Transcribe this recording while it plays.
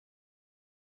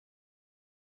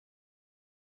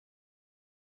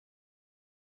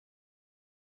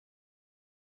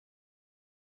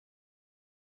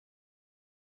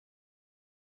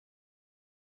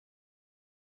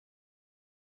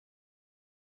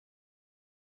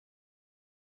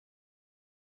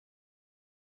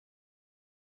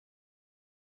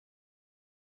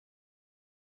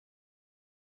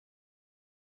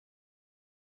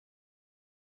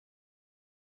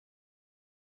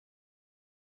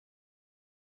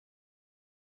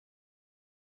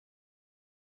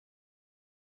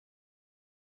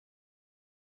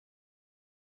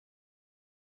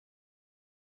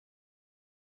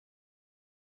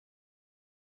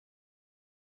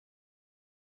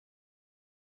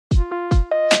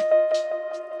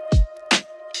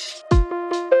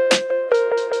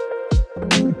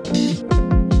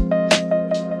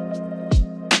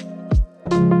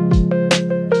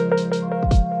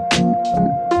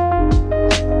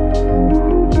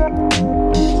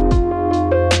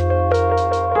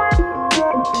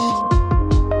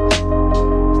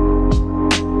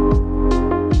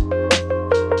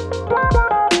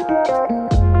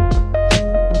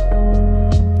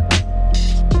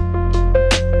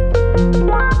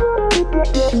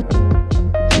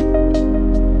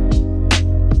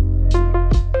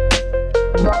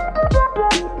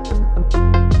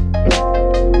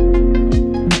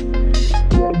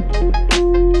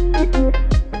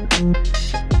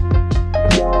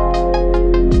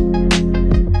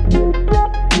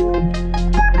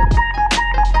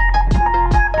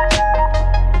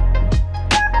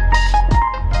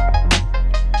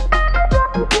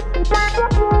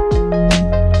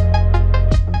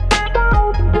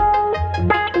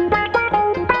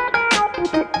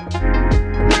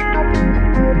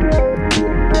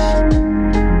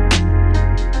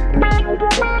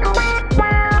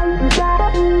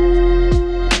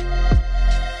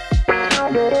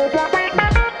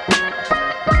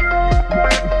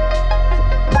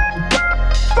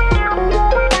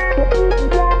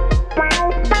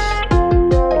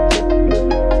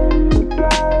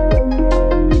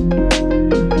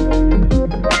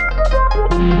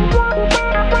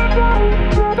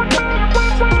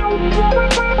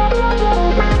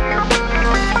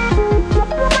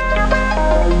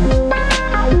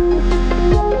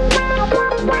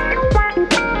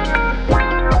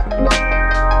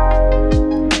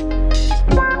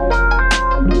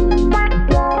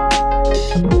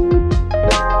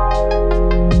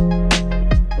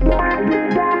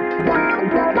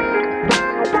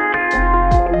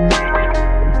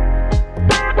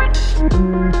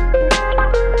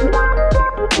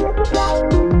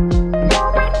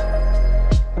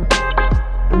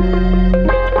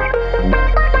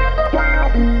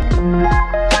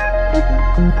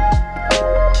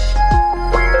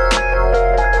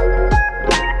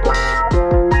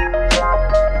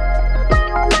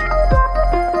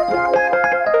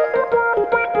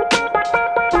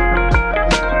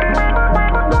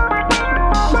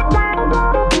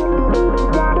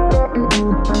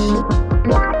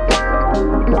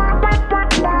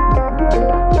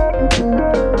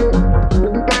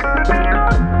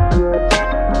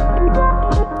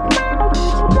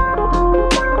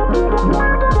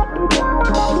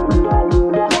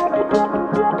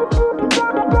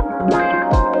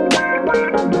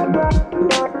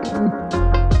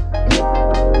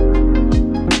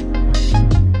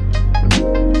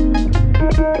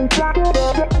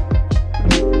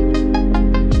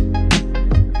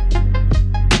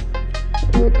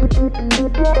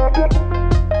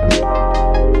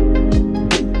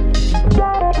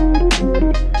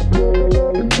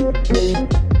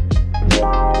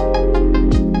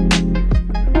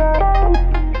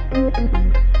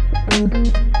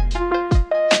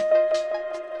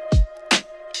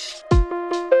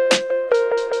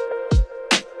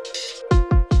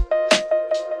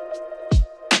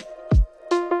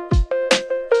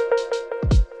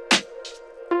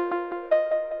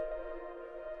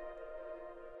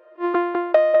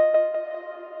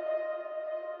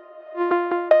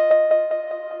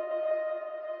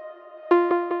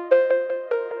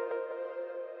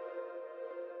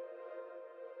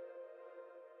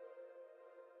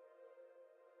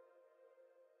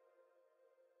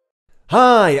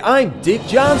Hi, I'm Dick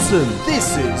Johnson.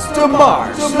 This is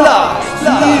deMars Live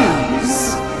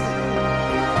News.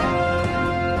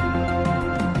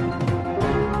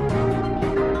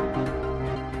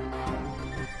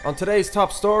 On today's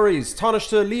top stories,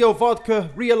 Taoiseach Leo Vodka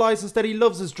realises that he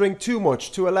loves his drink too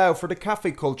much to allow for the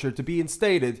cafe culture to be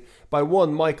instated by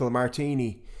one Michael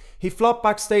Martini. He flopped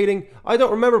back stating, "I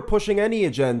don't remember pushing any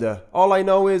agenda. All I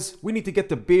know is we need to get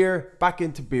the beer back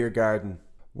into beer garden."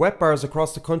 Wet bars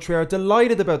across the country are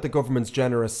delighted about the government's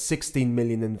generous $16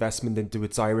 million investment into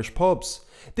its Irish pubs.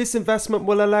 This investment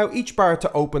will allow each bar to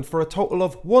open for a total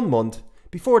of 1 month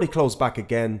before they close back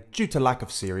again due to lack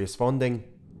of serious funding.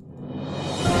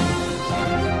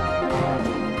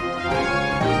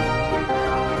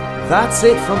 That's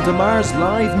it from deMars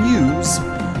Live News.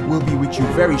 We'll be with you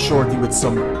very shortly with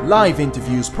some live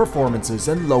interviews, performances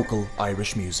and local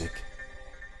Irish music.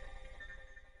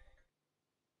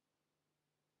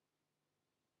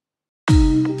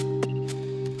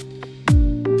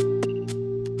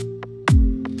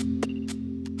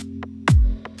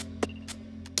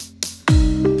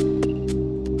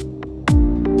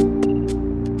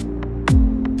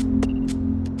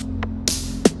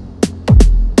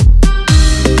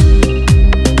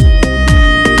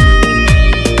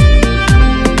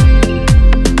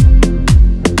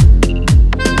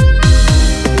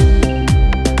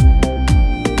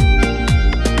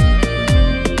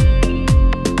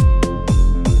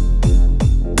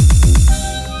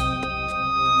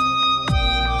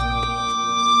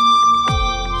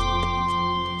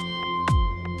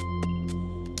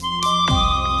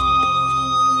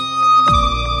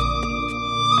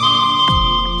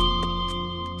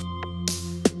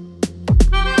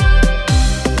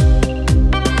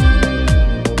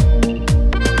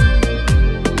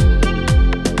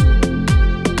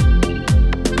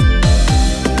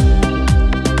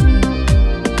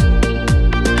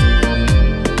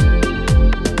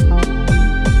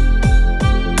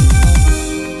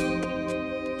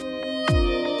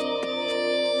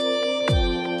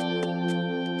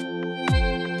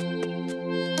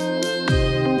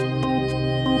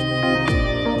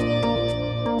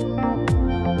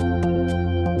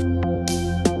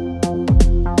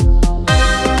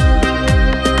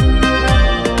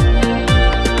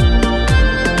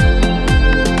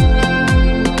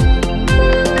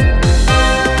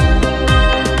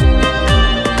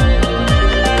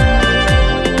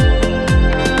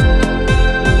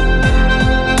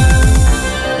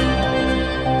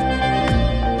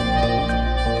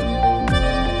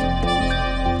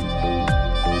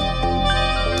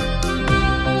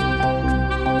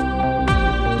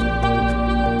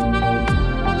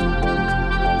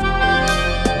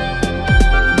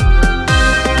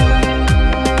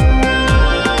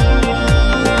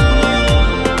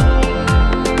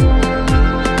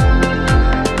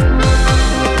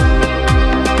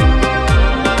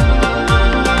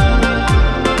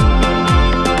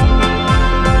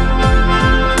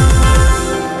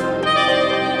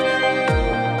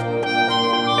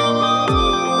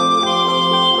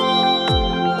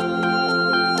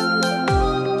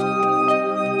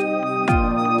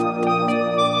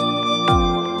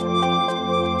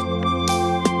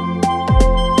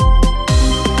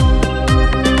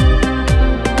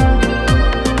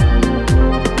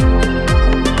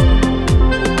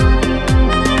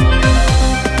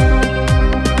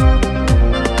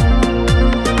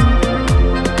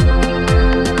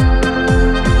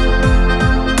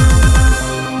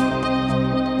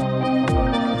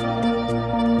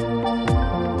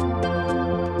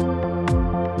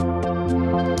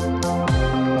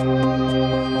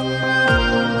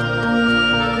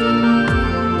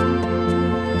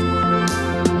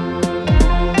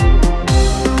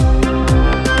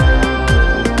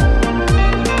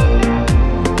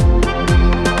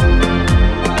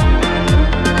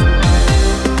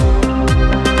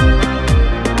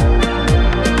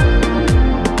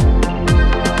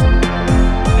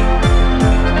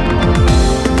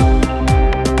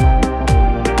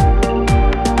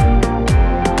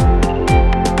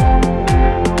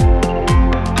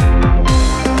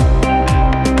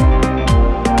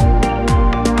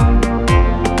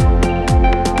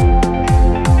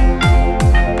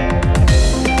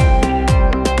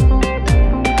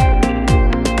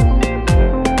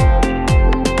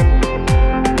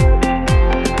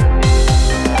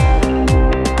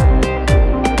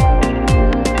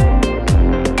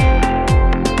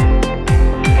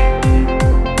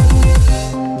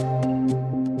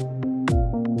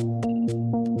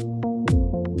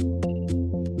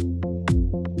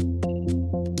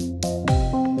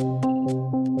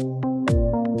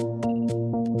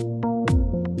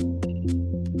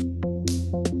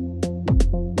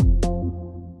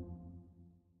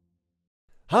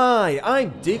 Hi,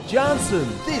 I'm Dick Johnson.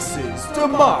 This is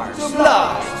deMars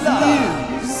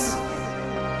Live News.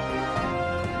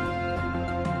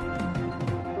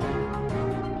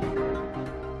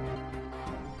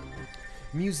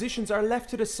 Musicians are left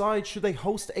to decide should they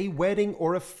host a wedding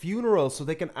or a funeral so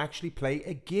they can actually play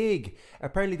a gig.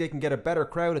 Apparently they can get a better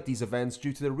crowd at these events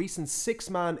due to the recent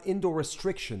 6-man indoor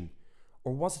restriction.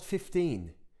 Or was it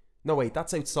 15? No wait,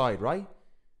 that's outside, right?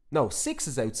 No, 6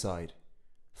 is outside.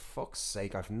 Fuck's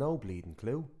sake, I've no bleeding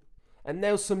clue. And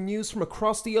now some news from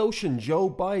across the ocean. Joe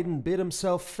Biden bid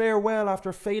himself farewell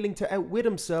after failing to outwit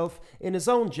himself in his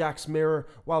own Jack's mirror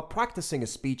while practicing a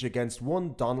speech against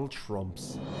one Donald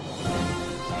Trump's.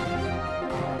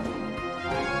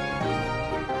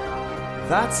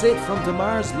 That's it from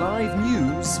deMars Live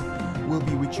News. We'll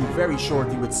be with you very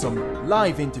shortly with some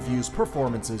live interviews,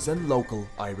 performances and local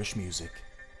Irish music.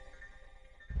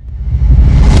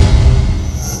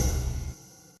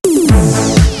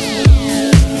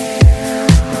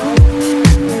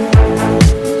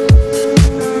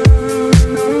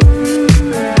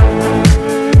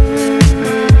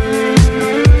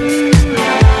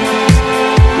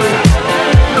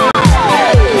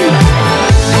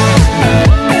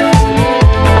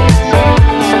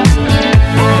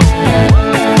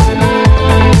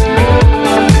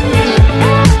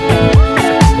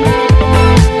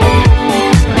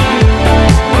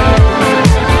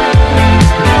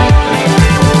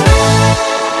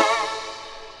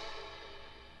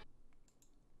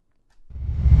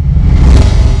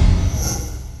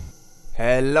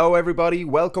 Hello everybody,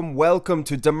 welcome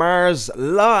to deMars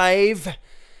Live,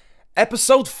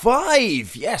 episode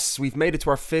 5. Yes, we've made it to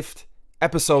our 5th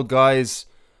episode, guys.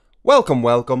 Welcome.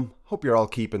 Hope you're all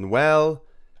keeping well.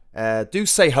 Do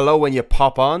say hello when you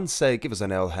pop on. Give us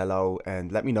an hello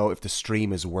and let me know if the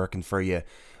stream is working for you.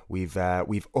 We've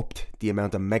upped the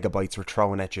amount of megabytes we're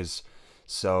throwing at you.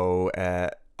 So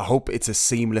I hope it's a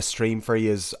seamless stream for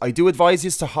you. I do advise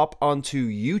you to hop onto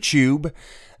YouTube.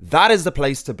 That is the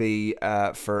place to be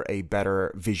for a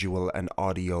better visual and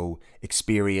audio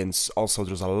experience. Also,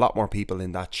 there's a lot more people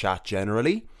in that chat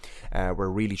generally. We're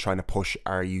really trying to push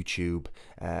our YouTube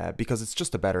because it's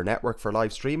just a better network for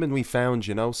live streaming, we found,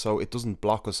 you know, so it doesn't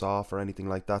block us off or anything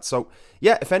like that. So,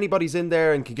 yeah, if anybody's in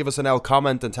there and can give us an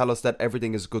comment and tell us that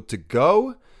everything is good to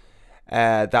go,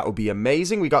 that would be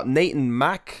amazing. We got Nathan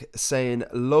Mack saying,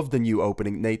 love the new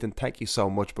opening. Nathan, thank you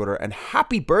so much, brother. And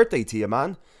happy birthday to you,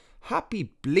 man.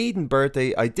 Happy bleeding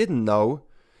birthday. I didn't know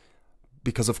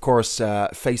because, of course,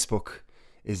 Facebook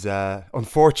is,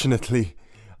 unfortunately,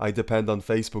 I depend on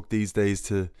Facebook these days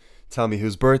to tell me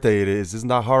whose birthday it is. Isn't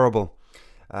that horrible?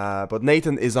 But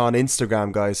Nathan is on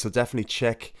Instagram, guys, so definitely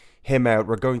check him out.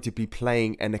 We're going to be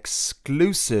playing an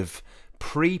exclusive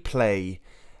pre-play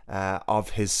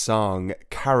of his song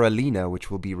Carolina,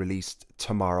 which will be released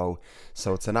tomorrow.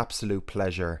 So it's an absolute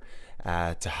pleasure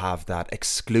to have that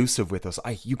exclusive with us.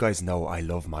 You guys know I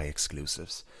love my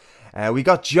exclusives. We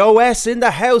got Joe S in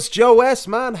the house. Joe S,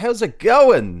 man, how's it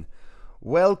going?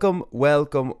 Welcome,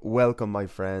 my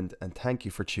friend, and thank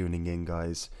you for tuning in,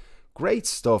 guys. Great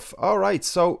stuff. All right,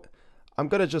 so I'm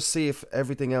gonna just see if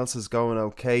everything else is going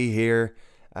okay here.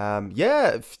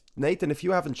 Yeah, Nathan, if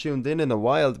you haven't tuned in a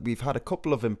while, we've had a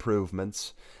couple of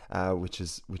improvements, which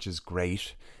is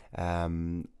great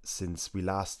since we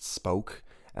last spoke,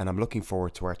 and I'm looking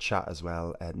forward to our chat as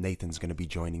well. Nathan's going to be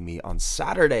joining me on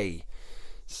Saturday,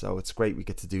 so it's great we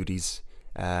get to do these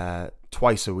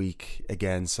twice a week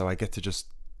again, so I get to just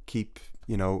keep,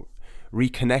 you know,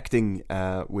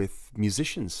 reconnecting with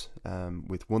musicians,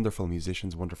 with wonderful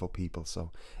musicians, wonderful people.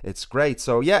 So it's great.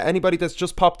 So yeah, anybody that's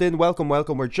just popped in, welcome.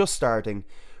 We're just starting,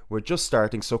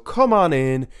 so come on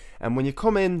in, and when you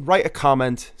come in, write a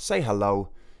comment, say hello,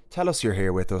 tell us you're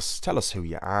here with us, tell us who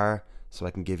you are, so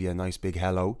I can give you a nice big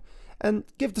hello, and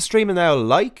give the stream an L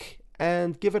like,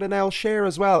 and give it an L share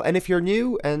as well. And if you're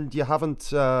new and you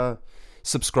haven't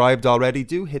subscribed already,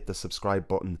 do hit the subscribe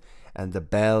button and the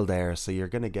bell there, so you're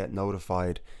going to get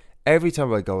notified every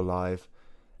time I go live.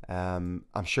 I'm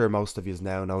sure most of you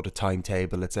now know the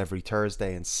timetable. It's every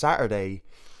Thursday and Saturday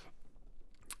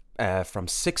from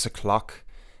 6 o'clock,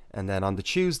 and then on the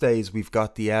Tuesdays we've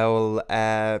got the Owl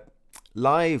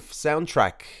live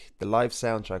soundtrack, the live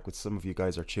soundtrack, which some of you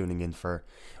guys are tuning in for,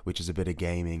 which is a bit of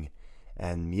gaming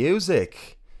and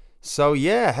music. So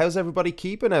yeah, how's everybody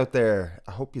keeping out there?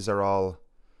 I hope yous are all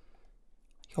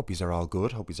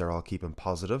good. Hope yous are all keeping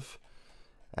positive.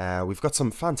 We've got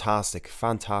some fantastic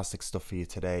stuff for you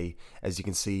today. As you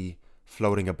can see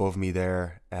floating above me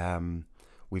there,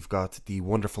 we've got the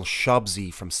wonderful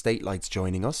Shobsy from State Lights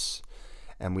joining us,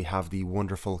 and we have the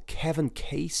wonderful Kevin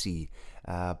Casey.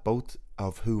 Both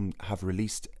of whom have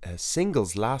released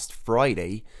singles last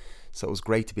Friday. So it was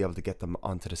great to be able to get them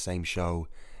onto the same show.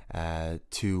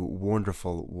 Two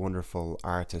wonderful, wonderful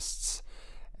artists.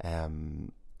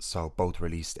 So both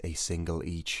released a single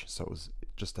each. So it was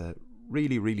just a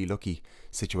really, really lucky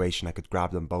situation. I could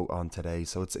grab them both on today.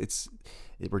 So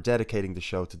we're dedicating the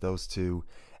show to those two.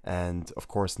 And of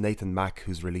course, Nathan Mack,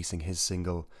 who's releasing his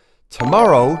single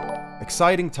tomorrow.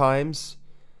 Exciting times.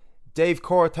 Dave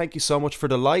Core, thank you so much for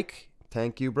the like.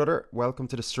 Thank you, brother. Welcome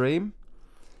to the stream.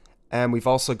 And we've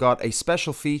also got a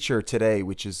special feature today,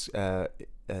 which is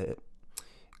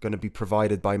going to be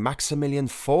provided by Maximilian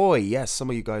Foy. Yes, some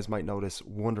of you guys might know this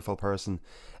wonderful person,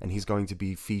 and he's going to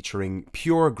be featuring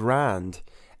Pure Grand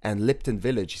and Lipton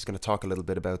Village. He's going to talk a little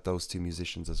bit about those two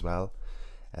musicians as well.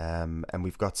 And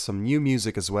we've got some new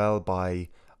music as well by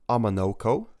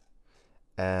Amanoko,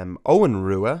 Owen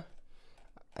Rua,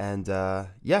 and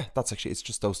yeah, that's actually, it's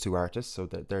just those two artists. So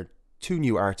they're two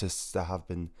new artists that have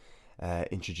been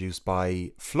introduced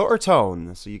by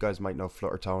Fluttertone. So you guys might know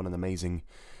Fluttertone, an amazing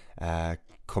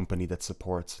company that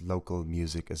supports local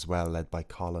music as well, led by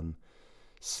Colin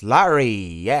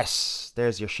Slattery. Yes,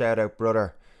 there's your shout out,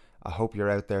 brother. I hope you're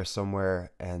out there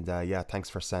somewhere. And yeah, thanks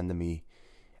for sending me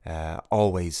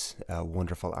always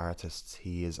wonderful artists.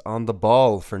 He is on the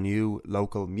ball for new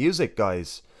local music,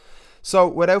 guys. So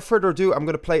without further ado, I'm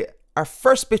going to play our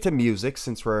first bit of music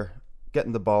since we're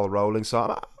getting the ball rolling.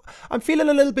 So I'm feeling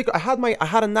a little bit. I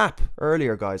had a nap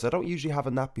earlier, guys. I don't usually have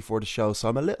a nap before the show, so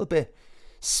I'm a little bit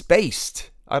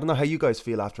spaced. I don't know how you guys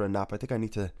feel after a nap. I think I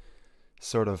need to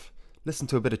sort of listen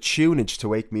to a bit of tunage to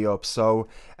wake me up. So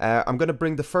I'm going to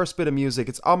bring the first bit of music.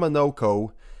 It's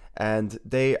Amanoko, and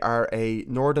they are a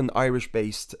Northern Irish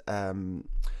based band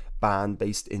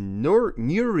based in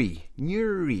Newry.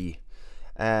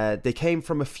 They came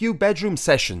from a few bedroom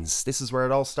sessions. This is where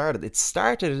it all started. It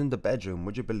started in the bedroom,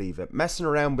 would you believe it? Messing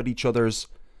around with each other's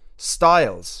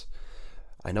styles.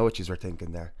 I know what you were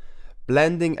thinking there.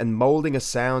 Blending and moulding a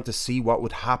sound to see what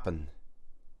would happen.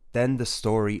 Then the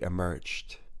story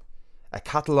emerged. A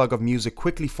catalogue of music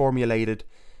quickly formulated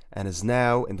and is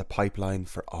now in the pipeline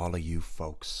for all of you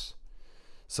folks.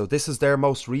 So this is their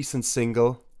most recent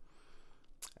single,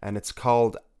 and it's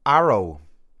called Arrow.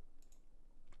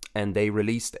 And they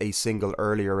released a single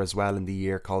earlier as well in the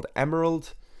year called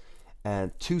Emerald,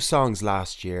 and 2 songs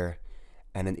last year,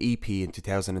 and an EP in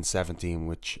 2017,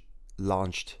 which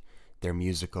launched their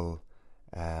musical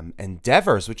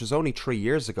endeavors, which was only 3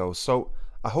 years ago. So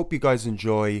I hope you guys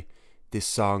enjoy this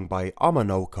song by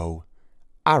Amanoko,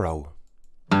 Arrow.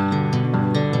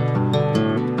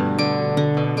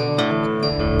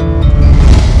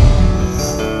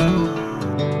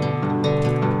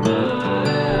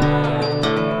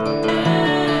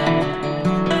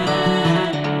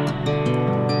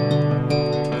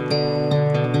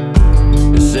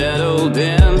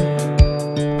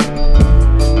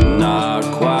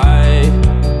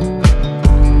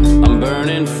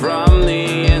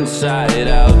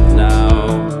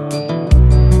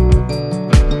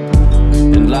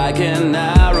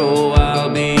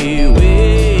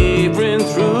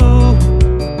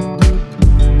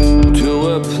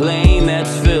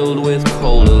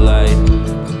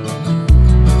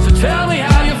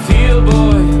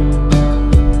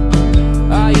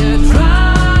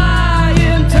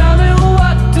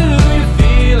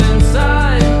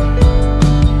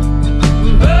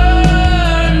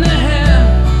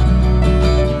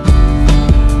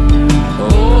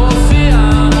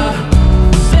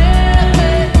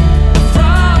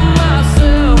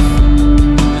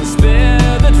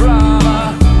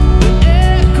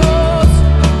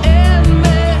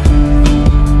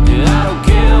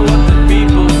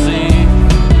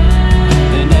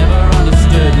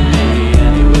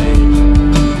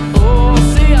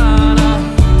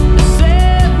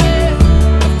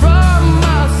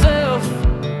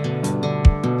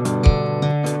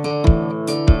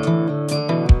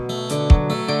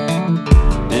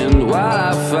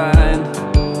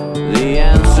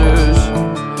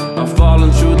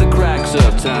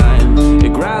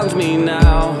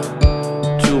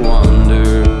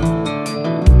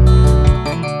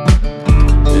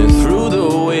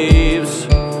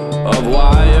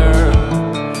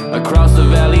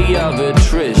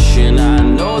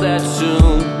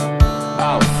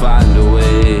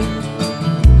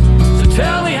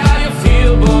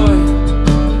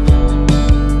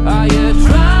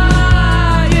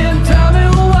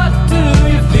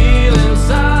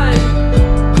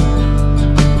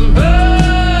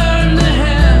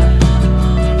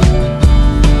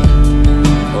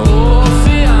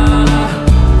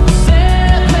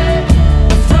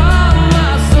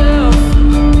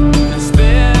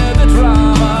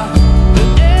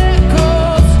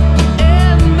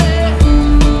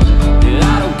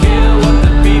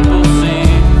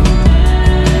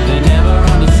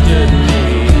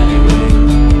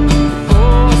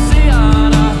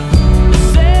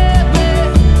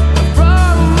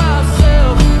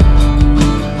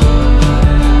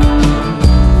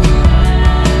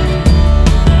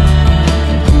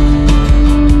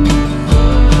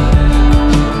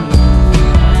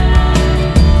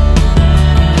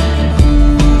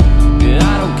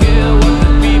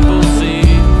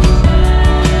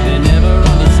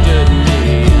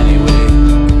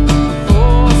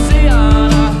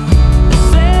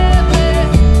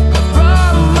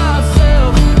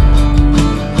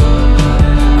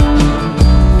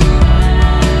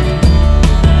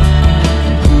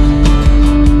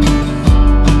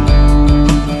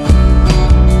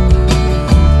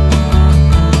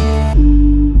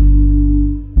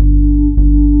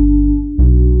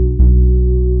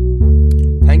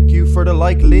 for the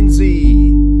like, Lindsay.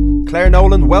 Claire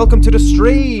Nolan, welcome to the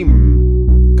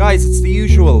stream. Guys, it's the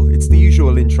usual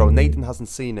intro. Nathan hasn't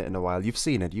seen it in a while. You've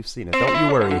seen it, don't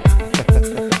you worry.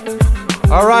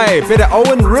 Alright, bit of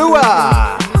Owen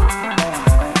Rua.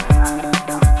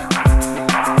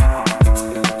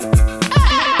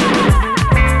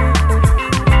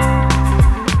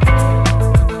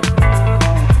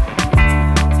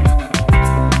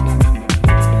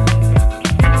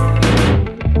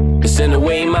 Send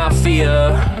away my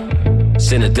fear,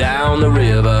 send it down the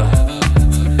river.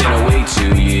 Been away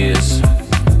 2 years,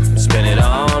 spend it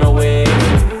on a wave.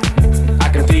 I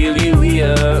can feel you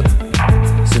here,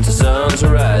 since the sun's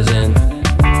rising.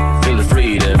 Feel the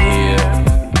freedom here.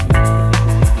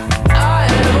 I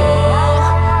have all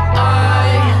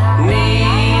I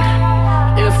need,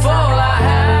 if all I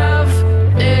have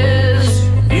is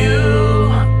you,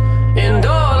 and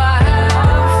all I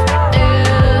have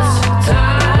is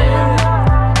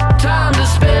time to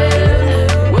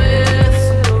spend with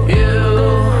you.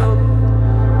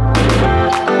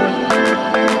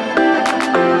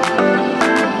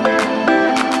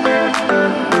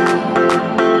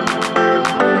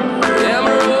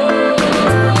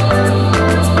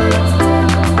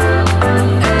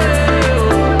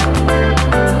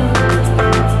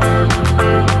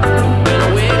 Been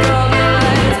awake all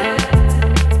night.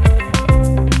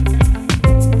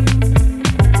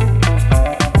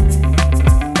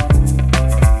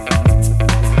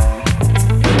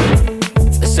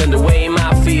 Send away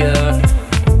my fear,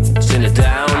 send it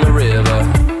down the river.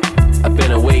 I've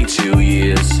been away 2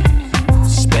 years,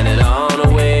 spend it on a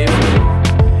wave.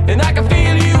 And I can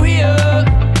feel you here,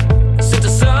 since the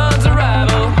sun's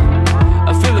arrival.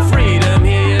 I feel the freedom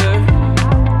here.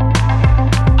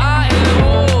 I have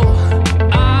all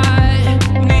I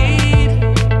need.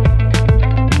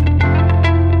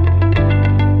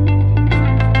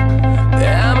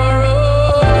 Been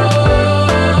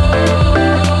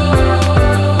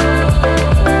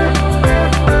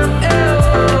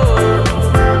awake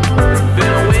all night. I've been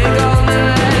awake all night.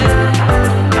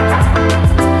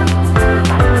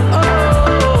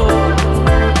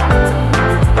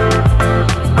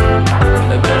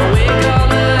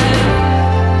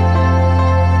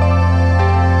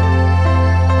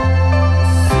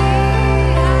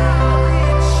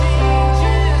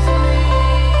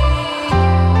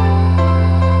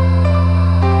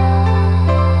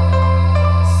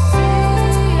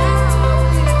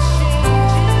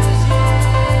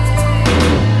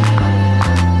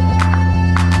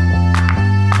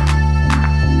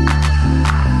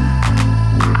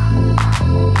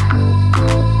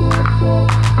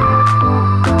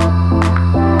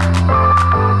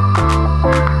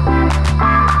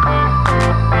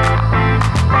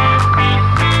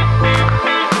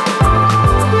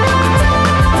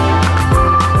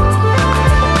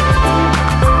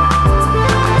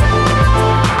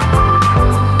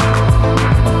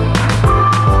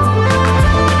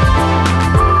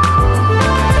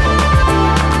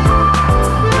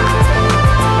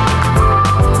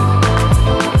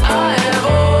 I have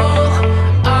all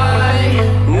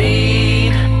I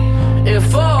need,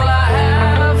 if all I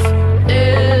have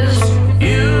is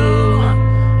you,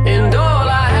 and all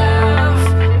I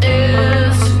have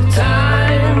is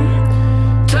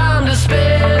time to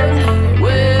spend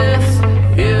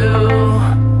with you.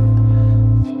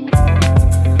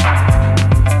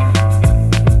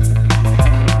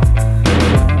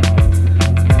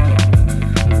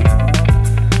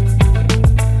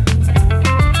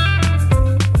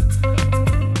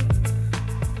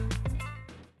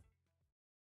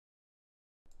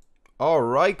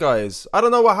 Alright guys, I don't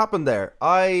know what happened there.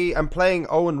 I am playing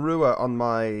Owen Rua on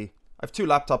my... I have 2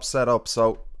 laptops set up,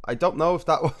 so I don't know if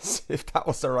that was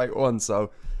the right one, so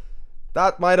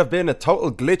that might have been a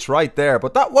total glitch right there,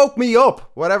 but that woke me up,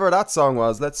 whatever that song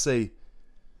was. Let's see.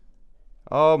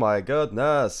 Oh my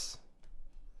goodness.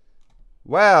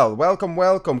 Well, welcome,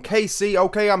 KC,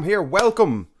 okay, I'm here,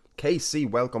 welcome. KC,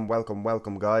 welcome,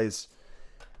 guys.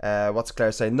 What's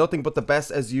Claire saying? Nothing but the best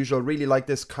as usual. Really like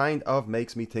this, kind of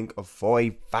makes me think of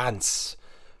Foy Vance.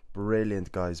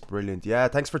 Brilliant, guys, brilliant. Yeah,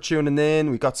 thanks for tuning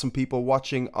in. We got some people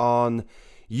watching on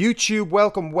YouTube.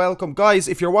 Welcome, guys.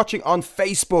 If you're watching on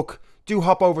Facebook, do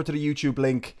hop over to the YouTube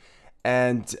link.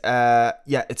 And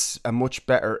yeah, it's a much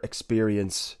better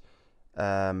experience.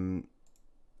 I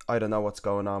don't know what's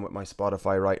going on with my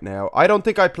Spotify right now. I don't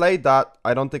think I played that.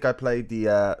 I don't think I played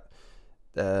the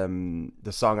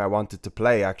song I wanted to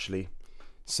play, actually.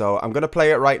 So I'm gonna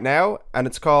play it right now, and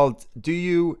it's called Do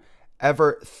You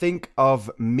Ever Think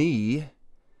of Me?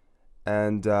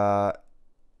 And yeah,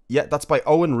 that's by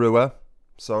Owen Rua.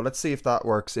 So let's see if that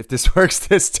works, if this works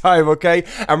this time, okay?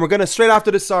 And we're going to, straight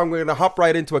after this song, we're going to hop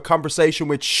right into a conversation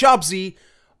with Shobsy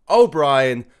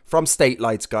O'Brien from State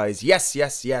Lights, guys. Yes,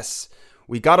 yes, yes.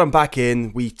 We got him back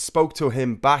in. We spoke to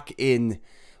him back in,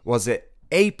 was it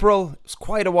April? It was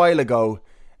quite a while ago.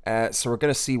 So we're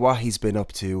going to see what he's been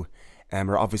up to. And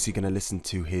we're obviously going to listen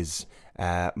to his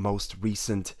most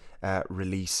recent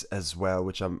release as well,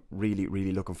 which I'm really,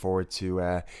 really looking forward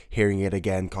to hearing it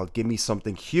again, called Give Me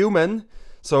Something Human.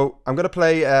 So I'm going to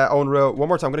play Owen Real one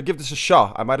more time. I'm going to give this a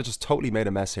shot. I might have just totally made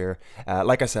a mess here.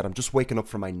 Like I said, I'm just waking up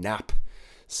from my nap.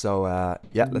 So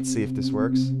yeah, let's see if this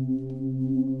works.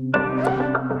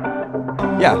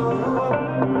 Yeah.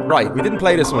 Right, we didn't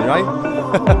play this one, right?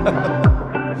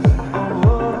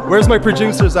 Where's my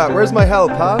producers at? Where's my help,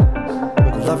 huh?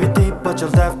 Love you deep, but you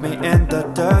left me in the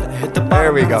dirt. Hit the bottom,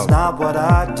 there we go. It's not what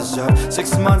I deserve.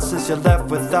 6 months since you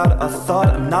left without a thought.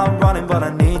 I'm not running, but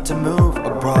I need to move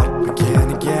abroad.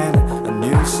 Begin again, a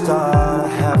new start. I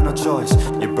have no choice.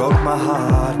 You broke my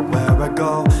heart. Where I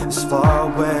go is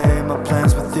far away. My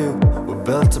plans with you were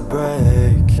built to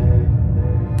break.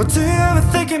 But do you ever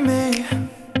think of me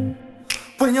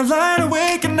when you're lying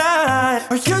awake at night?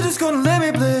 Or you just gonna let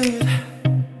me bleed?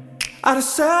 Out of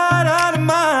sight, out of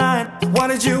mind. Why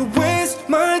did you waste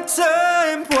my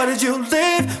time? Why did you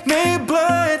leave me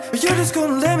blind? Are you just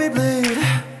gonna let me bleed?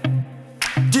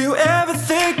 Do you ever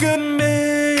think of me?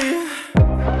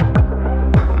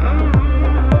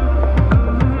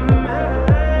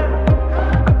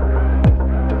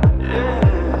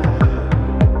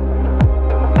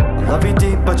 Love you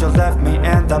deep, but you left me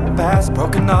in the past.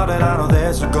 Broken hearted, I know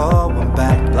there's no going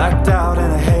back. Blacked out in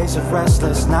a haze of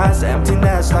restless nights.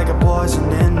 Emptiness like a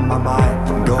poison in my mind.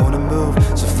 I'm gonna move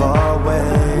so far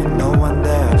away. No one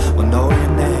there will know your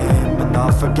name, and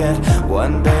I'll forget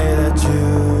one day that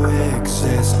you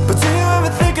exist. But do you ever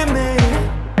think of me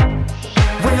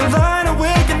when you're lying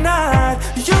awake at night?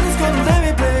 You're just gonna let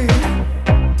me bleed.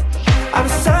 Out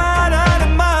of sight, out of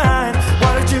mind.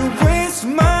 Why did you waste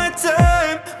my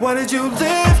time? Why did you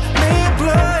leave me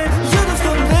blind? You're just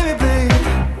gonna let me bleed.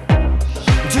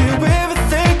 Do you ever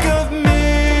think of me?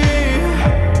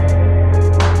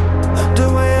 Do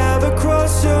I ever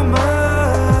cross your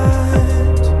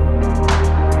mind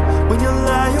when you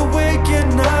lie awake at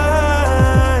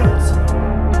night?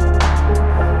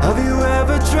 Have you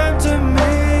ever dreamt of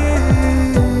me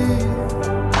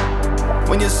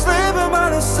when you're sleeping by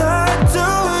the side?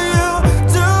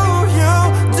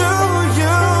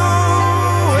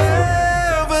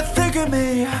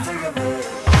 Me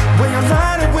when you're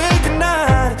lying awake at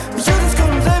night, you're just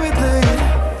gonna let me bleed.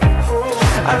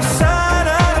 Out of sight,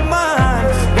 out of mind.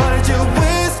 Why did you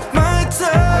waste my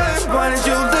time? Why did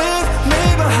you leave me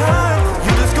behind?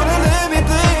 You're just gonna let me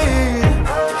bleed.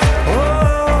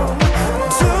 Oh,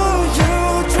 do you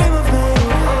dream of me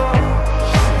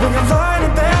when you're lying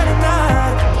in bed at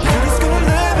night? You're just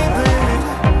gonna let me bleed.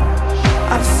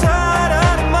 Out of sight,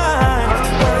 out of mind.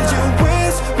 Why did you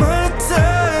waste my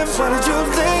time? Why did you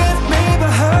leave me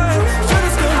behind? You're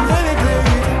just gonna let me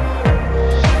bleed.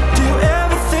 Do you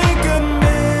ever think of me?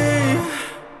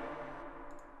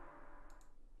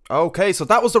 Okay, so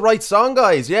that was the right song,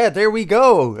 guys. Yeah, there we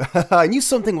go. I knew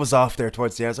something was off there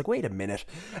towards the end. I was like, wait a minute.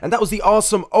 And that was the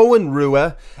awesome Owen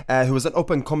Rua, who is an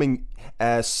up-and-coming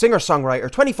singer-songwriter,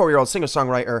 24-year-old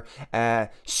singer-songwriter,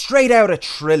 straight out of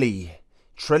Tralee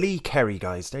Kerry,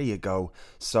 guys. There you go.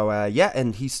 So, yeah,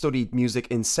 and he studied music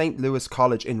in St. Louis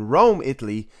College in Rome,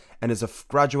 Italy, and is a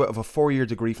graduate of a 4-year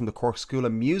degree from the Cork School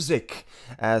of Music.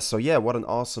 So, yeah, what an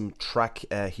awesome track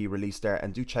he released there.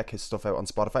 And do check his stuff out on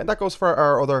Spotify. And that goes for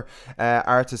our other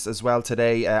artists as well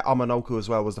today. Amanoko as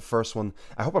well was the first one,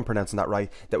 I hope I'm pronouncing that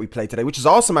right, that we played today, which is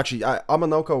awesome, actually.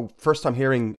 Amanoko, first time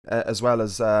hearing as well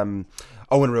as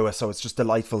Owen Rua, so it's just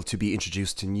delightful to be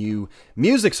introduced to new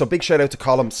music. So big shout out to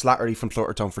Colin Slattery from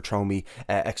Fluttertone for throwing me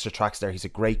extra tracks there. He's a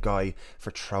great guy for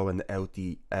throwing out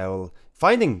the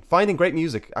finding great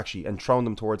music, actually, and throwing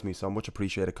them towards me. So much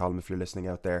appreciated, Colin, if you're listening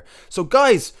out there. So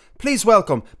guys, please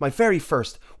welcome my very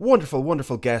first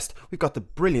wonderful guest. We've got the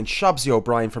brilliant Shobsy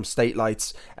O'Brien from State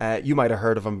Lights. You might have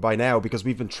heard of him by now because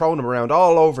we've been throwing him around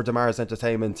all over deMars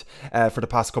Entertainment for the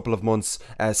past couple of months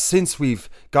since we've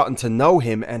gotten to know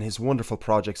him and his wonderful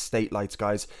project State Lights,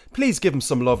 guys. Please give him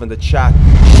some love in the chat.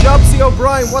 Shobsy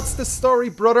O'Brien, what's the story,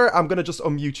 brother? I'm gonna just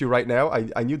unmute you right now.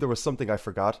 I knew there was something I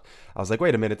forgot. I was like,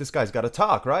 wait a minute, this guy's got to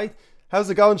talk, right? How's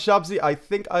it going, Shobsy? I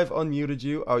think I've unmuted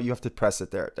you. Oh, you have to press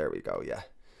it there. There we go, yeah.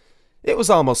 It was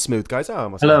almost smooth, guys. I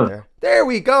almost got there. There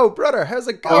we go, brother. How's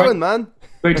it going, man?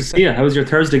 Great to see you. How's your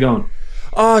Thursday going?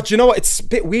 Oh, do you know what? It's a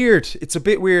bit weird. It's a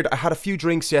bit weird. I had a few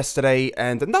drinks yesterday,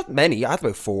 and not many. I had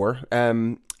about 4.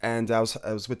 and I was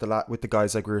with the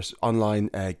guys, like we were online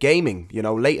gaming, you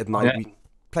know, late at night. yeah. We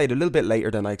played a little bit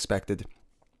later than I expected.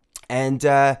 And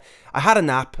I had a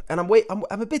nap, and I'm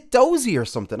a bit dozy or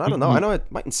something. I don't know. I know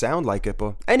it mightn't sound like it,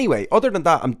 but anyway, other than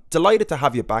that, I'm delighted to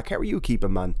have you back. How are you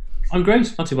keeping, man? I'm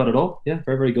great. Not too bad at all. Yeah,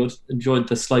 very, very good. Enjoyed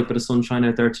the slight bit of sunshine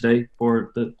out there today. Well,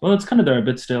 it's kind of there a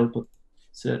bit still, but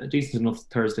it's a decent enough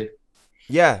Thursday.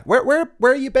 Yeah. Where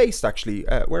are you based, actually?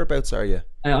 Whereabouts are you?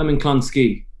 I'm in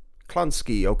Clonski.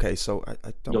 Clonski. Okay, so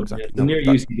I don't exactly know. Near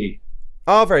UCD.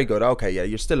 Oh, very good. Okay, yeah,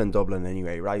 you're still in Dublin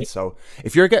anyway, right? So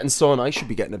if you're getting sun, I should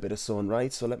be getting a bit of sun,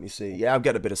 right? So let me see. Yeah, I'm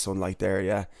getting a bit of sunlight there,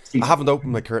 yeah. I haven't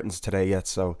opened my curtains today yet,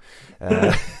 so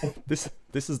this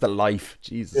is the life.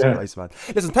 Jesus Christ, man.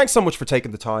 Listen, thanks so much for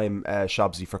taking the time,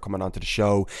 Shobsy, for coming onto the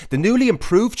show. The newly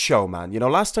improved show, man. You know,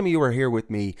 last time you were here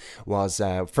with me was,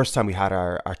 first time we had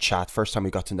our chat, first time we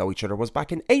got to know each other was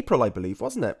back in April, I believe,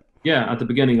 wasn't it? Yeah, at the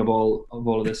beginning of all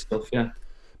of this stuff, yeah.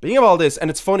 Being of all this,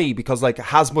 and it's funny because, like,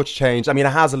 has much changed? I mean,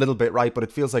 it has a little bit, right? But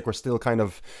it feels like we're still kind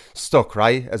of stuck,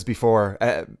 right, as before.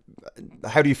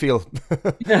 How do you feel?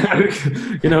 Yeah,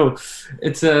 you know,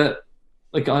 it's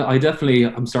like I definitely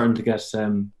I'm starting to get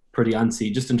pretty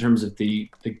antsy just in terms of the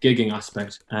gigging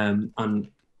aspect. And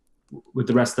with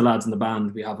the rest of the lads in the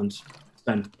band, we haven't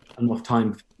spent enough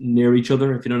time near each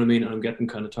other, if you know what I mean. And I'm getting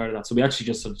kind of tired of that. So we actually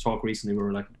just had a talk recently where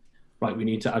we're like, right, we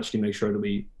need to actually make sure that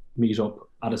we meet up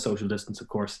at a social distance, of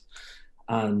course,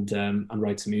 and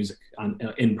write some music and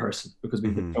in person, because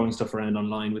we've been throwing stuff around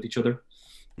online with each other,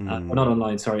 or not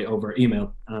online, sorry, over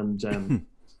email, and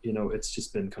you know, it's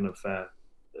just been kind of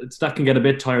that can get a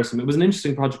bit tiresome. It was an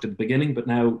interesting project at the beginning, but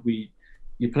now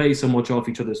you play so much off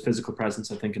each other's physical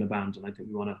presence, I think, in a band, and I think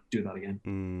we want to do that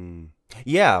again.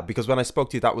 Yeah, because when I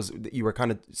spoke to you, you were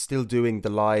kind of still doing the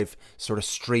live sort of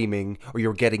streaming, or you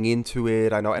were getting into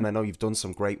it. I know you've done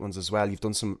some great ones as well. You've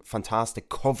done some fantastic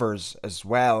covers as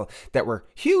well that were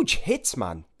huge hits,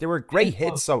 man. They were great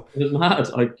hits. So it was mad.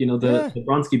 Like, you know, the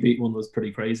Bronski beat one was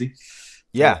pretty crazy.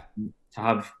 Yeah, to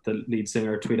have the lead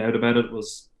singer tweet out about it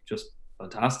was just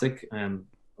fantastic. A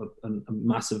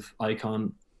massive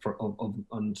icon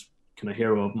and kind of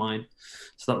hero of mine.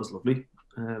 So that was lovely.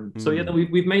 So yeah,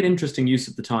 we've made interesting use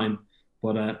of the time,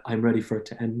 but I'm ready for it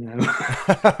to end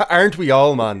now. Aren't we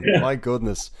all, man? Yeah. My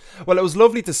goodness. Well, it was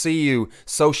lovely to see you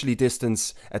socially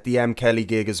distance at the M. Kelly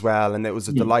gig as well, and it was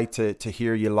a delight to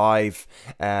hear you live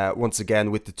once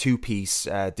again with the two-piece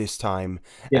this time.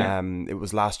 Yeah. It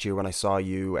was last year when I saw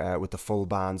you with the full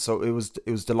band, so it was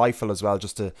delightful as well,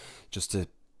 just to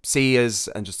see us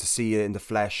and just to see you in the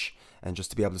flesh. And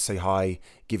just to be able to say hi,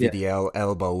 give you the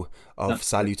elbow of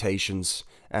salutations.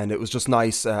 And it was just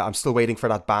nice. I'm still waiting for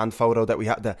that band photo that we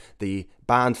had, the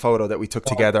band photo that we took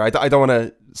together. I don't want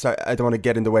to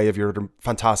get in the way of your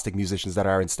fantastic musicians that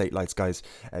are in State Lights, guys.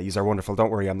 Yous are wonderful. Don't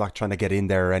worry, I'm not trying to get in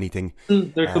there or anything.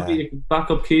 There could be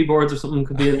backup keyboards or something.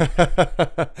 Could be in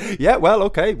it. Yeah, well,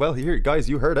 okay. Well, here, guys,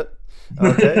 you heard it.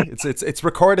 Okay, it's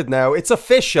recorded now. It's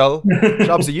official.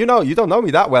 Shobsy, you don't know me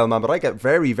that well, man, but I get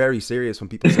very, very serious when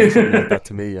people say something like that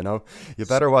to me. You know, you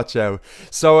better watch out.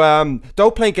 So,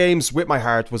 Don't Play Games with My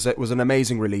Heart was an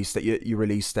amazing release that you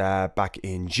released back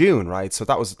in June, right? So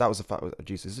that was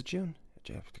geez, is it June?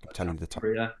 I'm telling you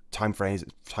the time frames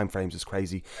is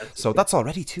crazy. So that's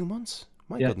already 2 months.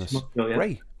 My goodness.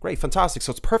 Great, fantastic.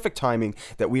 So it's perfect timing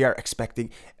that we are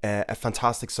expecting a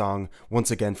fantastic song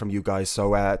once again from you guys.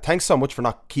 So thanks so much for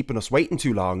not keeping us waiting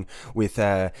too long with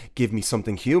Give Me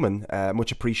Something Human.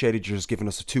 Much appreciated. You're just giving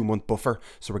us a 2-month buffer,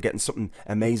 so we're getting something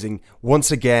amazing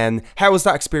once again. How was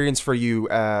that experience for you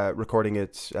recording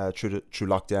it through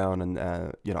lockdown?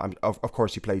 And you know, of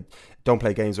course you played Don't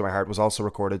Play Games with My Heart was also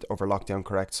recorded over lockdown,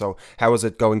 correct? So how was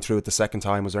it going through it the second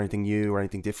time? Was there anything new or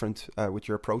anything different with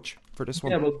your approach for this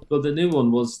one? Yeah, well, the new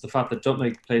one was the fact that Don't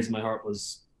Make Plays in My Heart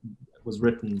was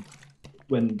written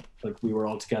when, like, we were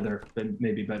all together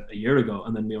maybe about a year ago,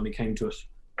 and then we only came to it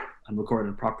and recorded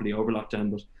it properly over lockdown.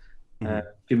 But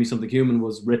Give Me Something Human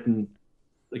was written,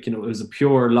 like, you know, it was a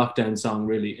pure lockdown song,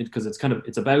 really, because it's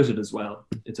about it as well.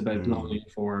 It's about longing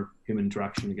for human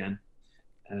interaction again.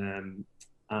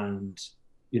 And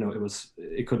you know,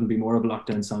 it couldn't be more of a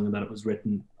lockdown song in that it was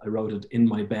written. I wrote it in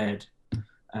my bed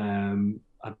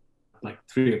at like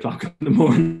 3 o'clock in the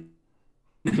morning.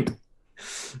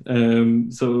 So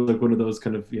it was like one of those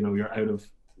kind of, you know,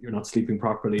 you're not sleeping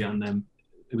properly, and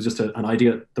it was just an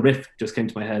idea. The riff just came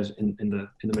to my head in the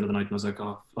middle of the night, and I was like,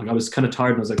 oh, like I was kind of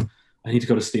tired, and I was like, I need to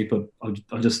go to sleep, but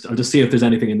I'll just see if there's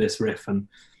anything in this riff, and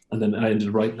then I ended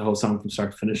up writing the whole song from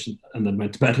start to finish, and then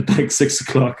went to bed at like 6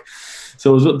 o'clock.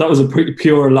 So that was a pretty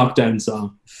pure lockdown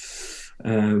song.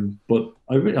 But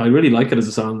I really like it as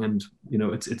a song, and you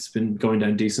know, it's been going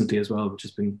down decently as well, which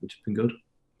has been good.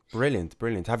 Brilliant,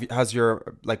 brilliant. Has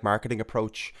your like marketing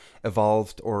approach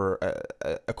evolved or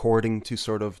according to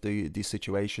sort of the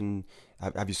situation?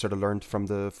 Have you sort of learned from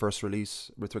the first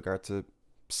release with regard to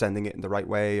sending it in the right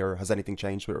way, or has anything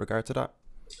changed with regard to that?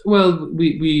 Well,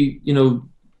 we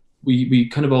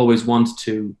kind of always want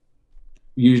to,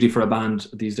 usually for a band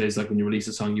these days, like when you release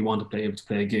a song, you want to be able to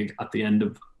play a gig at the end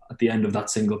of that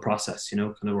single process, kind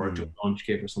of, or a launch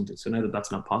gig or something. So now that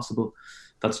that's not possible,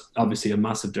 that's obviously a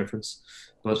massive difference.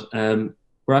 But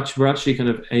we're actually kind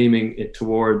of aiming it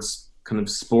towards kind of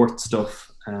sport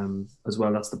stuff as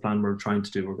well. That's the plan we're trying to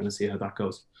do. We're going to see how that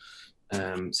goes.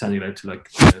 Sending it out to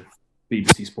like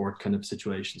BBC Sport kind of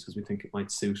situations, because we think it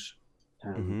might suit.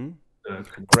 Kind of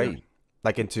great.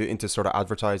 Like into sort of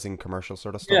advertising, commercial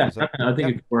sort of stuff. Yeah, I think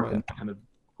it could work in that kind of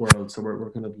world. So we're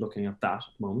kind of looking at that at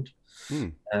the moment.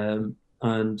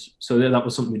 And so that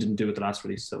was something we didn't do with the last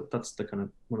release. So that's the kind of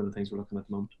one of the things we're looking at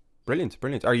the moment. Brilliant,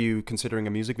 brilliant. Are you considering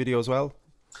a music video as well?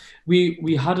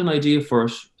 We had an idea for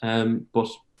it, but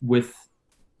with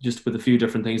a few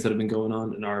different things that have been going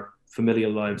on in our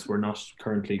familial lives, we're not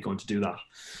currently going to do that.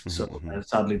 So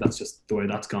sadly, that's just the way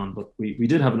that's gone. But we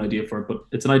did have an idea for it, but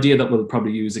it's an idea that we'll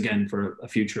probably use again for a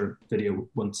future video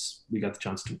once we get the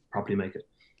chance to properly make it.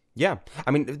 Yeah,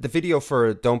 I mean the video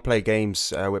for "Don't Play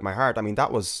Games with My Heart." I mean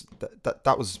that was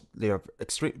very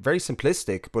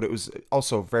simplistic, but it was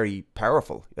also very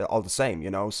powerful all the same.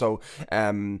 So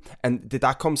and did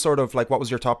that come sort of like, what was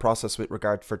your thought process with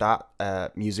regard for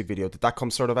that music video? Did that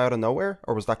come sort of out of nowhere,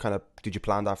 or was that kind of, did you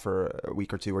plan that for a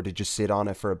week or two, or did you sit on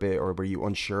it for a bit, or were you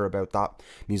unsure about that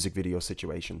music video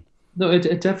situation? No,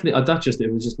 it definitely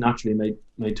it was just naturally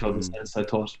made total sense. I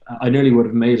thought I nearly would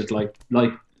have made it like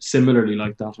similarly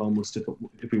like that almost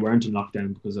if we weren't in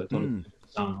lockdown, because I thought it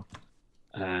was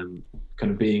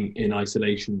kind of being in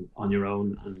isolation on your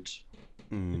own, and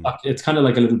it's kind of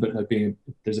like a little bit like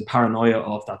there's a paranoia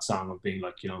of that song of being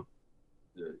like,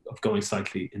 of going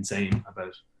slightly insane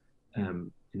about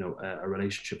a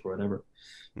relationship or whatever.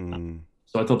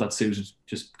 So I thought that suited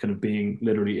just kind of being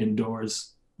literally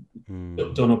indoors,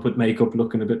 done up with makeup,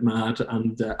 looking a bit mad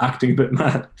and acting a bit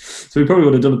mad. So we probably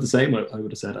would have done it the same, I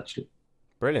would have said, actually.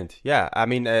 Brilliant. Yeah, I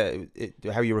mean,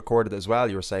 how you recorded it as well,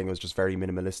 you were saying it was just very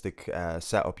minimalistic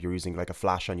setup. You're using like a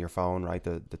flash on your phone, right?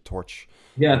 The torch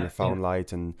on your phone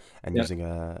light and using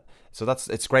a... So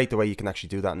it's great the way you can actually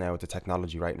do that now with the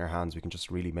technology right in our hands. We can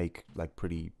just really make like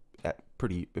pretty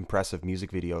impressive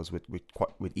music videos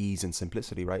with ease and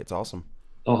simplicity, right? It's awesome.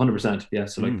 Oh, 100%. Yeah,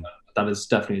 so like that is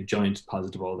definitely a giant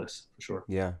positive, all this, for sure.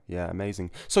 Yeah, amazing.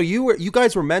 So you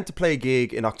guys were meant to play a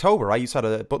gig in October, right? You had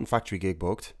a Button Factory gig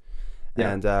booked.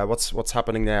 Yeah. And what's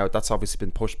happening now? That's obviously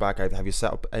been pushed back. Have you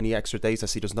set up any extra dates? I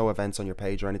see there's no events on your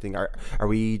page or anything. Are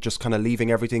we just kind of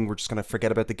leaving everything? We're just going to forget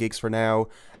about the gigs for now.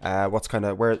 What's kind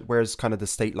of where's kind of the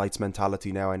State Lights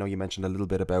mentality now? I know you mentioned a little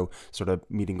bit about sort of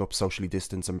meeting up socially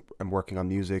distanced and working on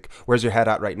music. Where's your head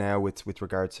at right now with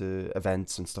regard to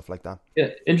events and stuff like that?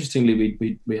 Yeah,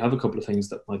 interestingly, we have a couple of things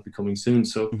that might be coming soon.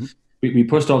 So we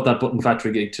pushed off that Button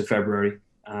Factory gig to February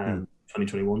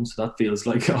 2021, so that feels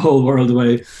like a whole world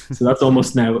away. So that's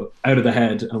almost now out of the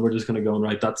head, and we're just kind of going,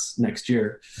 right, that's next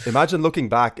year. Imagine looking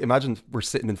back, imagine we're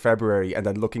sitting in February and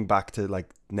then looking back to like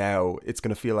now, it's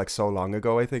going to feel like so long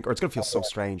ago, I think, or it's going to feel so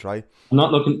strange, right? I'm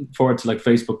not looking forward to like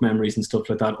Facebook memories and stuff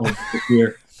like that over this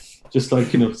year. Just like,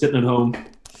 sitting at home,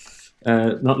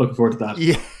 not looking forward to that.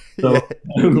 Yeah. So,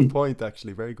 good point,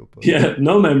 actually. Very good point. Yeah,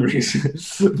 no memories.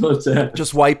 But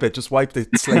just wipe the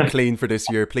slate clean for this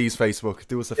year, please. Facebook,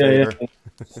 do us a favor. Yeah.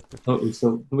 Totally.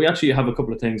 So we actually have a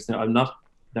couple of things now.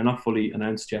 They're not fully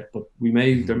announced yet, but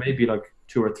there may be like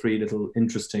 2 or 3 little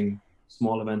interesting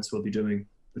small events we'll be doing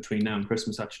between now and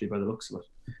Christmas, actually, by the looks of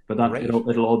it. But that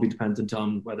it'll all be dependent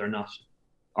on whether or not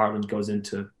Ireland goes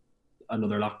into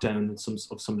another lockdown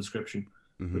of some description.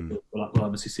 We'll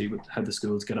obviously see how the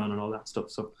schools get on and all that stuff.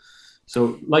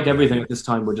 So like everything at this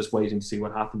time, we're just waiting to see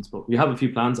what happens. But we have a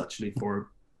few plans actually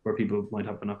for where people might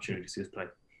have an opportunity to see us play.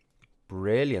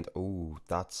 Brilliant. Oh,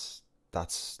 that's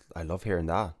I love hearing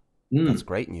that. That's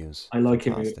great news. I like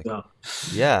hearing it as well.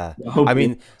 Yeah. I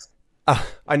mean,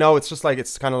 I know it's just like,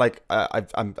 it's kind of like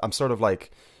I'm sort of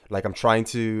like I'm trying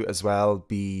to as well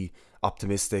be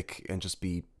optimistic and just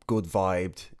be good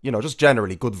vibed, just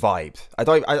generally good vibed. I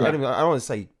don't want to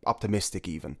say optimistic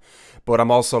even, but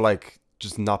I'm also like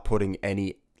just not putting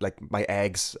any, like my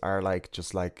eggs are like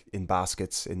just like in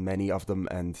baskets in many of them,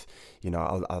 and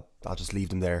I'll just leave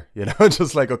them there,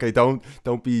 just like, okay, don't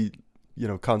be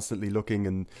constantly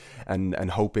looking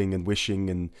and hoping and wishing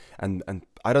and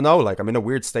I don't know, like I'm in a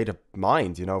weird state of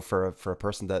mind, you know, for a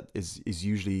person that is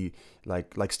usually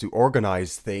like likes to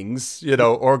organize things, you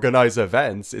know, organize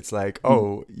events. It's like,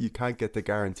 oh, you can't get the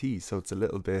guarantee, so it's a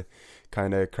little bit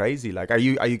kind of crazy. Like, are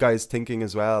you guys thinking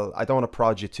as well? I don't want to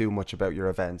prod you too much about your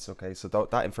events, okay? So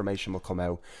that information will come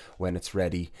out when it's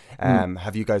ready.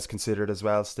 Have you guys considered as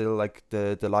well still like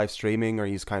the live streaming, or are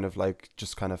you kind of like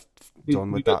just kind of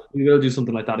done with that? We will do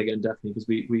something like that again, definitely,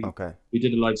 because Okay. we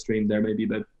did a live stream there maybe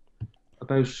about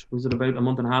was it about a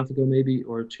month and a half ago maybe,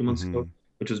 or 2 months ago,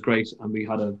 which was great, and we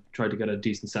had tried to get a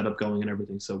decent setup going and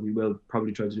everything, so we will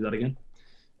probably try to do that again.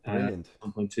 Brilliant.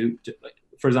 1.2, like,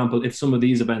 for example, if some of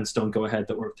these events don't go ahead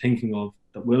that we're thinking of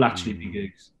that will actually be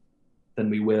gigs, then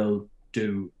we will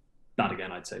do that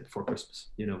again, I'd say, before Christmas.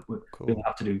 You know, we'll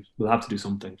have to do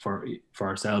something for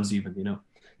ourselves even, you know,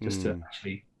 just to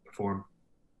actually perform.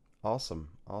 Awesome,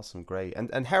 great.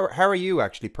 And how are you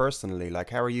actually personally? Like,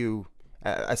 how are you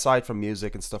aside from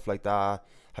music and stuff like that?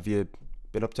 Have you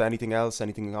been up to anything else?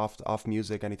 Anything off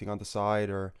music? Anything on the side?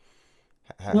 Or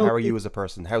how are you as a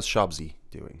person? How's Shobsy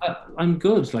doing? I'm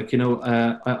good. Like, you know,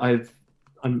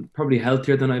 I'm probably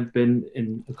healthier than I've been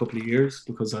in a couple of years,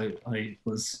 because I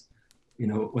was, you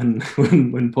know,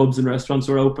 when pubs and restaurants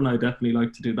were open, I definitely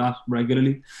like to do that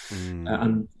regularly,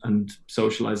 and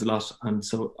socialize a lot. And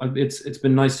so it's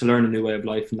been nice to learn a new way of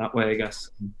life in that way, I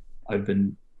guess. I've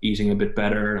been eating a bit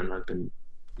better, and I've been,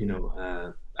 you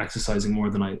know, exercising more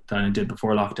than I did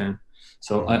before lockdown.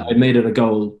 So I made it a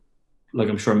goal, like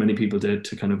I'm sure many people did,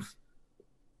 to kind of,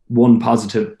 one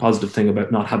positive thing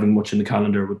about not having much in the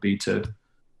calendar would be to,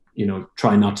 you know,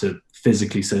 try not to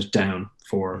physically sit down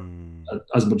for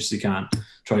as much as you can.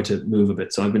 Try to move a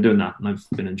bit. So I've been doing that, and I've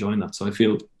been enjoying that. So I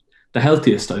feel the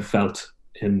healthiest I've felt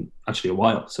in actually a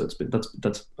while. So it's been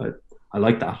I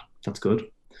like that. That's good.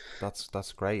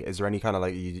 That's great. Is there any kind of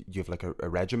like you have like a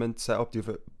regiment set up? Do you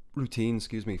have a routine,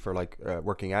 excuse me, for like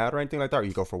working out or anything like that? Or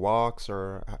you go for walks,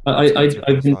 or I've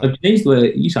changed the way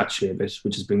I eat actually a bit,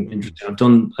 which has been interesting. I've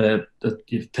done a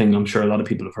thing I'm sure a lot of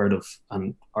people have heard of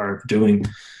and are doing,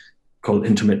 called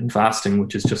intermittent fasting,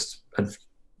 which is just a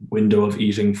window of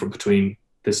eating for between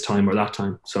this time or that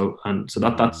time. So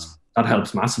that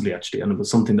helps massively actually, and it was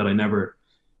something that I never,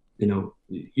 you know,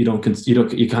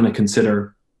 you kind of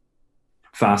consider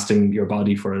fasting your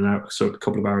body for an hour, so a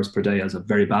couple of hours per day, as a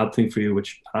very bad thing for you,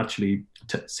 which actually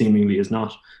seemingly is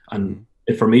not. And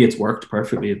for me, it's worked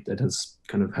perfectly. It has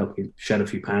kind of helped me shed a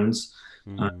few pounds,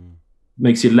 and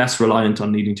makes you less reliant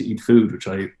on needing to eat food, which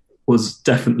I was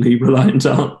definitely reliant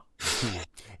on.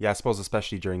 Yeah, I suppose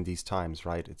especially during these times,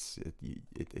 right? It's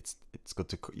good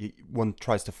to, one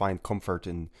tries to find comfort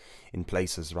in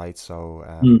places, right? So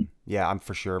yeah, I'm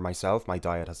for sure myself. My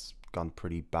diet has gone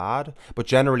pretty bad, but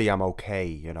generally I'm okay.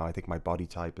 You know, I think my body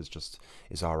type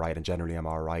is all right, and generally I'm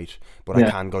all right. But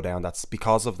I can go down. That's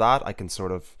because of that. I can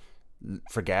sort of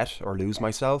forget or lose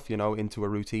myself, you know, into a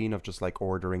routine of just like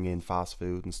ordering in fast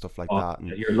food and stuff like that. And,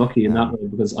 you're lucky in that way,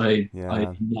 because I'm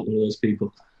not one of those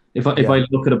people. If I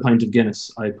look at a pint of Guinness,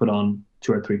 I put on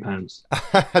 2 or 3 pounds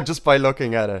just by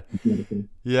looking at it.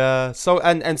 Yeah. So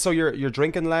and so you're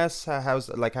drinking less. How's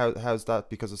that?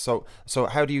 Because it's so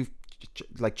how do you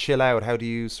like chill out? How do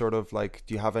you sort of like,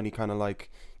 do you have any kind of like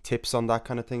tips on that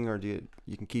kind of thing, or you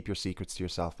can keep your secrets to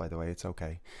yourself, by the way, it's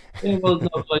okay? Yeah, well,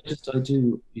 no, I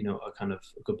do, you know, a kind of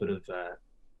a good bit of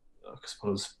I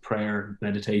suppose prayer,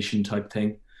 meditation type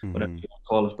thing, whatever you want to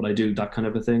call it, but I do that kind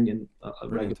of a thing in a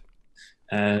regular.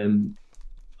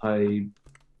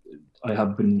 I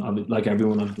have been, like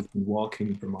everyone, I've been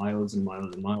walking for miles and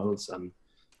miles and miles, and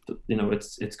you know,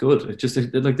 it's good. It's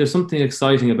just like there's something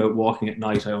exciting about walking at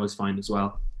night, I always find as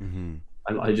well.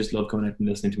 I just love coming out and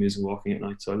listening to music and walking at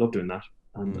night, so I love doing that,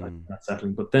 and that's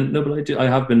settling. But then I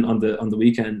have been on the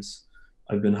weekends,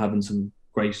 I've been having some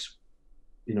great,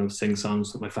 you know, sing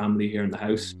songs with my family here in the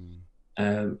house,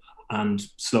 and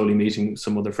slowly meeting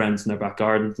some other friends in their back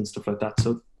gardens and stuff like that.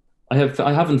 So I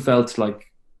haven't felt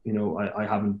like, you know, I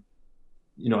haven't,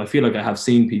 you know, I feel like I have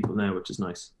seen people now, which is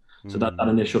nice. So that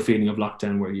initial feeling of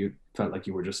lockdown where you felt like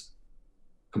you were just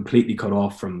completely cut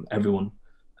off from everyone,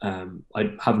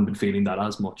 I haven't been feeling that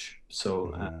as much.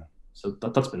 So so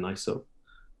that's been nice. So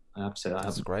I have to say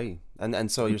that's great.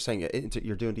 And so you're saying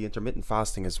you're doing the intermittent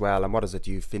fasting as well. And what is it?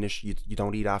 Do you finish? You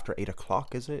don't eat after 8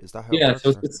 o'clock? Is it? Is that how? Yeah. It works,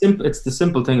 so it's simple. It's the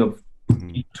simple thing of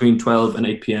between 12 and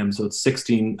 8 p.m. So it's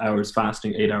 16 hours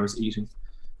fasting, 8 hours eating.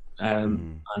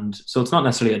 And so it's not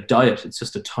necessarily a diet. It's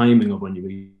just a timing of when you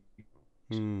eat.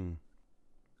 And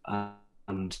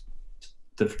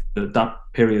that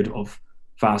period of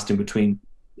fasting between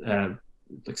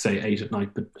like say 8 at night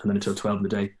and then until 12 in the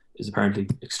day is apparently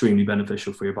extremely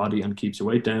beneficial for your body and keeps your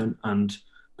weight down. And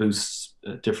boosts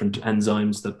different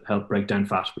enzymes that help break down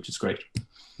fat, which is great.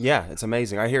 Yeah, it's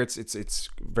amazing. I hear it's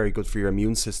very good for your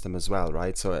immune system as well,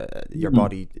 right? So your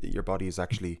body is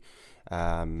actually,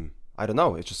 I don't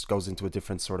know, it just goes into a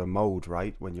different sort of mode,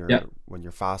 right? When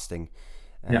you're fasting,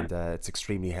 and it's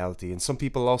extremely healthy. And some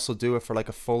people also do it for like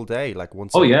a full day, like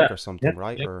once a week or something,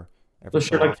 right? Or every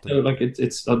so often. Like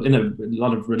it's in a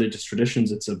lot of religious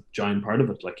traditions, it's a giant part of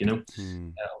it. Like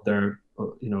they're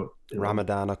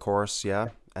Ramadan, of course,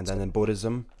 and then in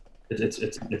Buddhism.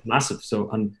 It's massive. So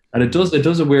and it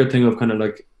does a weird thing of kind of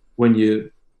like when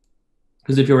you,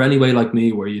 because if you're anyway like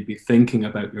me, where you'd be thinking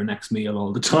about your next meal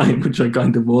all the time, which I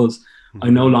kind of was, I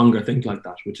no longer think like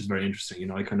that, which is very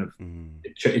interesting. I kind of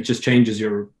it just changes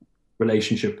your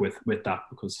relationship with that,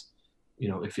 because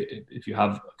if you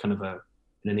have kind of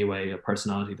in any way a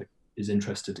personality that is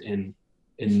interested in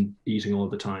eating all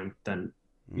the time, then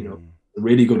a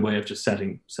really good way of just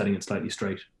setting it slightly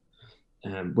straight.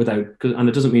 And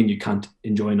it doesn't mean you can't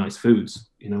enjoy nice foods,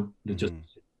 just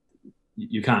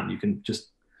you can just,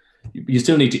 you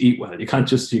still need to eat well. You can't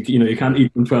just you can't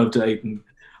eat from 12 to 8 and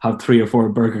have 3 or 4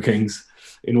 Burger Kings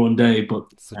in one day. But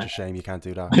it's such a shame you can't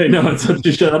do that. I know, it's such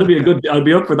a shame. That'd be I'd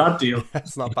be up for that deal.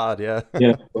 It's not bad, yeah.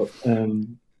 Yeah, but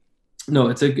no,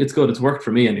 it's good. It's worked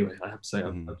for me anyway, I have to say.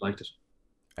 I've liked it.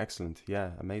 Excellent.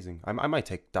 Yeah, amazing. I might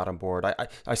take that on board.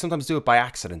 I sometimes do it by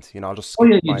accident. I'll just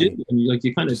skip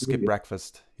you kind of skip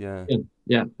breakfast. Yeah.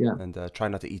 And try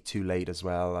not to eat too late as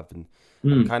well.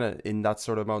 I'm kind of in that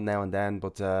sort of mode now and then,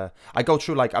 but I go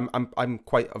through like I'm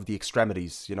quite of the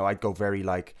extremities. I'd go very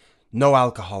like no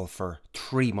alcohol for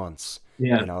 3 months.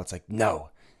 Yeah. It's like no.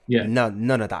 Yeah.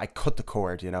 None of that. I cut the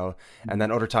cord, and then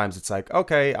other times it's like,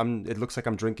 okay, it looks like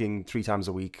I'm drinking 3 times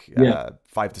a week,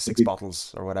 5 to 6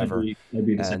 bottles or whatever,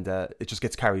 and it just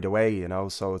gets carried away,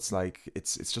 so it's like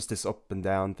it's just this up and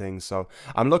down thing. So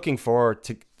I'm looking forward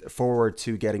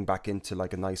to getting back into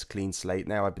like a nice clean slate.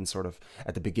 Now I've been sort of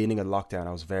at the beginning of lockdown,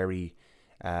 I was very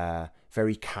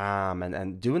very calm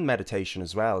and doing meditation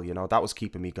as well. That was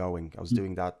keeping me going. I was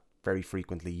doing that very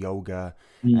frequently, yoga,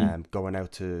 going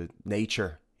out to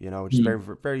nature. Just very,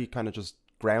 very kind of just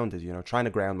grounded, trying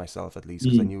to ground myself at least,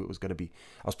 because I knew it was going to be,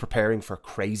 I was preparing for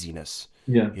craziness,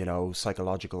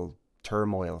 psychological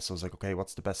turmoil. So I was like, okay,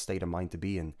 what's the best state of mind to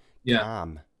be in?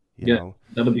 Calm, you know?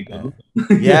 That'll be good.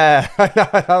 Yeah,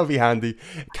 that'll be handy.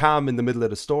 Calm in the middle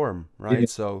of the storm, right? Yeah.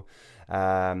 So,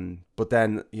 but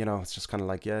then, it's just kind of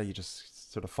like, you just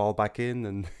sort of fall back in,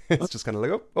 and it's just kind of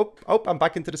like, oh, I'm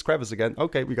back into this crevice again.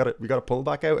 Okay, we got to pull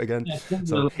back out again.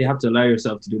 So you have to allow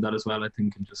yourself to do that as well, I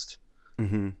think, and just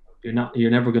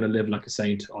you're never going to live like a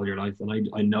saint all your life, and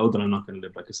I know that I'm not going to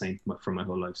live like a saint for my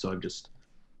whole life. So I've just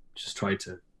tried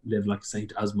to live like a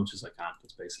saint as much as I can.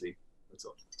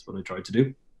 That's what I tried to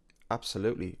do.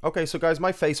 Absolutely. Okay, so guys,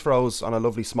 my face froze on a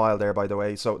lovely smile there, by the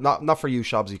way. So not for you,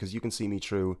 Shobsy, because you can see me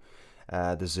through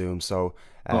the Zoom. So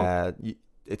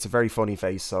it's a very funny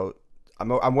face, so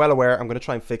I'm well aware. I'm going to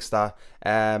try and fix that.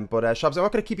 But Shobsy, I'm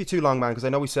not going to keep you too long, man, because I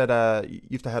know we said you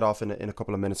have to head off in a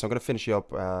couple of minutes. So I'm going to finish you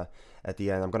up at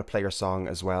the end. I'm going to play your song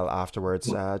as well afterwards.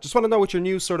 Just want to know what your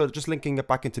new sort of, just linking it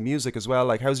back into music as well.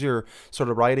 Like, how's your sort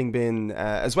of writing been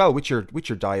as well with your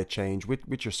diet change,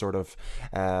 with your sort of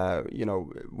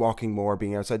walking more,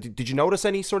 being outside? Did you notice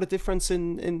any sort of difference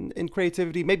in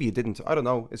creativity? Maybe you didn't. I don't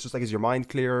know. It's just like, is your mind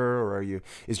clearer, or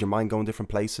is your mind going different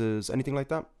places? Anything like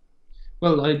that?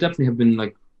 Well, I definitely have been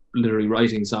like literally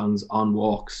writing songs on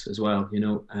walks as well,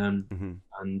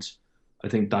 and I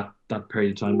think that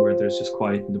period of time where there's just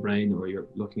quiet in the brain, or you're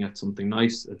looking at something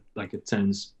nice, like it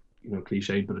sounds,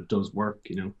 cliched, but it does work,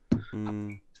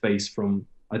 space from,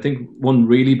 I think one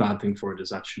really bad thing for it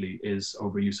is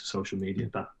overuse of social media.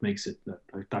 That makes it,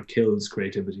 that kills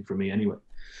creativity for me anyway.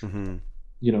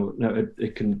 Now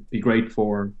it can be great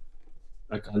for,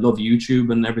 like, I love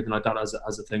YouTube and everything like that as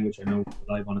a thing, which I know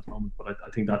we're live on at the moment, but I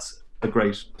think that's a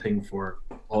great thing for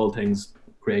all things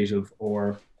creative,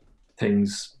 or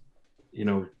things,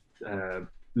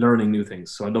 learning new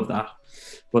things. So I love that.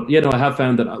 But I have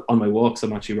found that on my walks,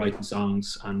 I'm actually writing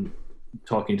songs and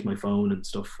talking to my phone and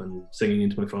stuff, and singing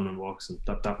into my phone on walks, and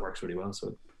that works really well.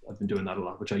 So I've been doing that a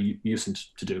lot, which I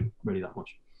used to do really that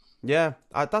much. Yeah,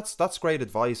 that's great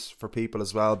advice for people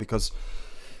as well, because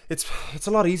it's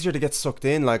a lot easier to get sucked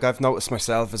in. Like, I've noticed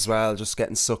myself as well, just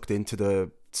getting sucked into the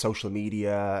social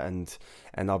media and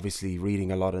obviously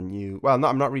reading a lot of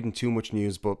I'm not reading too much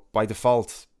news, but by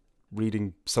default,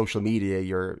 reading social media,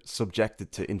 you're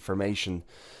subjected to information.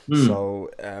 So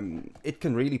it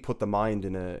can really put the mind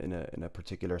in a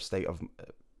particular state of,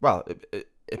 a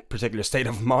particular state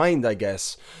of mind, I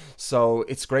guess. So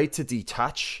it's great to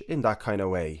detach in that kind of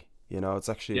way. It's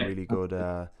actually a really good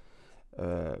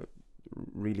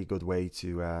really good way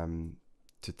to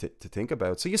think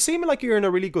about. So you seem like you're in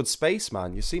a really good space,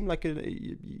 man. You seem like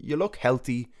you look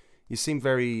healthy. You seem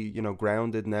very, you know,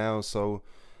 grounded now. So,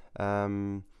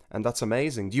 and that's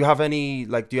amazing. Do you have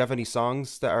any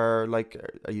songs that are like,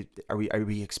 are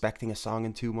we expecting a song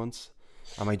in 2 months?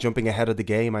 Am I jumping ahead of the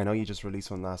game? I know you just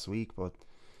released one last week, but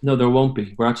No, there won't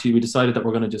be. We decided that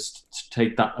we're going to just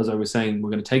take that, as I was saying, we're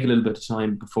going to take a little bit of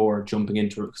time before jumping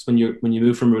into it. Because when you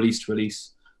move from release to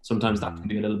release, sometimes that can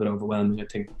be a little bit overwhelming. I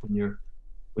think when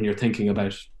you're thinking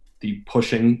about the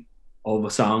pushing of a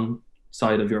song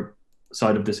side of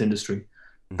this industry,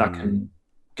 that can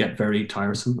get very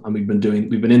tiresome. And we've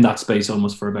been in that space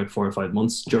almost for about 4 or 5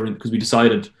 months because we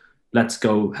decided, let's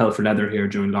go hell for leather here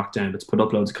during lockdown. Let's put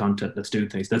up loads of content. Let's do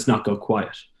things. Let's not go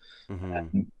quiet.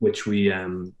 Which we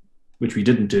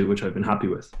didn't do, which I've been happy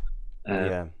with.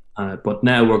 But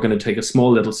now we're going to take a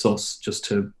small little sus just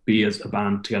to be as a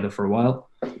band together for a while,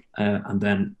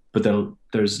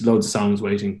 there's loads of songs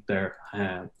waiting there,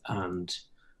 and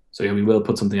so yeah, we will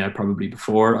put something out probably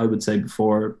before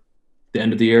the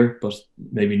end of the year, but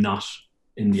maybe not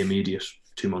in the immediate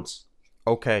 2 months.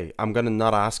 Okay, I'm gonna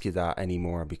not ask you that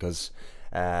anymore because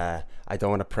I don't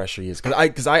want to pressure you,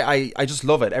 because I just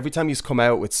love it. Every time you come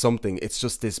out with something, it's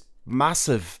just this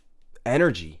massive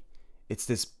energy. It's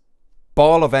this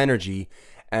ball of energy,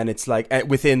 and it's like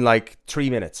within like 3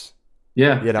 minutes.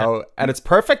 Yeah, you know, and it's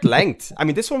perfect length. I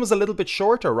mean, this one was a little bit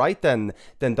shorter, right? Than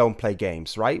Don't Play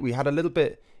Games, right? We had a little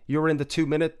bit. You were in the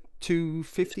 2-minute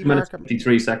 2:50 mark.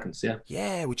 53 seconds.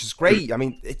 Yeah, which is great. I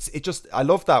mean, I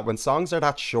love that when songs are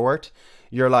that short.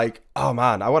 You're like, oh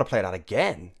man, I want to play that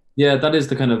again. Yeah, that was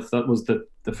the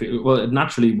well, it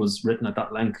naturally was written at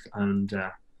that length, and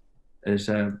it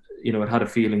had a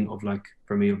feeling of like,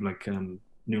 for me, of like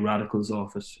New Radicals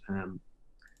off it.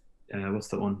 What's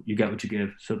that one? You Get What You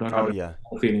Give. So that had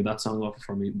a feeling of that song off it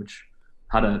for me, which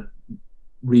had a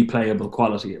replayable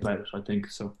quality about it, I think.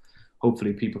 So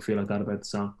hopefully people feel like that about the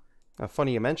song.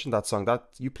 Funny you mentioned that song. That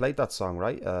you played that song,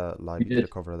 right? Live, you did a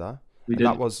cover of that. We did.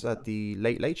 That was at the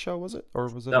Late Late Show, was it? Or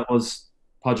was it? That was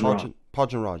Podge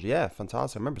and Rog. Yeah,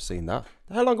 fantastic. I remember seeing that.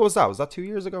 How long ago was that? Was that 2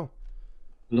 years ago?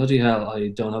 Bloody hell, I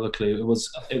don't have a clue. It was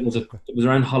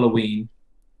around Halloween,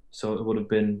 so it would have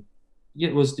been. Yeah,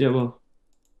 it was. Yeah, well.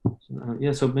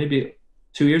 So maybe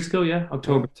 2 years ago. Yeah,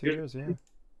 October. 2 years. Yeah.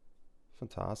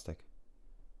 Fantastic.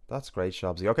 That's great,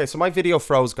 Shobsy. Okay, so my video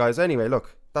froze, guys. Anyway,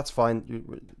 look, that's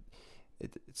fine.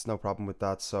 It's no problem with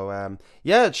that. So,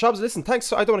 Shobs, listen,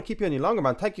 thanks. I don't want to keep you any longer,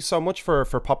 man. Thank you so much for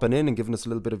popping in and giving us a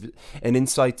little bit of an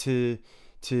insight to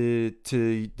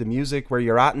the music, where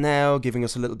you're at now, giving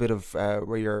us a little bit of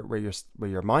where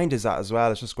your mind is at as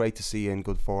well. It's just great to see you in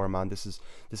good form, man. This is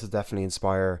definitely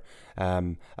inspire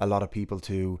a lot of people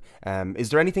too. Is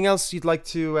there anything else you'd like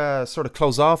to sort of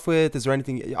close off with? Is there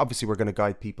anything? Obviously, we're going to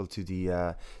guide people to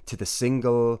the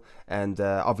single, and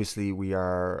obviously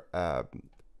we're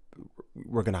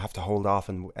going to have to hold off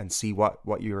and see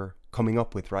what you're coming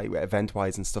up with, right, event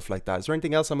wise and stuff like that. Is there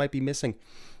anything else I might be missing?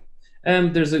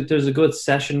 There's a good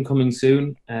session coming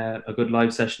soon, a good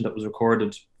live session that was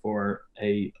recorded for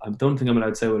I don't think I'm allowed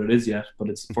to say what it is yet, but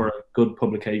it's for a good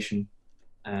publication,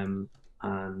 and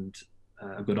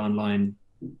a good online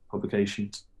publication.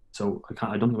 So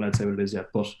I don't think I'm allowed to say what it is yet,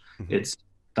 but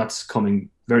that's coming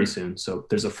very soon. So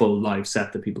there's a full live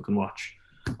set that people can watch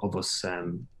of us.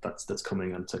 That's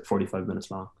coming, and it's like 45 minutes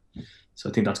long. So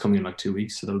I think that's coming in like 2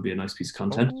 weeks. So that'll be a nice piece of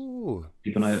content. Ooh,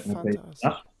 keep an eye out for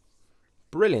that.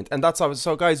 Brilliant. And that's how,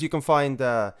 so guys, you can find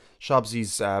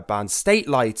Shobsy's band State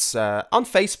Lights on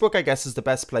Facebook, I guess, is the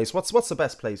best place. What's the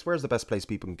best place? Where's the best place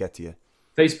people can get to you?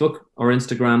 Facebook or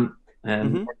Instagram,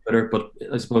 or Twitter, but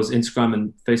I suppose Instagram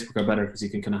and Facebook are better because you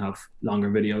can kind of have longer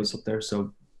videos up there.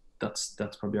 So that's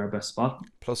probably our best spot.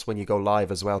 Plus, when you go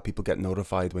live as well, people get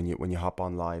notified when you hop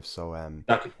on live. So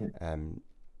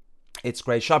it's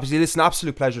great. Shobsy, listen,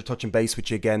 absolute pleasure touching base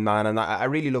with you again, man. And I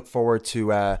really look forward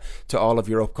to all of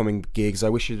your upcoming gigs. I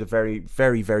wish you the very,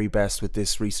 very, very best with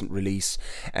this recent release.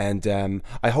 And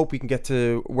I hope we can get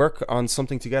to work on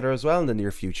something together as well in the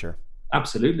near future.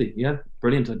 Absolutely. Yeah.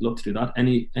 Brilliant. I'd love to do that.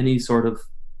 Any sort of,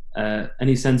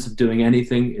 any sense of doing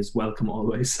anything is welcome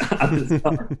always at this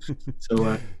time.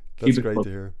 So that's great to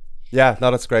hear. Yeah,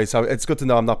 no, that's great. So it's good to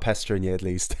know I'm not pestering you, at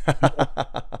least.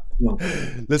 No.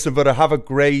 Listen, brother, have a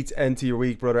great end to your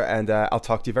week, brother, and I'll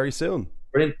talk to you very soon.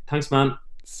 Brilliant. Thanks, man.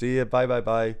 See you. Bye, bye,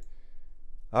 bye.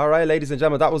 All right, ladies and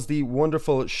gentlemen, that was the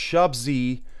wonderful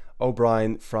Shobsy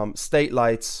O'Brien from State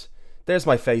Lights. There's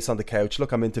my face on the couch.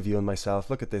 Look, I'm interviewing myself.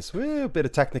 Look at this. Woo, bit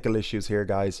of technical issues here,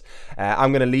 guys.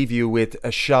 I'm going to leave you with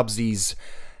Shobsy's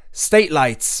State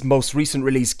Lights' most recent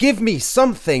release, Give Me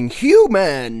Something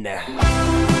Human.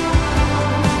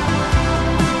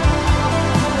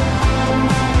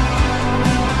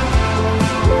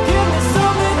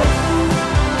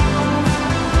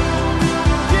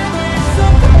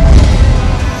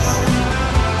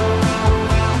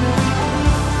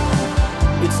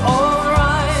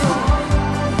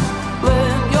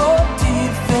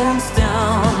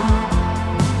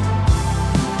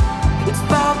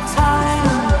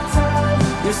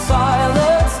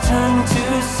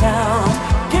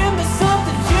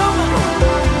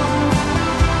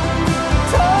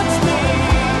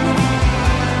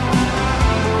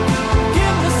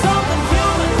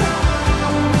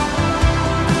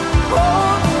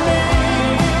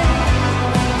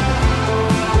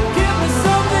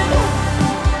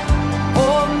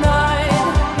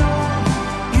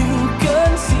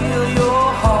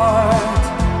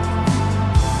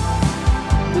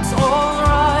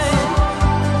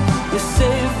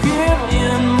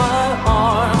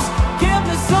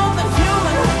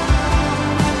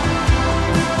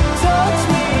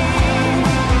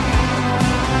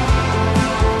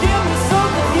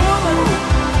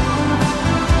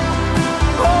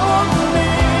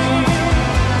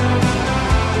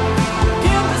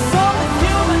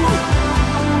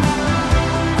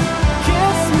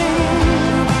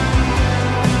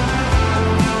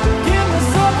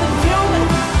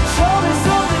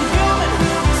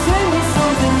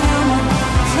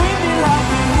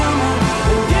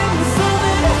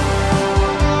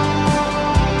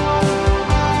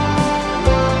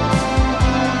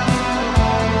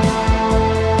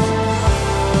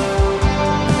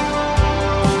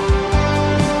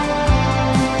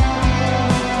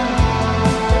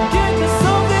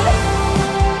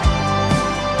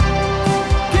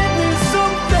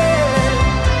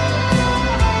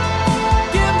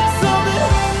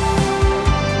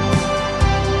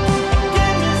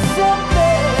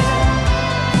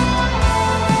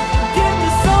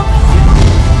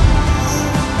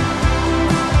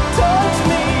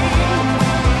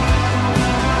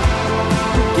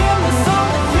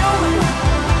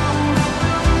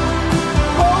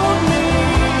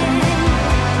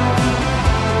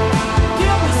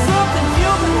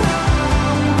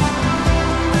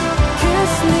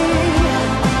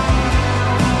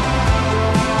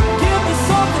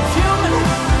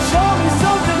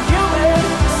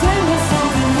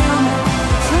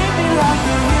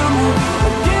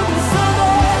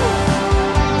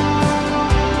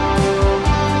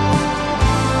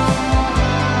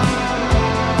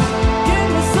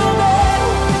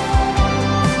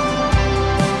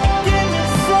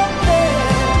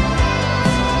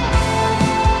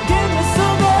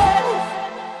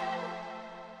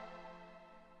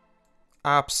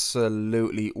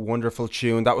 Absolutely wonderful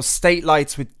tune. That was State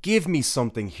Lights with Give Me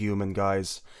Something Human,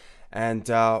 guys. And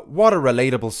what a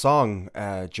relatable song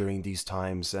during these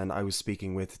times. And I was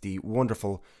speaking with the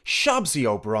wonderful Shobsy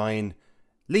O'Brien,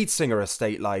 lead singer of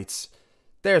State Lights.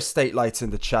 There's State Lights in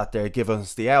the chat there, give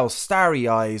us the L, starry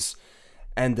eyes,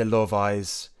 and the love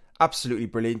eyes. Absolutely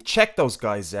brilliant. Check those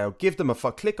guys out. Give them a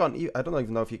click on. I don't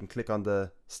even know if you can click on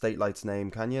the State Lights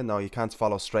name, can you? No, you can't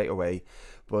follow straight away.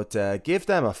 But give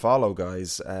them a follow,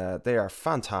 guys. They are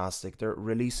fantastic. They're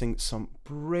releasing some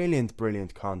brilliant,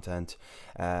 brilliant content.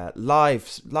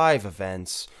 Live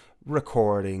events,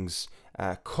 recordings,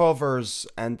 covers,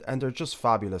 and they're just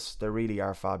fabulous. They really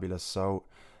are fabulous. So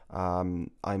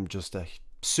I'm just a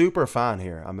super fan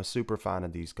here. I'm a super fan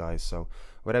of these guys. So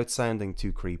without sounding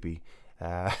too creepy,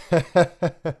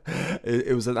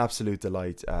 it was an absolute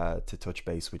delight to touch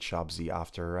base with Shobsy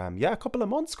after a couple of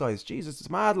months, guys. Jesus, it's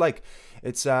mad. Like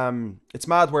it's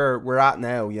mad where we're at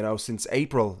now, you know, since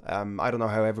April. I don't know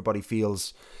how everybody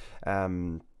feels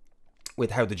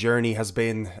with how the journey has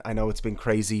been. I know it's been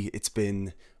crazy. It's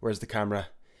been, where's the camera?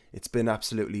 It's been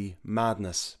absolutely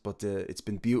madness, but it's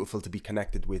been beautiful to be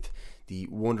connected with the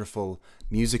wonderful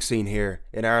music scene here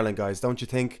in Ireland, guys. Don't you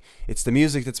think? It's the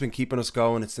music that's been keeping us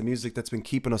going. It's the music that's been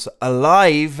keeping us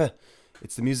alive.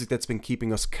 It's the music that's been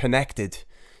keeping us connected.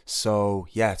 So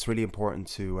yeah, it's really important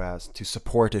to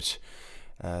support it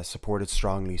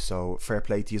strongly. So fair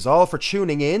play to you all for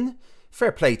tuning in.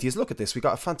 Fair play to you. Look at this. We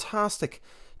got a fantastic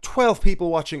 12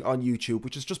 people watching on YouTube,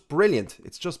 which is just brilliant.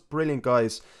 It's just brilliant,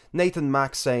 guys. Nathan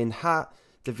Mack saying,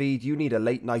 David, you need a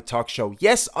late night talk show.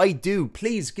 Yes, I do.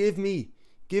 Please give me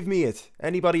it.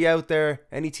 Anybody out there,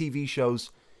 any TV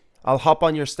shows, I'll hop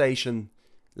on your station.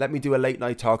 Let me do a late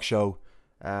night talk show.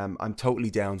 I'm totally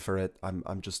down for it. I'm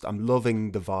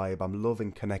loving the vibe. I'm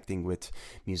loving connecting with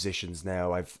musicians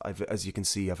now. I've as you can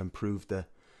see, I've improved the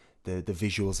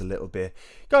visuals a little bit,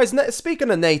 guys. Speaking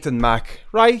of Nathan Mack,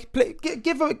 right?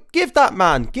 Give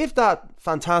that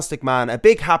fantastic man a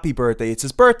big happy birthday. It's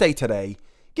his birthday today.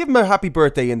 Give him a happy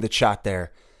birthday in the chat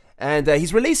there. And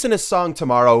he's releasing his song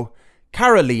tomorrow,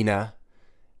 Carolina,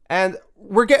 and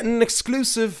we're getting an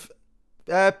exclusive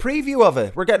preview of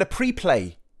it. We're getting a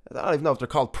pre-play. I don't even know if they're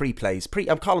called pre-plays.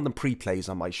 I'm calling them pre-plays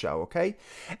on my show, okay?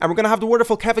 And we're going to have the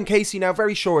wonderful Kevin Casey now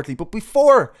very shortly. But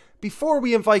before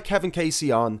we invite Kevin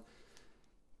Casey on,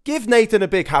 give Nathan a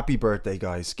big happy birthday,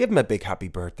 guys. Give him a big happy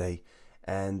birthday.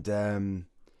 And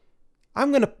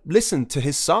I'm going to listen to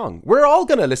his song. We're all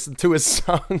going to listen to his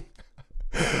song.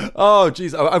 Oh,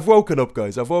 jeez. I've woken up,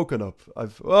 guys. I've woken up. I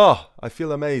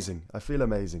feel amazing. I feel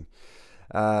amazing.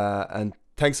 And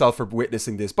thanks all for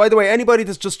witnessing this. By the way, anybody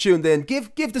that's just tuned in,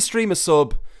 give the stream a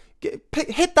sub.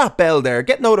 Hit that bell there.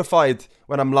 Get notified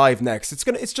when I'm live next.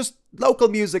 It's just local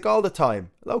music all the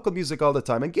time. Local music all the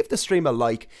time. And give the stream a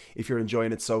like if you're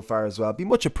enjoying it so far as well. Be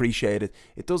much appreciated.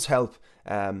 It does help.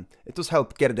 It does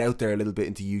help get it out there a little bit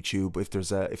into YouTube if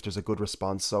there's a good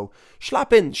response. So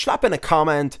slap in a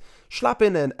comment, slap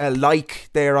in a like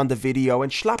there on the video,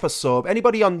 and slap a sub.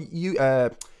 Anybody on you? I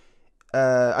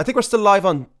think we're still live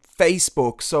on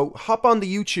Facebook, so hop on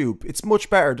the YouTube. It's much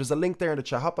better. There's a link there in the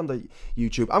chat. Hop on the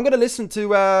YouTube. I'm gonna listen to.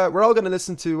 We're all gonna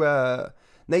listen to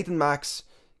Nathan Mack's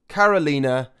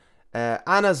Carolina,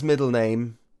 Anna's middle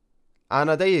name.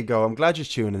 Anna, there you go. I'm glad you're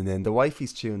tuning in. The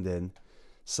wifey's tuned in.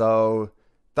 So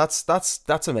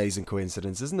that's amazing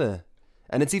coincidence, isn't it?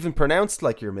 And it's even pronounced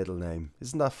like your middle name.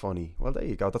 Isn't that funny? Well, there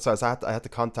you go. That's why I had to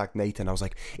contact Nathan. I was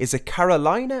like, is it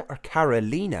Carolina or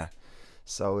Carolina?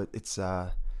 So it's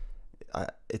a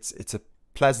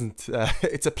pleasant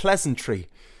it's a pleasantry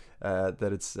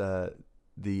that it's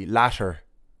the latter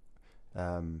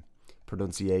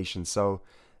pronunciation. So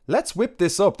let's whip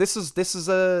this up. This is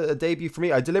a debut for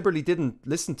me. I deliberately didn't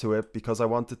listen to it because I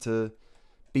wanted to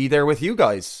be there with you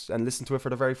guys and listen to it for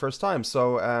the very first time.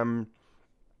 So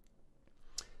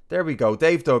there we go.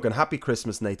 Dave Duggan, happy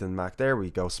Christmas, Nathan Mack. There we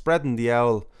go. Spreading the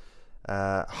owl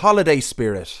holiday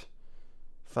spirit.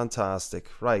 Fantastic.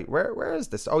 Right, where is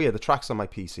this? Oh yeah, the track's on my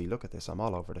PC. Look at this. I'm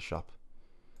all over the shop.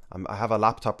 I have a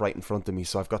laptop right in front of me,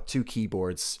 so I've got two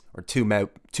keyboards or two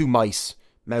mouses.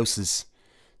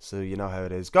 So you know how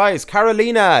it is. Guys,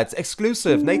 Carolina, it's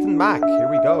exclusive. Nathan Mack.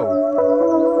 Here we go.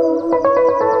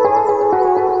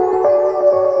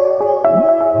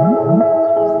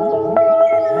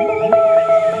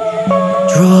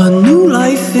 Draw a new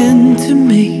life into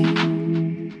me.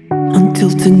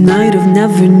 Until tonight I've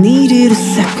never needed a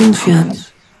second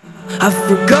chance. I've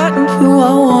forgotten who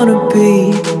I wanna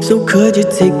be. So could you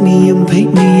take me and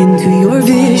paint me into your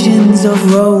visions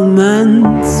of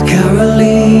romance?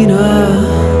 Carolina,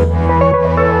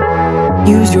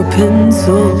 use your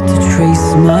pencil to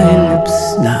trace my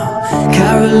lips now.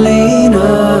 Carolina,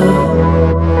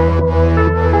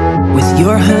 with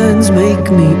your hands make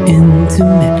me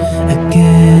intimate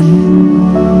again.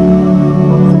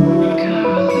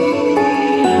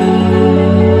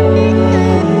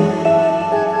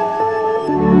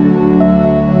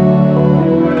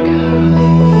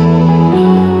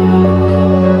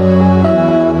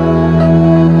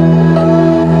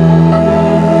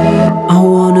 I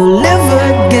wanna live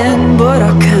again, but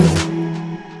I can't.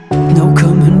 No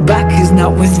coming back, cause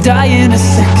now it's dying a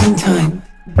second time.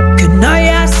 Can I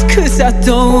ask, cause I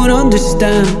don't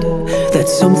understand.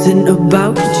 There's something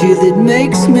about you that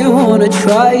makes me wanna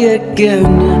try again.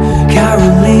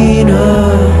 Carolina,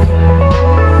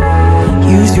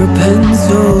 use your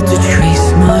pencil to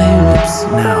trace my lips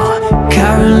now.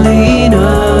 Carolina,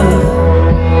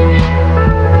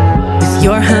 with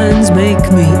your hands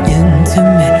make me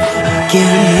intimate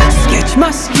again. Sketch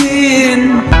my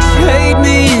skin, shade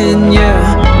me in,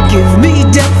 yeah. Give me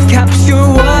depth, capture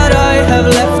what I have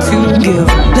left to give.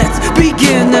 Let's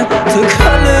begin to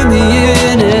color me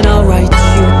in, and I'll write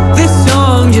you this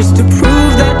song just to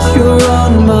prove that you're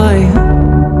on my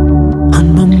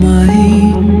mind.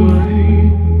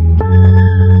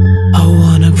 I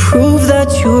wanna prove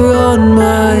that you're on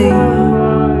my mind.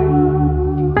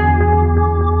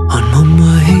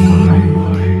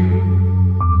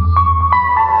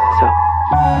 So,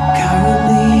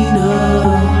 Carolina,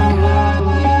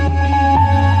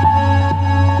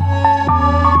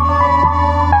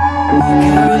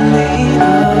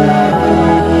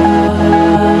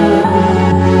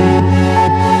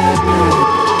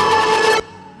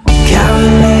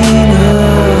 Carolina,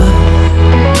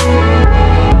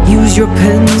 use your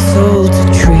pencil to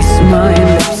trace my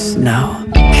lips now.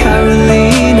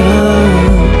 Carolina,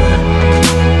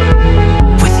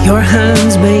 with your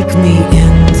hands make me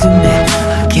intimate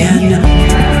again.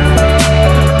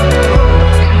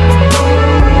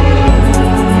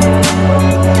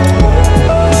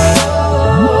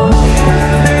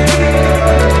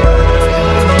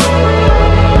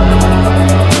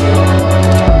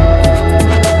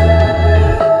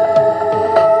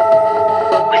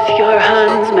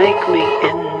 Make me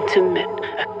intimate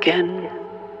again.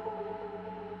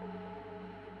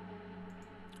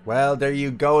 Well, there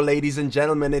you go, ladies and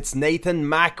gentlemen. It's Nathan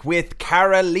Mack with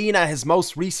Carolina, his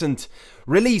most recent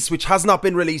release, which has not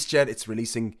been released yet. It's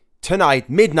releasing tonight,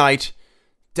 midnight.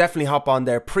 Definitely hop on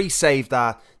there, pre-save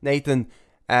that. Nathan,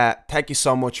 thank you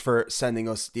so much for sending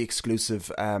us the exclusive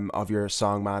of your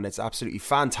song, man. It's absolutely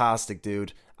fantastic,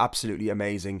 dude. Absolutely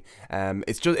amazing.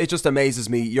 It just amazes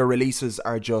me. Your releases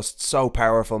are just so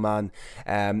powerful, man.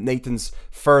 Nathan's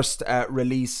first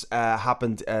release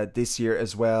happened this year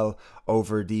as well,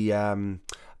 over the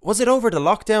was it over the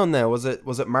lockdown now? Was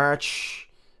it March?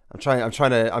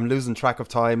 I'm losing track of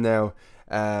time now.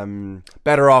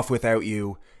 Better Off Without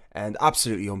You, and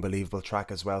absolutely unbelievable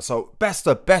track as well. So best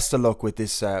of luck with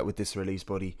this release,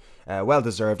 buddy. Well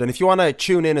deserved. And if you want to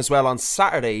tune in as well on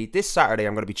Saturday, this Saturday,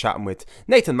 I'm going to be chatting with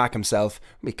Nathan Mack himself.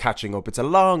 We'll be catching up. It's a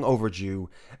long overdue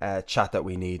chat that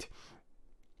we need.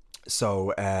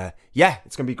 So yeah,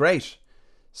 it's going to be great.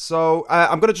 So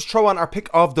I'm going to just throw on our pick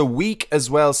of the week as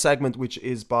well segment, which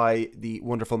is by the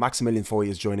wonderful Maximilian Foy,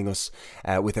 is joining us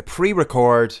with a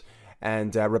pre-record.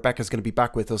 And Rebecca's going to be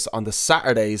back with us on the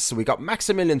Saturdays. So we got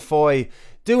Maximilian Foy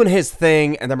doing his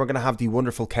thing, and then we're going to have the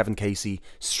wonderful Kevin Casey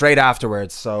straight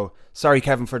afterwards. So sorry,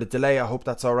 Kevin, for the delay. I hope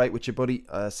that's all right with you, buddy.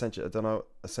 I sent you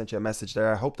a message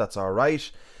there. I hope that's all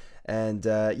right. And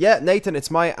yeah, Nathan,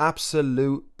 it's my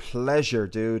absolute pleasure,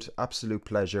 dude. Absolute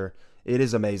pleasure. It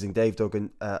is amazing. Dave Duggan,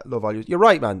 love all you. You're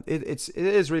right, man. It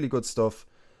is really good stuff.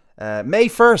 May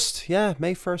 1st, yeah,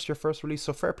 May 1st, your first release.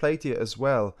 So fair play to you as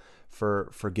well for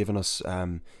giving us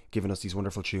these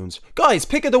wonderful tunes. Guys,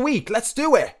 pick of the week. Let's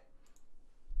do it.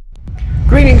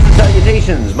 Greetings and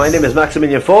salutations. My name is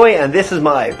Maximilian Foy, and this is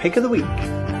my pick of the week.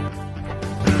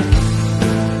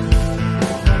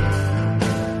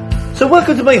 So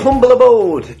welcome to my humble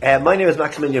abode. My name is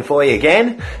Maximilian Foy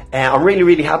again. I'm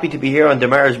really happy to be here on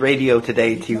deMars Radio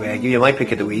today to give you my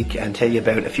pick of the week and tell you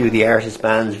about a few of the artists,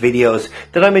 bands, videos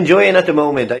that I'm enjoying at the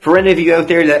moment. For any of you out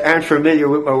there that aren't familiar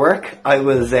with my work, I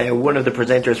was one of the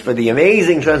presenters for the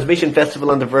amazing Transmission Festival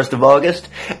on the 1st of August,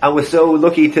 and was so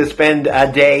lucky to spend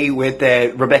a day with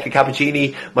Rebecca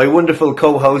Cappuccini, my wonderful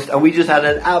co-host, and we just had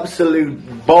an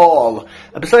absolute ball.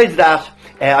 And besides that,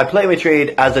 I play my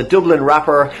trade as a Dublin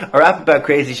rapper, or rap about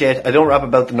crazy shit. I don't rap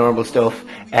about the normal stuff.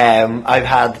 I've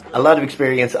had a lot of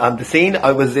experience on the scene.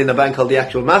 I was in a band called The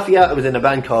Actual Mafia, I was in a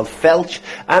band called Felch,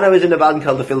 and I was in a band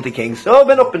called The Filthy Kings. So I've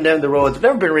been up and down the roads. I've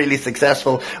never been really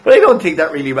successful, but I don't think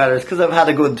that really matters because I've had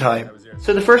a good time.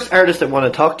 So the first artist I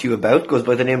want to talk to you about goes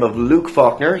by the name of Luke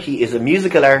Faulkner. He is a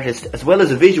musical artist as well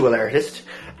as a visual artist,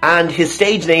 and his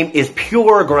stage name is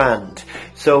Pure Grand.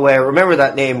 So remember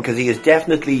that name because he is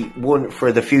definitely one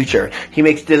for the future. He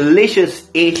makes delicious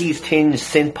 80s tinged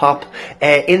synth pop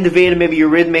in the vein of maybe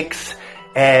Eurythmics,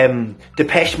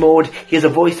 Depeche Mode. He has a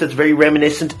voice that's very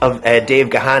reminiscent of Dave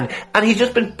Gahan, and he's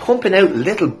just been pumping out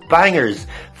little bangers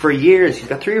for years. He's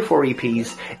got 3 or 4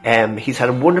 EPs. He's had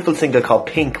a wonderful single called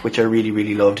Pink, which I really,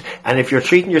 really loved. And if you're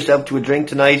treating yourself to a drink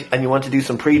tonight and you want to do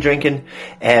some pre-drinking,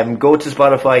 go to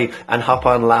Spotify and hop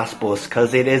on Last Bus,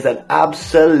 because it is an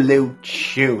absolute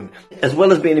tune. As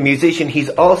well as being a musician, he's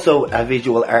also a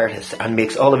visual artist and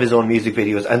makes all of his own music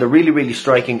videos, and they're really, really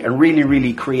striking and really,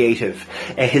 really creative.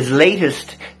 His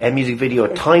latest music video,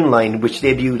 Timeline, which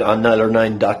debuted on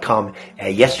Niler9.com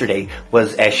yesterday,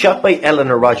 was shot by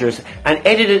Eleanor Rogers and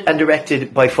edited and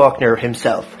directed by Faulkner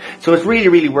himself. So it's really,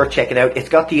 really worth checking out. It's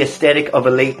got the aesthetic of a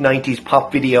late 90s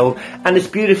pop video, and it's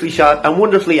beautifully shot and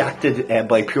wonderfully acted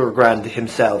by Pure Grand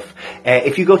himself.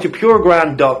 If you go to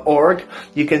puregrand.org,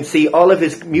 you can see all of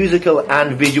his musical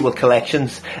and visual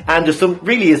collections, and there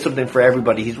really is something for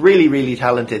everybody. He's really, really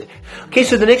talented. Okay,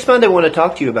 so the next band I want to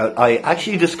talk to you about, I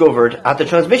actually discovered at the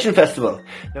Transmission Festival.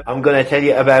 Now, I'm going to tell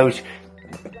you about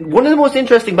one of the most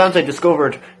interesting bands I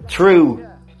discovered through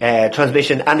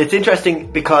Transmission, and it's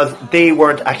interesting because they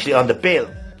weren't actually on the bill.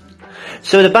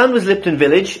 So the band was Lipton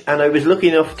Village, and I was lucky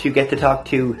enough to get to talk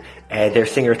to their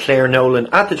singer Claire Nolan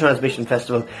at the Transmission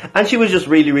Festival, and she was just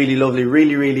really, really lovely,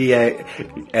 really, really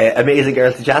amazing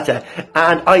girl to chat to.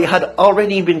 And I had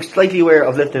already been slightly aware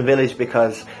of Lipton Village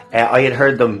because I had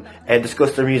heard them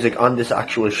discuss their music on this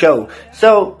actual show.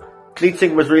 So lead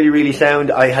singer was really, really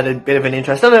sound. I had a bit of an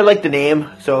interest, and I liked the name,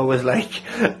 so I was like,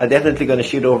 I'm definitely going to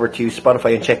shoot over to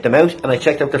Spotify and check them out. And I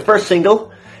checked out their first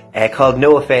single called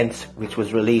No Offense, which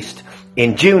was released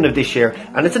in June of this year,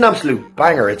 and it's an absolute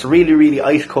banger. It's really, really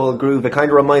ice cold groove. It kind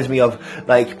of reminds me of,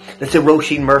 like, let's say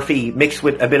Roisin Murphy mixed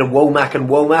with a bit of Womack and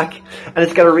Womack, and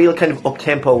it's got a real kind of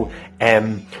up-tempo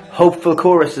hopeful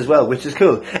chorus as well, which is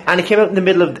cool. And it came out in the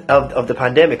middle of the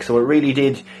pandemic, so it really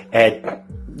did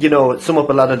sum up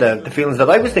a lot of the feelings that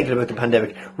I was thinking about the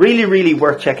pandemic. Really, really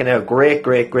worth checking out. Great,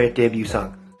 great, great debut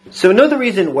song. So another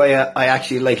reason why I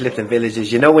actually like Lipton Village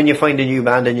is, when you find a new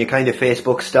band and you kind of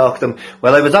Facebook stalk them.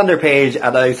 Well, I was on their page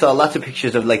and I saw lots of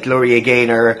pictures of like Gloria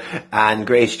Gaynor and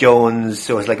Grace Jones.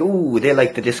 So I was like, ooh, they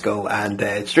like the disco.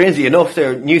 And strangely enough,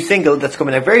 their new single that's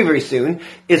coming out very, very soon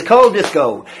is called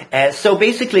Disco. So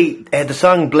basically, the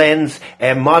song blends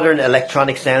modern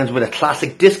electronic sounds with a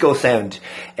classic disco sound.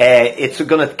 It's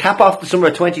going to cap off the summer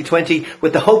of 2020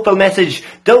 with the hopeful message,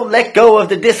 don't let go of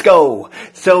the disco.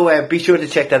 So be sure to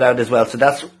check that out as well. So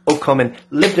that's upcoming.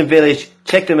 Lipton Village,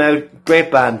 check them out. Great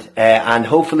band. And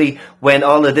hopefully when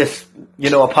all of this,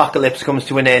 apocalypse comes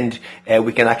to an end,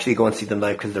 we can actually go and see them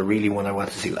live, because they're really one I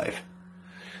want to see live.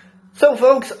 So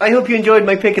folks, I hope you enjoyed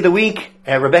my pick of the week.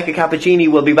 Rebecca Cappuccini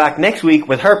will be back next week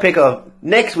with her pick of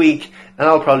next week, and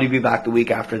I'll probably be back the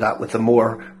week after that with some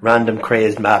more random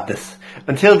crazed madness.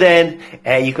 Until then,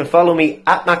 you can follow me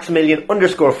at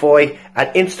Maximilian_Foy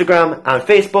at Instagram and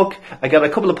Facebook. I got a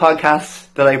couple of podcasts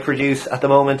that I produce at the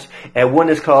moment. One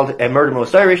is called Murder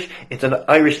Most Irish. It's an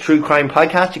Irish true crime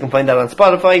podcast. You can find that on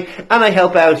Spotify. And I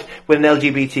help out with an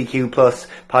LGBTQ plus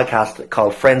podcast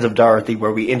called Friends of Dorothy,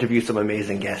 where we interview some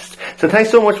amazing guests. So thanks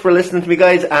so much for listening to me,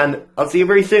 guys, and I'll see you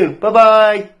very soon.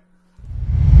 Bye-bye!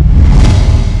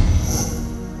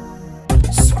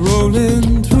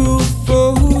 Scrolling through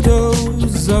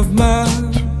photos of my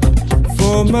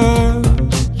former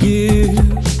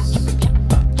years,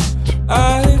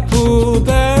 I pull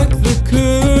back the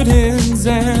curtains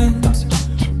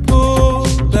and pull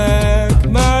back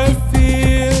my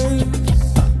fears.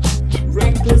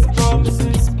 Reckless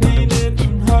promises painted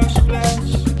in harsh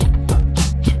flash,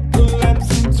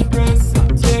 collapse into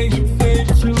present day and fade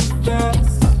too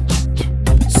fast.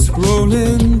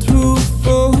 Scrolling through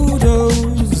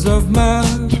photos of my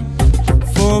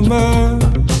former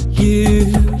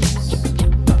years.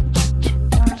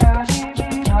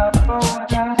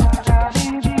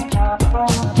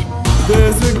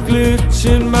 There's a glitch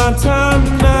in my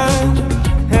timeline,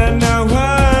 and now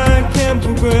I can't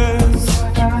progress.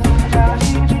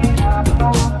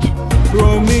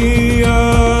 Throw me a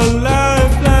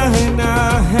lifeline,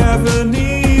 I haven't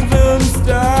even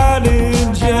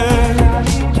started yet.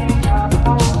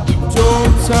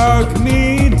 Don't talk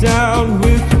me down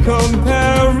with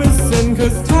comparison.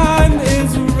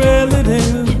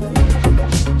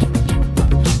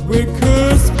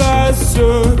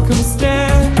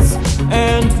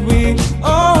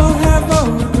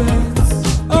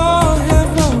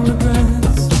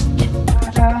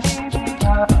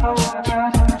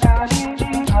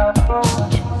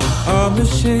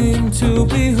 ashamed to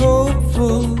be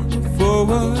hopeful for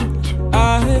what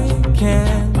I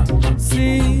can't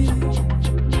see.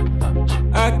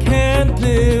 I can't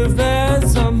live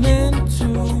as I'm meant to.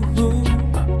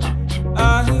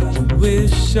 I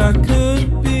wish I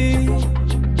could be.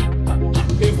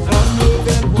 If I knew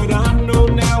then what I know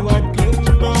now, I'd get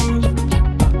along.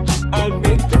 I'd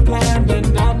make the plan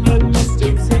and not let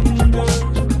mistakes hinder.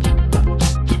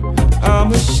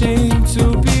 I'm ashamed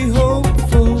to be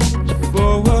hopeful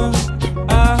for what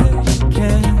I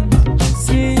can't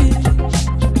see.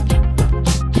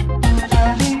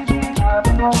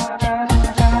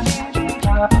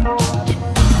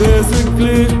 There's a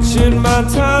glitch in my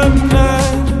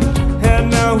timeline, and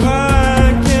now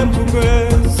I can't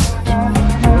progress.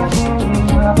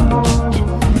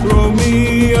 Throw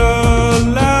me a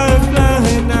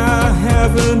lifeline, I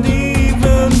haven't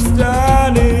even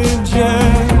started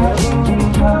yet.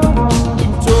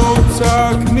 Don't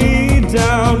talk me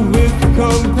down with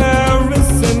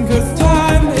comparison, 'cause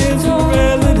time is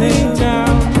relative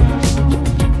down.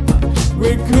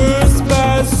 We're cursed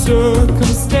by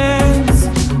circumstance,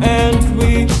 and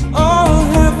we all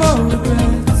have our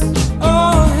regrets,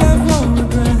 all have our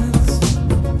regrets.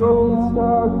 Don't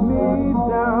start me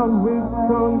down with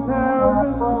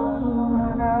comparison.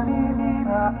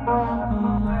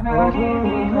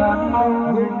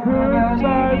 We're cursed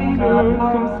by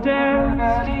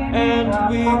circumstance, and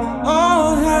we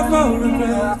all have our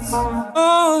regrets,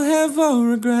 all have our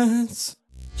regrets.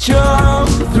 Jump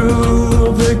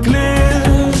through the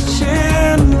glitch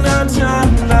in our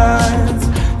timelines,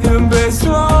 embrace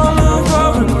all of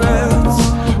our regrets.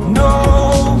 No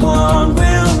one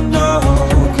will know,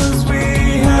 'cause we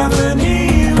haven't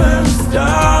even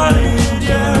started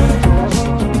yet.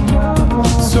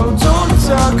 So don't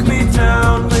talk me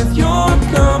down with your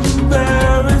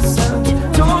comparison.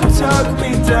 Don't talk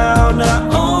me down, I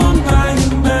own my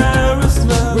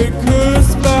embarrassment. We're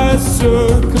cursed by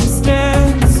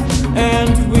circumstance,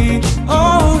 and we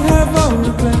all have our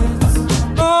regrets,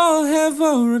 all have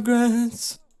our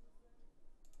regrets.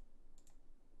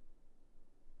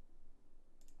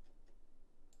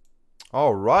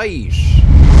 All right.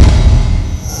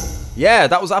 Yeah,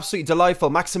 that was absolutely delightful.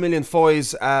 Maximilian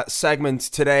Foy's segment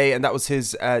today, and that was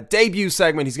his debut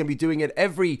segment. He's going to be doing it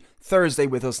every Thursday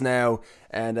with us now.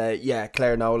 And yeah,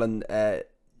 Claire Nolan,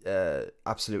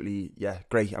 absolutely, yeah,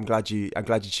 great. I'm glad you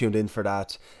tuned in for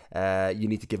that. You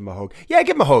need to give him a hug. Yeah,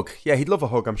 give him a hug. Yeah, he'd love a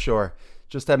hug, I'm sure.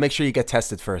 Just make sure you get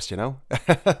tested first, you know.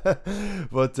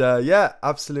 But yeah,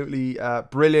 absolutely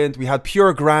brilliant. We had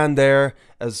Pure Grand there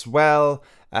as well.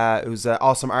 It was an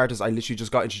awesome artist. I literally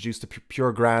just got introduced to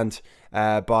Pure Grand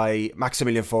by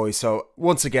Maximilian Foy. So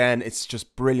once again, it's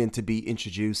just brilliant to be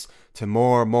introduced to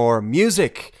more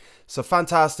music. So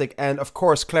fantastic. And of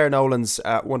course, Claire Nolan's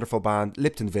wonderful band,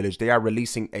 Lipton Village, they are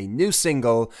releasing a new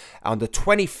single on the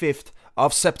 25th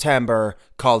of September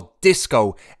called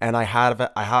Disco. And I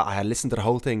had listened to the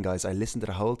whole thing, guys. I listened to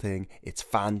the whole thing. It's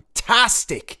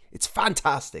fantastic. It's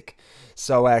fantastic.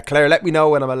 So Claire, let me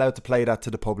know when I'm allowed to play that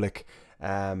to the public.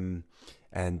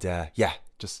 Yeah,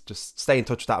 just stay in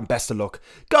touch with that, and best of luck,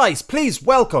 guys. Please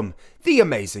welcome the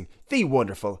amazing, the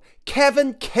wonderful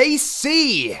Kevin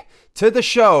Casey to the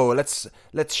show. Let's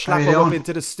slap him up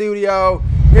into the studio.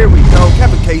 Here we go,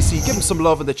 Kevin Casey. Give him some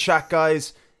love in the chat,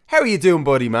 guys. How are you doing,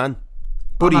 buddy, man?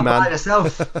 Buddy, man. By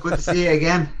yourself. Good to see you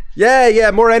again.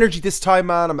 Yeah, more energy this time,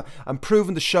 man. I'm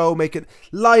improving the show,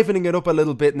 livening it up a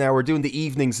little bit now. We're doing the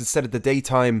evenings instead of the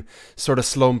daytime sort of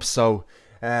slump. So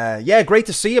yeah, great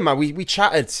to see you, man. We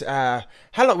chatted.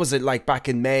 How long was it, like back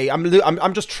in May?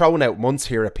 I'm just throwing out months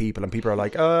here at people, and people are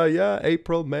like, yeah,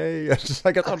 April, May. Just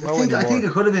like I don't know anymore. I think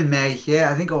it could have been May.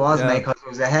 Yeah, I think it was May, because it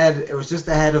was ahead. It was just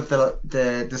ahead of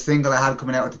the single I had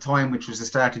coming out at the time, which was the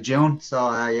start of June. So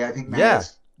yeah, I think May. Yeah,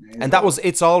 and that was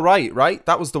It's All Right, right?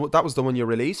 That was the one you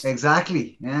released.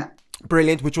 Exactly. Yeah.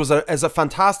 Brilliant, which was a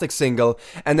fantastic single.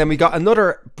 And then we got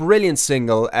another brilliant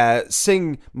single,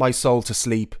 Sing My Soul to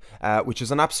Sleep, which is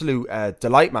an absolute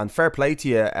delight, man. Fair play to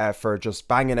you for just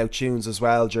banging out tunes as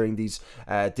well during these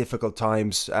difficult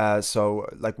times. So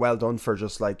like, well done for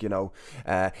just like, you know,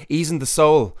 easing the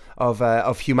soul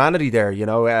of humanity there, you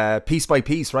know, piece by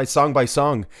piece, right, song by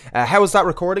song. How was that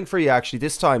recording for you actually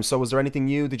this time? So was there anything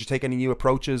new? Did you take any new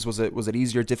approaches? Was it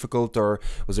easier, difficult, or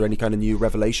was there any kind of new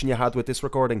revelation you had with this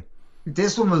recording?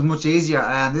 This one was much easier,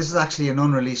 and this is actually an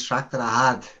unreleased track that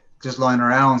I had just lying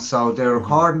around. So the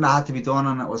recording that had to be done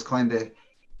on it was kind of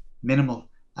minimal.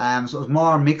 So it was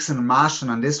more mixing and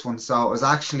mastering on this one. So it was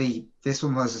actually, this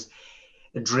one was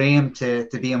a dream to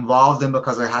be involved in,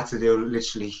 because I had to do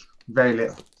literally very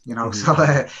little, you know. So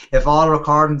if all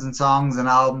recordings and songs and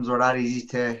albums were that easy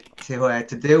to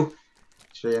do,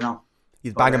 sure, you know.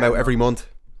 You'd But, bang them out every month.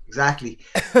 Exactly.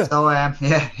 So yeah.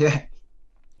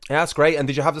 Yeah, that's great. And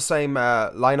did you have the same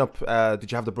lineup?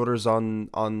 Did you have the brothers on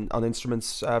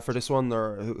instruments for this one,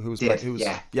 or who's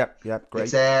Yeah. Yeah,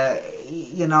 great. It's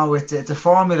you know, it's a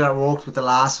formula that worked with the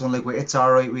last one. Like It's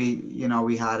Alright,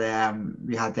 we had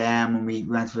them, and we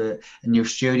went to a new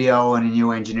studio and a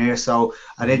new engineer. So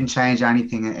I didn't change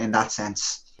anything in that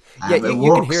sense. Yeah,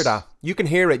 you can hear that. You can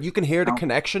hear it. You can hear the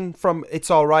connection from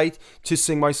It's Alright to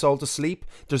Sing My Soul to Sleep.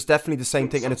 There's definitely the same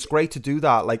thing, and it's great to do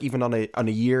that, like even on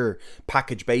a year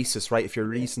package basis, right? If you're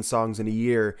releasing songs in a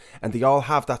year and they all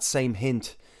have that same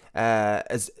hint,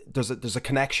 as there's a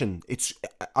connection.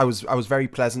 I was very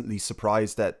pleasantly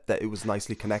surprised that it was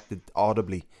nicely connected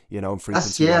audibly, you know, in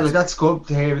frequency. That's good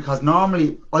to hear, because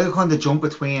normally I kind of jump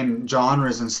between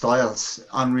genres and styles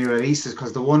on re-releases,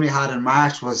 because the one we had in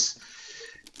March was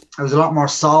a lot more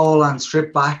soul and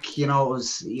stripped back, you know. It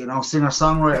was, you know,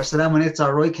 singer-songwriter. So then when It's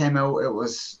Alright came out, it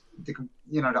was the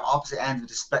opposite end of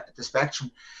the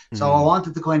spectrum. So I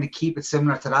wanted to kind of keep it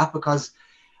similar to that, because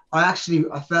I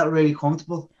felt really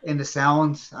comfortable in the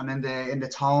sound and in the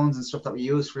tones and stuff that we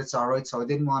used for It's Alright. So I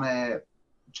didn't want to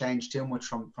change too much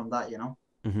from that, you know.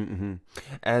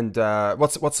 And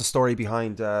what's the story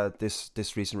behind this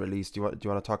recent release? Do you want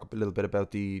to talk a little bit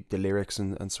about the lyrics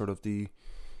and sort of the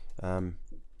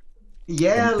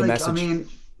the message? I mean,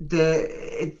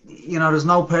 there's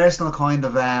no personal kind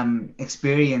of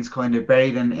experience kind of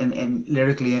buried in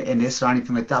lyrically in this or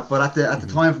anything like that. But at the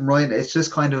time from writing, it's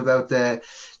just kind of about the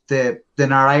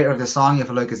narrator of the song, if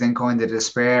you like, is in kind of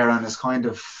despair and is kind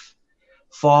of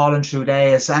falling through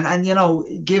days. And you know,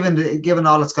 given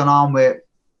all that's gone on with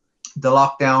the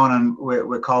lockdown and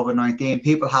with COVID-19,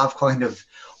 people have kind of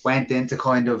went into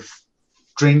kind of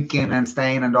drinking and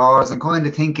staying indoors and kind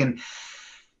of thinking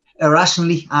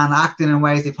irrationally and acting in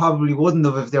ways they probably wouldn't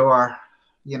have if they were,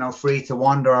 you know, free to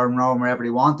wander and roam wherever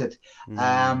they wanted.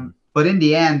 But in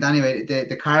the end, anyway,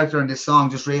 the character in this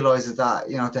song just realizes that,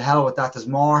 you know, to hell with that, there's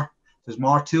more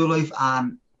to life,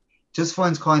 and just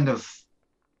finds kind of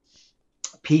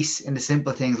peace in the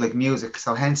simple things like music.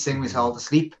 So hence Sing My Soul to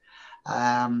Sleep.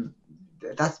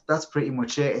 That's pretty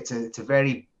much it. It's a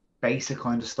very basic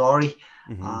kind of story,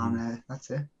 and that's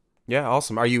it. Yeah,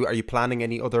 awesome. Are you planning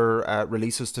any other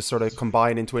releases to sort of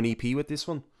combine into an EP with this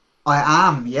one? I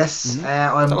am, yes.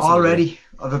 I'm already.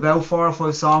 I've about 4 or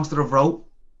 5 songs that I've wrote,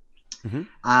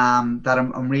 that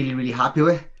I'm really, really happy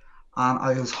with, and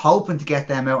I was hoping to get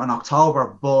them out in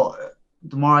October, but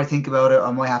the more I think about it,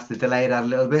 I might have to delay that a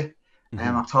little bit.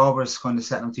 October is kind of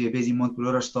setting up to be a busy month with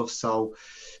other stuff, so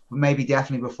maybe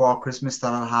definitely before Christmas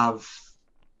that I'll have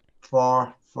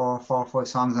 4 or 5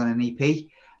 songs on an EP.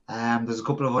 There's a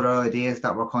couple of other ideas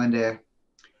that we're kind of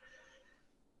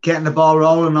getting the ball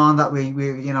rolling on, that we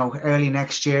you know, early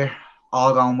next year,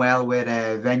 all going well, with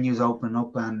venues opening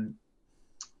up and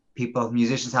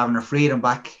musicians having their freedom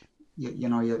back. You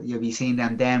know, you'll be seeing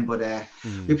them then. But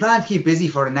we plan to keep busy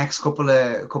for the next couple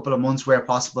of months where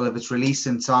possible, if it's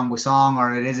releasing song by song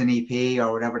or it is an EP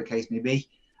or whatever the case may be.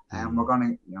 We're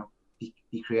gonna, you know,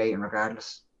 be creating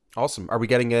regardless. Awesome. Are we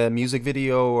getting a music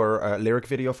video or a lyric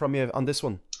video from you on this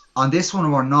one? On this one,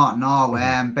 we're not. No.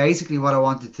 Basically, what I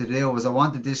wanted to do was I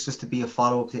wanted this just to be a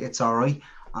follow up to It's Alright,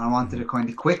 and I wanted it kind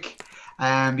of quick,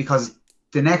 because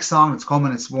the next song that's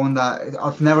coming, it's one that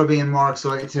I've never been more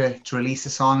excited to release a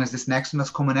song as this next one that's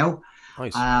coming out.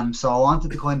 Nice. So I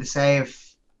wanted to kind of save,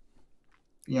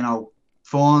 you know,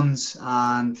 funds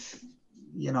and,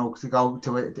 you know, to go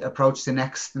to approach the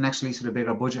next release with a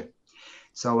bigger budget.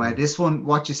 So this one,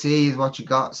 What You See Is What You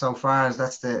Got so far, as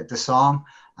that's the song.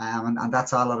 And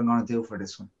that's all I'm going to do for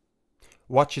this one.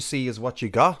 What You See Is What You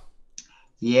Got?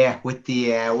 Yeah, with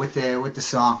the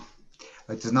song.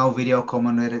 Like, there's no video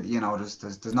coming with it, you know.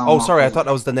 There's no. Oh, sorry, I thought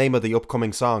that was the name of the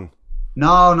upcoming song. No.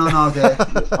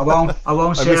 I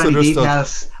won't share any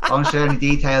details. I won't share any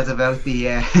details about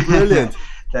the Brilliant.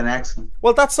 the next one.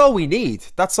 Well, that's all we need.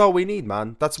 That's all we need,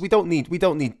 man. We don't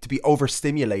need to be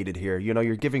overstimulated here. You know,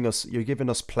 you're giving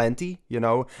us plenty, you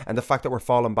know, and the fact that we're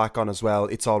falling back on as well,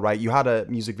 It's Alright. You had a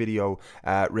music video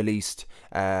released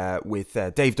with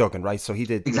Dave Duggan, right? So he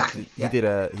did exactly. He did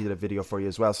a video for you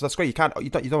as well. So that's great. You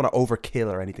don't want to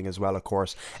overkill or anything as well, of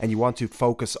course, and you want to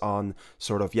focus on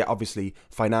sort of, obviously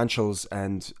financials,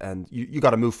 and you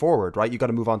got to move forward, right? You got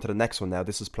to move on to the next one now.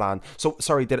 This is planned. So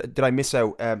sorry, did I miss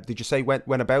out? Did you say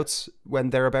when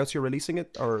thereabouts you're releasing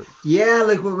it, or? Yeah,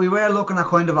 like we were looking at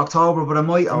kind of October, but I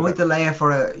might delay it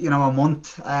for a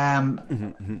month,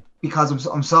 because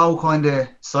I'm so kind of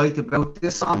psyched about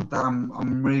this song that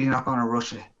I'm really not going to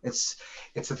rush it. It's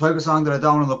the type of song that I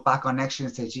don't want to look back on next year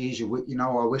and say, geez, you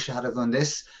know, I wish I had have done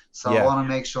this. So I want to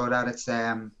make sure that it's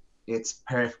it's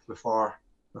perfect before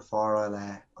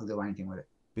I'll do anything with it.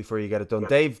 Before you get it done.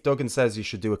 Dave Duggan says you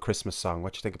should do a Christmas song.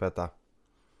 What do you think about that?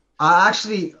 I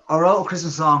wrote a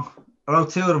Christmas song. I wrote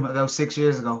 2 of them about 6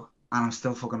 years ago, and I'm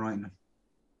still fucking writing them.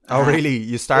 Oh, really?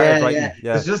 You started writing? Yeah.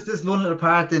 Yeah. There's just this one little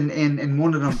part in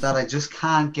one of them that I just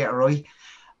can't get right.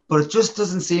 But it just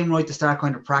doesn't seem right to start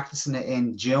kind of practicing it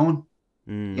in June,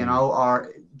 you know,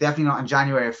 or definitely not in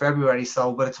January or February.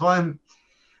 So by the time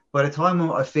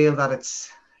I feel that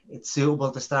it's suitable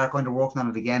to start kind of working on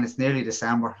it again, it's nearly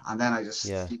December, and then I just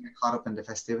get caught up in the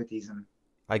festivities. And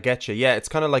I get you. Yeah, it's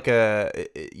kind of like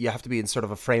you have to be in sort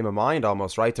of a frame of mind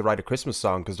almost, right, to write a Christmas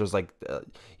song, because there's like,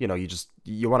 you know,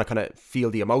 you want to kind of feel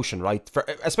the emotion, right? For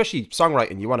especially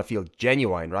songwriting, you want to feel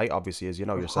genuine, right? Obviously, as you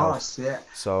know yourself. Of course, yeah.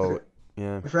 So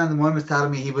yeah. A friend of mine was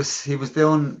telling me he was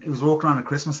working on a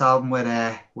Christmas album with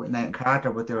Nathan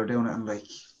Carter, but they were doing it in like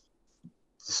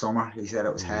the summer. He said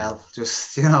it was hell,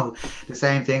 just, you know, the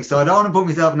same thing. So I don't want to put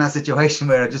myself in that situation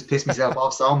where I just piss myself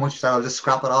off so much that I'll just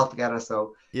scrap it all together.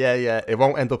 So yeah, it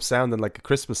won't end up sounding like a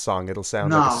Christmas song. It'll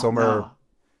sound like a summer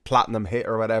platinum hit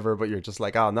or whatever, but you're just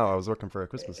like, oh no, I was working for a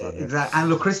Christmas song. Exactly. And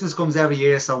look, Christmas comes every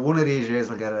year, so one of these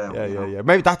years I'll get it out. Yeah.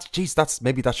 Maybe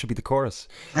that should be the chorus.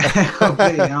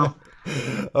 Okay, you know.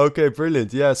 Okay,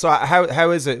 brilliant. Yeah, so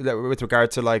how is it with regard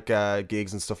to like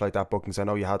gigs and stuff like that, bookings? I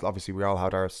know we all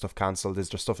had our stuff cancelled. Is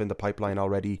there stuff in the pipeline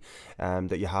already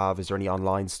that you have? Is there any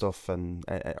online stuff, and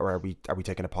or are we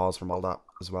taking a pause from all that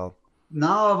as well? No,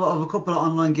 I have a couple of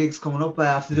online gigs coming up. I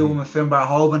have to do one with Finbar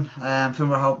Hoban.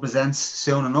 Finbar Hoban presents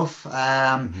soon enough.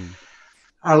 Our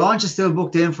launch is still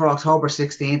booked in for October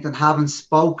 16th, and having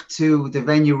spoke to the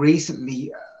venue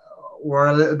recently, we're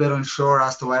a little bit unsure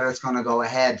as to whether it's going to go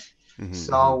ahead.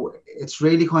 So it's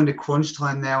really kind of crunch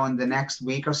time now in the next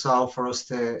week or so for us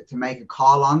to make a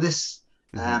call on this.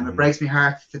 It breaks my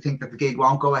heart to think that the gig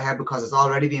won't go ahead because it's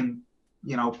already been,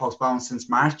 you know, postponed since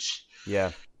March.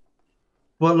 Yeah.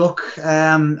 But look,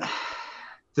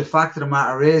 the fact of the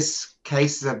matter is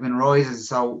cases have been rising,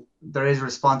 so there is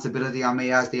responsibility on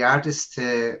me as the artist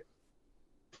to,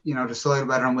 you know, decide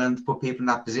whether I'm willing to put people in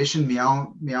that position, my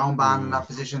own band in that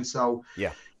position. So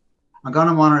yeah, I'm going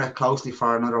to monitor it closely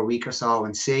for another week or so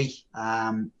and see.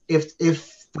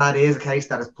 If that is the case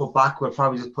that it's put back, we'll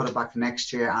probably just put it back to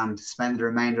next year and spend the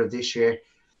remainder of this year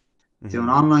doing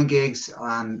online gigs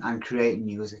and creating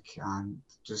music. And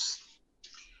just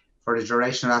for the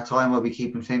duration of that time, we'll be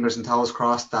keeping fingers and toes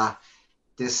crossed that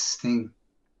this thing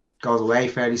goes away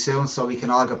fairly soon so we can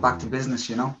all get back to business,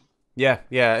 you know? Yeah.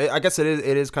 I guess it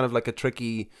is kind of like a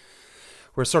tricky...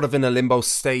 We're sort of in a limbo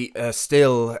state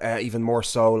still, even more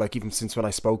so. Like even since when I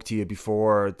spoke to you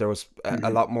before, there was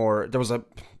a lot more.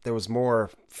 There was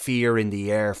more fear in the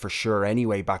air for sure.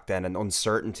 Anyway, back then, and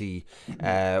uncertainty.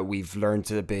 We've learned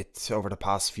a bit over the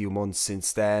past few months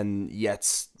since then.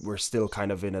 Yet we're still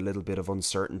kind of in a little bit of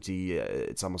uncertainty.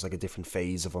 It's almost like a different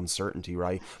phase of uncertainty,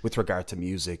 right, with regard to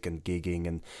music and gigging,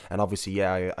 and obviously,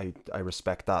 yeah, I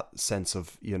respect that sense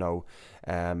of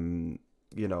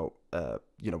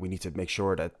we need to make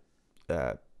sure that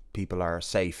people are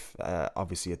safe,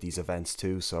 obviously, at these events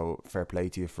too. So fair play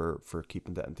to you for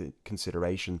keeping that into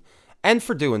consideration and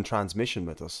for doing transmission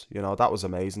with us. You know, that was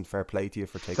amazing. Fair play to you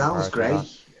for taking part. That was great.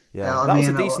 That. Yeah, that was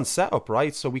a decent setup,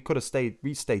 right? So we could have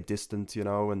stayed distant, you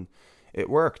know, and it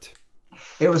worked.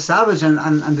 It was savage, and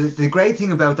the great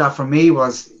thing about that for me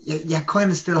was you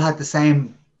kind of still had the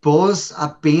same buzz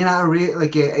at being at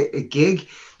a gig,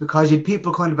 because you had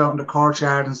people kind of out in the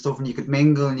courtyard and stuff, and you could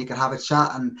mingle and you could have a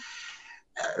chat, and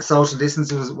social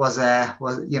distance was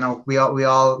you know, we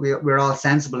were all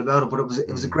sensible about it, but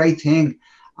it was a great thing,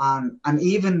 and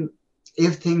even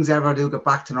if things ever do get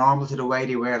back to normal to the way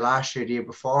they were last year, the year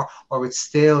before, I would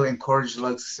still encourage the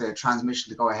likes of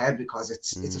transmission to go ahead, because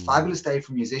it's a fabulous day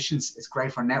for musicians. It's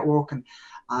great for networking,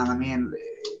 and I mean,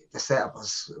 the setup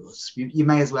was you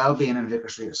may as well be in a liquor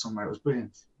street or somewhere. It was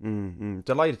brilliant.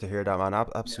 Delighted to hear that, man.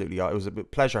 Absolutely. Yeah. It was a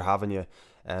pleasure having you,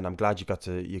 and I'm glad you got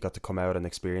to come out and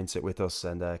experience it with us.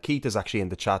 And Keith is actually in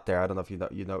the chat there. I don't know if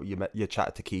you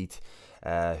chatted to Keith,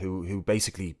 who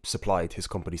basically his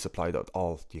company supplied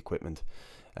all the equipment,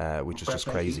 which was just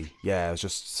crazy. Yeah, it was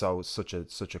just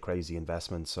such a crazy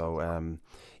investment. So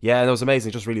yeah, and it was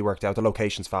amazing. It just really worked out. The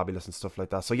location's fabulous and stuff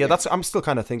like that. So yeah, I'm still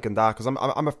kind of thinking that, because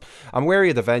I'm wary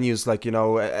of the venues, like, you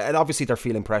know, and obviously they're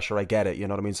feeling pressure. I get it, you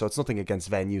know what I mean. So it's nothing against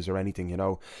venues or anything, you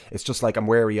know. It's just like I'm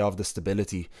wary of the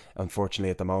stability, unfortunately,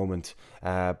 at the moment.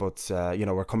 But you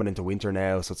know, we're coming into winter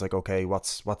now, so it's like, okay,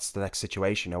 what's the next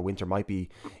situation? You know, winter might be,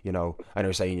 you know, I know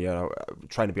you're saying, you know,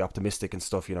 trying to be optimistic and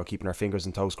stuff, you know, keeping our fingers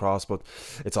and toes crossed, but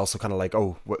it's also kind of like,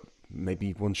 oh,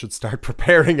 maybe one should start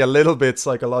preparing a little bit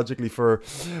psychologically for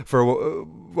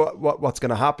what's going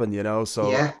to happen, you know.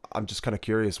 So Yeah. I'm just kind of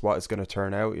curious what is going to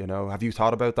turn out, you know. Have you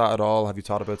thought about that at all? Have you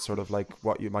thought about sort of like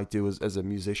what you might do as a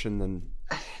musician? And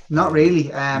Not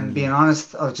really. Being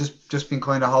honest, I've just been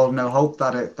kind of holding out hope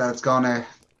that it's gonna,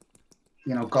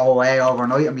 you know, go away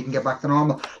overnight and we can get back to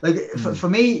normal. Like for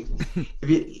me,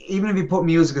 even if you put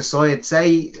music aside,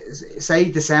 say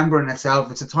December in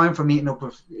itself, it's a time for meeting up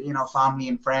with, you know, family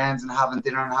and friends and having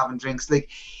dinner and having drinks. Like,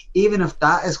 even if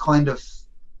that is kind of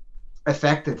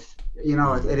affected, you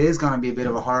know, it is going to be a bit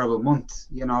of a horrible month,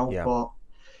 you know. Yeah. But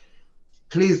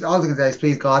please, all I can say is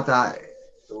please God that,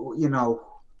 you know,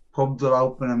 pubs will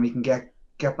open and we can get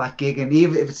back gigging.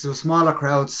 Even if it's a smaller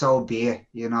crowd, so be it.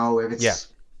 You know, if it's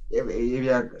if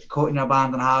you're cutting your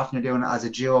band in half and you're doing it as a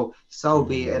duo, so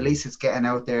be it. At least it's getting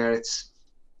out there.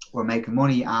 We're making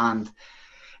money, and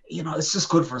you know, it's just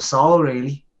good for the soul,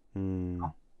 really.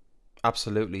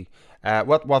 Absolutely.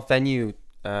 What venue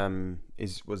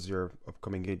was your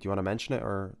upcoming gig? Do you want to mention it,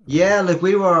 or? Yeah, like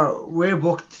we're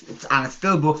booked, and it's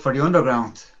still booked for the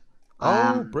Underground.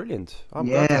 Oh, brilliant! I'm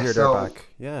glad to hear they're back.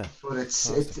 Yeah, but it's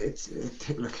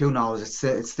like, who knows?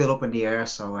 It's still up in the air,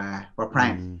 so we're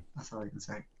praying. That's all I can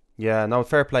say. Yeah, no,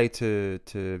 fair play to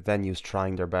venues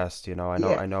trying their best. You know,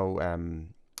 I know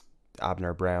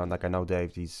Abner Brown. Like, I know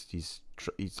Dave. He's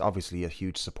obviously a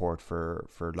huge support for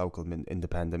local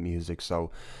independent music.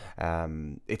 So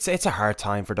it's a hard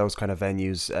time for those kind of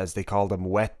venues, as they call them,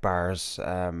 wet bars.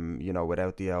 You know,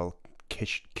 without the old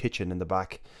kitchen in the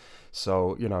back.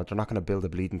 So, you know, they're not going to build a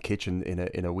bleeding kitchen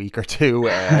in a week or two,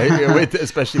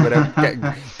 especially without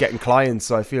getting clients.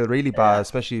 So I feel really bad,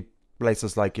 especially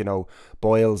places like, you know,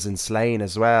 Boyle's in Slane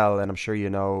as well, and I'm sure you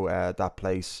know that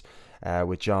place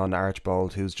with John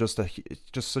Archbold, who's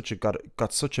got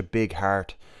such a big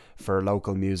heart for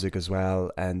local music as well,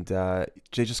 and they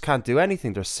just can't do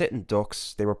anything. They're sitting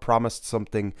ducks. They were promised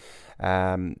something.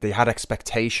 They had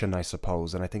expectation, I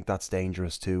suppose, and I think that's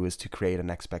dangerous too, is to create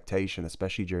an expectation,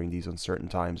 especially during these uncertain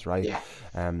times, right? Yeah.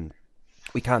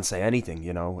 We can't say anything,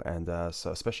 you know, and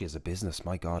so especially as a business,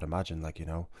 my God, imagine, like, you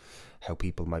know, how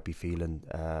people might be feeling.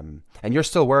 And you're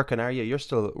still working, are you? You're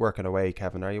still working away,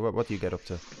 Kevin, are you? What do you get up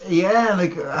to? Yeah,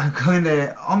 like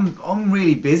I'm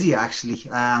really busy actually.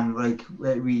 Like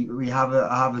I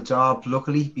have a job,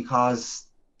 luckily, because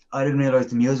I didn't realize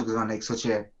the music was gonna take such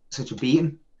a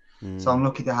beating. So I'm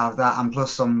lucky to have that, and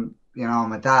plus I'm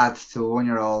a dad to a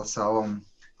 1-year-old, so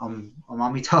I'm on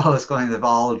my toes kind of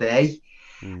all day.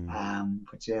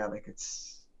 But yeah, like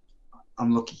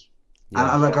I'm lucky.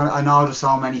 Yeah. And I know there's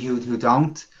so many who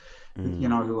don't, you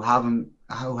know, who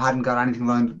hadn't got anything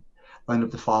lined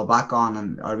up to fall back on,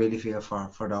 and I really feel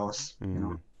for those,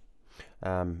 you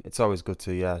know. It's always good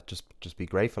to just be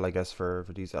grateful, I guess, for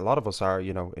these. A lot of us are,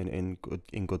 you know, in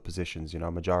good positions, you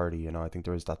know, majority, you know. I think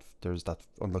there's that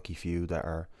unlucky few that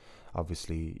are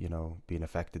obviously, you know, being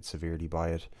affected severely by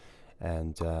it.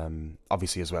 And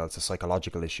obviously as well, it's a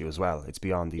psychological issue as well. It's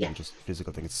beyond even just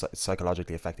physical thing. It's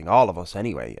psychologically affecting all of us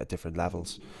anyway at different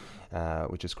levels,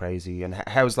 which is crazy. And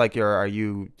how's like is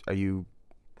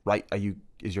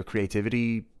your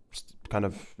creativity kind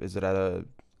of, is it at a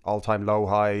all-time low,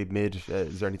 high, mid?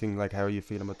 Is there anything, like, how are you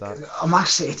feeling with that?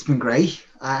 It's been great.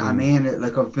 I mean,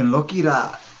 like, I've been lucky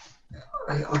that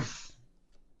I've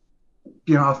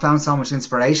found so much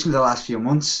inspiration the last few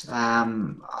months.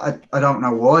 I don't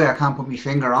know why. I can't put my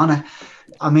finger on it.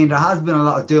 I mean, there has been a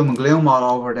lot of doom and gloom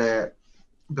all over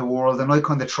the world, and I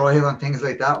kind of trial and things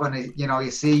like that when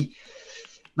you see,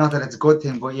 not that it's a good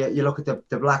thing, but you look at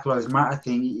the Black Lives Matter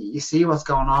thing, you see what's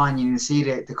going on, you see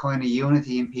the kind of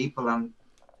unity in people and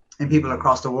in people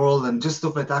across the world, and just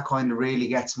stuff like that kind of really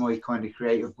gets my kind of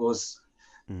creative buzz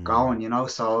going, you know.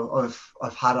 So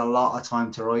I've had a lot of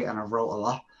time to write, and I've wrote a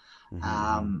lot.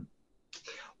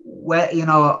 Well, you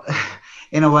know,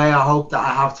 in a way, I hope that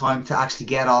I have time to actually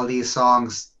get all these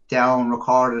songs down,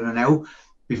 recorded, and out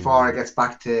before it gets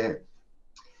back to,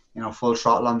 you know, full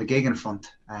throttle on the gigging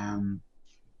front.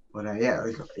 But yeah,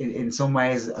 like, in some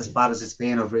ways, as bad as it's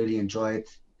been, I've really enjoyed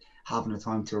having the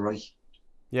time to write.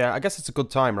 Yeah, I guess it's a good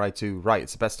time, right, to write.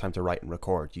 It's the best time to write and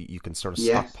record. You can sort of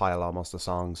stockpile almost the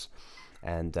songs,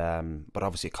 and but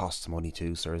obviously it costs money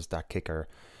too, so there's that kicker.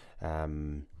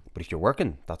 But if you're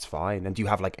working, that's fine. And do you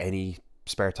have like any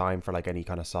spare time for like any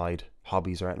kind of side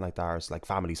hobbies or anything like that? Or it's like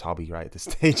family's hobby, right, at this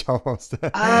stage almost?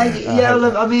 Yeah,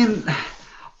 look, I mean,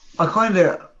 I kind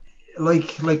of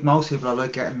like most people, I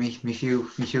like getting me few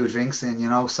drinks in, you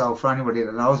know. So for anybody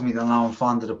that knows me, they'll know I'm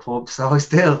fond of the pub. So I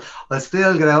still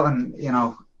get out and, you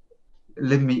know,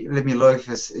 live me life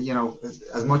as, you know,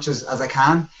 as much as I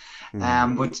can.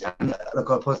 But look,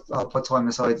 I'll put time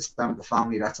aside to spend with the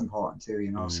family. That's important too,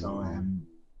 you know. So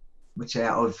which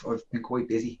I've been quite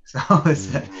busy. So it's.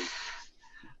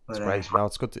 It's great. No,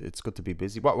 it's good to be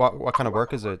busy. What kind of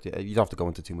work is it? You don't have to go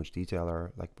into too much detail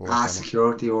or like.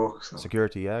 Security work. So.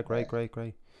 Security, yeah, great.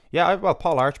 Yeah, well,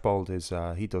 Paul Archbold is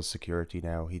he does security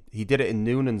now. He did it in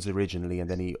Noonan's originally, and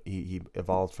then he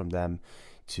evolved from them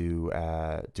to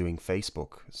doing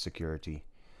Facebook security,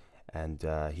 and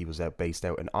he was based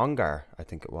out in Ongar, I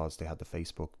think it was. They had the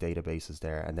Facebook databases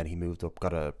there, and then he moved up,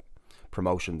 got a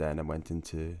promotion then,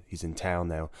 and he's in town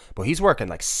now, but he's working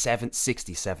like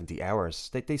 70 hours.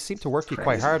 They seem to work you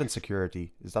quite hard in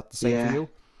security. Is that the same for you?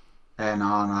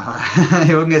 No.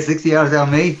 You wouldn't get 60 hours out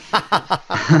of me.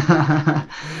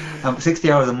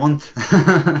 60 hours a month.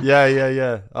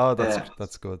 Yeah. Oh,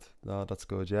 that's good. No, that's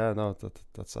good. Yeah, no,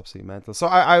 that's absolutely mental. So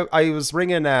I was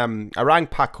ringing. I rang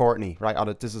Pat Courtney right on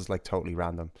it. This is like totally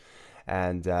random,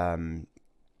 and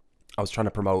I was trying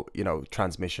to promote,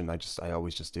 transmission. I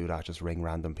always just do that, just ring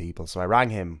random people. So I rang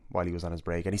him while he was on his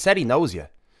break, and he said he knows you.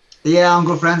 Yeah, I'm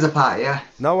good friends with Pat. Yeah.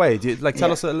 No way. Do you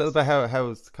tell us a little bit how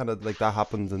kind of like that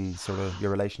happened and sort of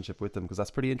your relationship with him, because that's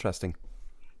pretty interesting.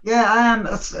 Yeah,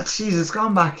 it's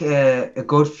gone back a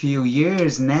good few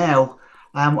years now.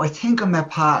 I think I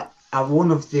met Pat at one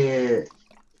of the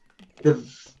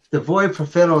Void for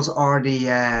Fellows, or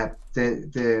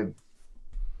the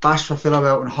Bash for Fellow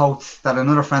out in Holt that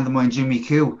another friend of mine, Jimmy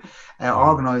Koo,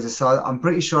 organises. So I'm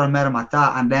pretty sure I met him at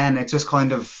that, and then it just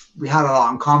kind of, we had a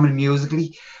lot in common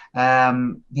musically. He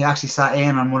actually sat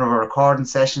in on one of our recording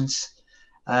sessions,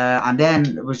 and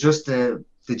then it was just the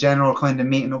general kind of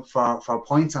meeting up for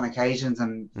points on occasions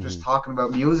and just talking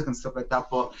about music and stuff like that.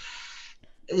 But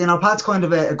Pat's kind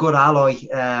of a good ally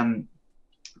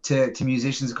to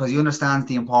musicians, because he understands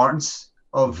the importance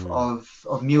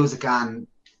of music and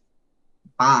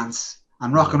bands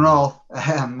and rock and roll,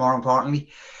 more importantly.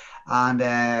 And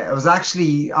it was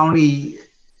actually only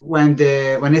when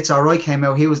It's Alright came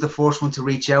out, he was the first one to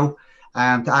reach out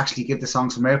to actually give the song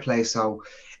some airplay. So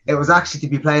it was actually to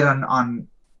be played on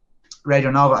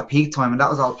Radio Nova at peak time, and that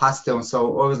was all Pat's doing.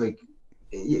 So I was like,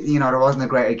 there wasn't a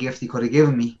greater gift he could have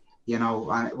given me,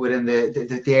 and within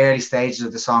the early stages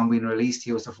of the song being released,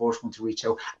 he was the first one to reach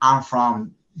out, and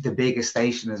from the biggest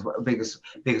station, as well,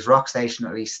 biggest rock station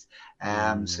at least.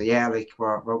 So yeah, like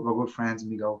we're good friends, and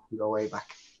we go way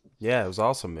back. Yeah, it was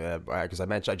awesome. Yeah, because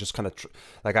I just kind of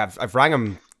I've rang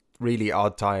him really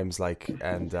odd times,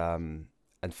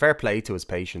 and fair play to his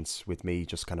patience with me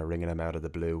just kind of ringing him out of the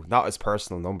blue. Not his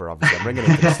personal number, obviously. I'm ringing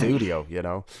him to the studio,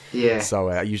 Yeah.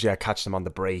 So usually I catch them on the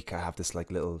break. I have this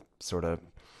like little sort of,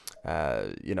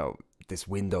 this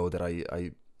window that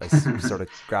I sort of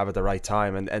grab at the right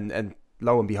time, and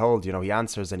lo and behold, he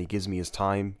answers and he gives me his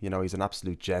time. He's an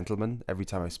absolute gentleman every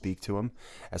time I speak to him.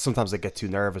 Sometimes I get too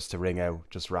nervous to ring out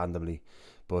just randomly,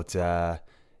 but I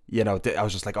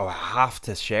was just like, I have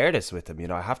to share this with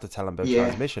him. I have to tell him about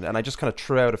transmission, and I just kind of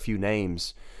threw out a few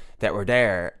names that were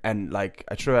there, and like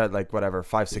I threw out like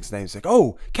 5-6 names, like,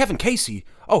 oh, Kevin Casey,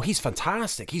 oh, he's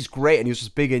fantastic, he's great, and he was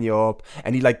just bigging you up,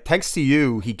 and he like, thanks to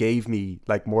you, he gave me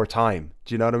like more time.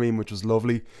 Do you know what I mean? Which was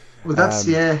lovely. Well, that's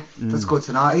that's good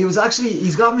to know.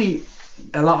 He's got me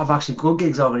a lot of actually good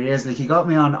gigs over the years. Like he got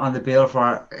me on the bill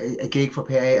for a gig for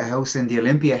a house in the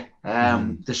Olympia,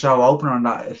 the show opener on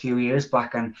that a few years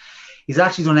back, and he's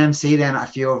actually done MC then at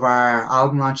a few of our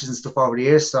album launches and stuff over the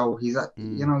years. So he's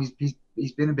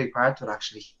he's been a big part of it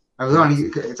actually.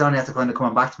 It's only after kind of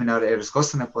coming back to me now that you're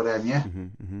discussing it, but yeah.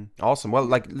 Awesome. Well,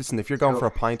 like, listen, if you're going for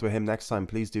a pint with him next time,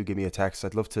 please do give me a text.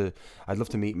 I'd love to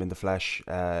meet him in the flesh.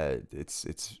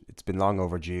 It's been long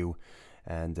overdue,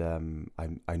 and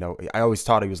I know I always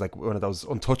thought he was like one of those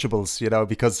untouchables,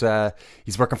 because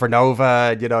he's working for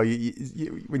Nova.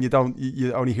 When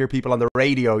you only hear people on the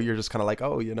radio, you're just kind of like,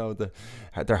 oh,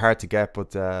 they're hard to get,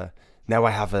 but. Now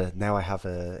I have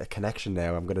a connection.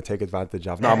 Now I'm going to take advantage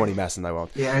of. No, I'm only messing. I won't.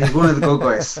 Yeah, he's one of the good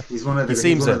guys. He's one of the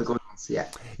good ones. Yeah.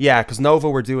 Yeah, because Nova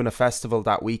were doing a festival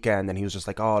that weekend, and he was just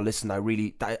like, "Oh, listen, I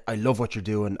love what you're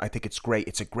doing. I think it's great.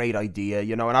 It's a great idea,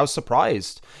 And I was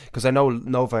surprised because I know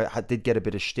Nova did get a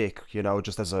bit of shtick,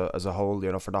 just as a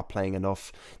whole, for not playing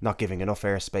enough, not giving enough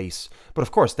airspace. But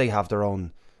of course, they have their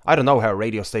own. I don't know how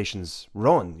radio stations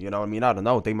run. I mean, I don't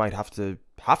know. They might have to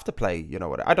play.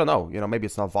 I don't know. Maybe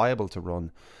it's not viable to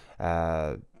run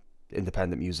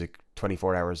independent music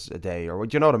 24 hours a day, or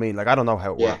do you know what I mean? Like, I don't know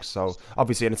how it works. So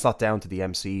obviously, and it's not down to the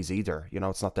MCs either.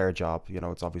 It's not their job.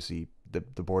 It's obviously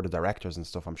the board of directors and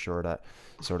stuff, I'm sure, that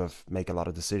sort of make a lot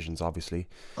of decisions, obviously.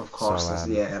 Of course, So, like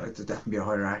there'd definitely be a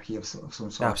hierarchy of some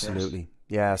sort. absolutely.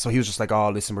 Yeah, so he was just like, oh,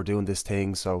 listen, we're doing this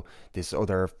thing, so this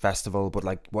other festival, but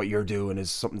like what you're doing is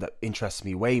something that interests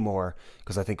me way more,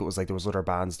 because I think it was like there was other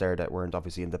bands there that weren't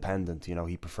obviously independent, you know,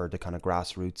 he preferred the kind of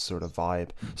grassroots sort of vibe.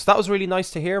 So that was really nice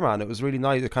to hear, man. It was really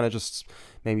nice. It kind of just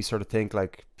made me sort of think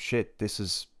like, shit, this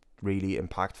is really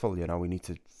impactful, you know, we need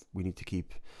to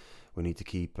keep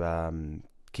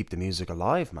keep the music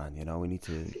alive, man, you know, we need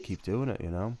to keep doing it, you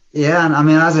know. Yeah, and I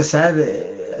mean, as I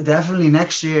said, definitely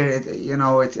next year, you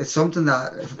know, it's something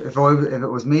that if it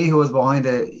was me who was behind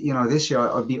it, you know, this year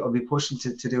I'd be pushing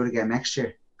to do it again next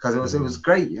year, because it was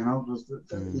great, you know.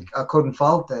 I couldn't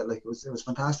fault it. Like it was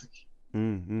fantastic.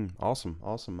 Awesome,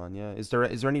 man. Yeah, is there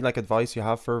any like advice you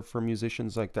have for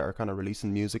musicians like that are kind of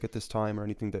releasing music at this time, or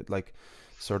anything that like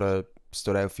sort of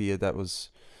stood out for you that was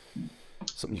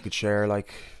something you could share,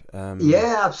 like?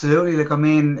 Yeah, absolutely. Like, I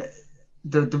mean,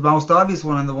 the most obvious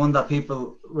one, and the one that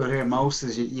people will hear most,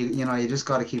 is you know, you just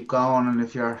got to keep going, and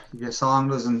if your song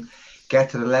doesn't get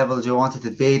to the level you want it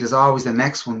to be, there's always the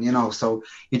next one, you know. So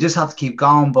you just have to keep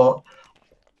going, but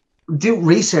do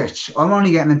research. I'm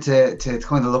only getting into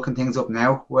kind of looking things up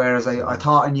now, whereas I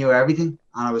thought I knew everything,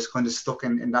 and I was kind of stuck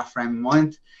in that frame of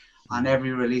mind, and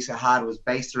every release I had was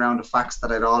based around the facts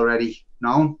that I'd already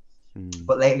known.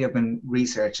 But lately I've been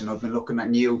researching, I've been looking at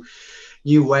new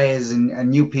ways and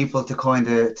new people to kind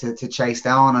of to chase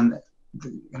down, and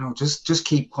you know, just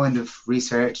keep kind of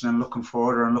researching and looking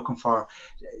further and looking for,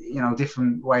 you know,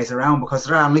 different ways around, because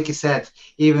there are, and like you said,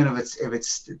 even if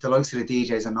it's the likes of the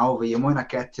DJs and Nova, you might not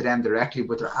get to them directly,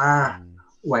 but there are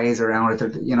ways around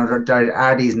it. You know, there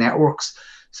are these networks,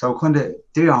 so kind of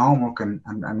do your homework and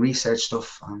research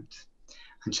stuff and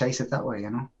chase it that way, you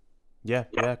know. Yeah,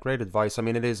 great advice. I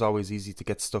mean, it is always easy to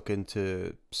get stuck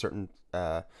into certain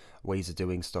ways of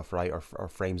doing stuff, right? Or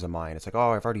frames of mind. It's like,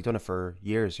 oh, I've already done it for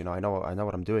years, you know, I know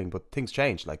what I'm doing, but things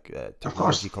change. Like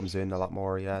technology comes in a lot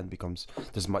more, and becomes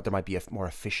there might be more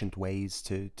efficient ways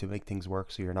to make things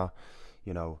work, so you're not,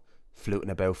 you know,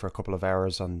 fluting about for a couple of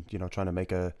hours on, you know, trying to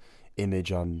make a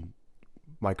image on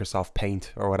Microsoft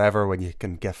Paint or whatever, when you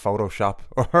can get Photoshop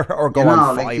or go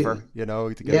on Fiverr, like, you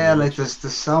know, to get like there's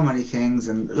so many things,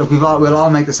 and look, we'll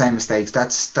all make the same mistakes.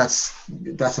 That's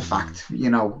a fact, you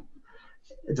know.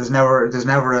 There's never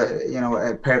a, you know,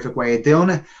 a perfect way of doing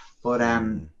it, but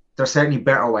there's certainly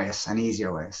better ways and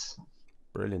easier ways.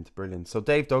 Brilliant. So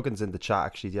Dave Duggan's in the chat,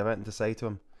 actually. Do you have anything to say to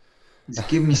him? He's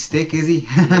giving me stick, is he?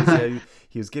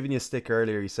 He was giving you a stick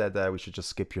earlier. He said we should just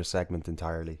skip your segment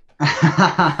entirely.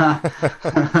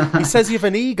 He says you have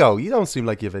an ego. You don't seem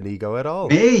like you have an ego at all.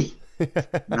 Me?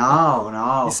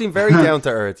 No. You seem very down to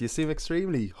earth. You seem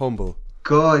extremely humble.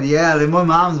 Good, yeah. Like my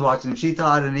mom's watching. If she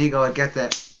thought I had an ego, I'd get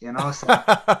that. You know. So.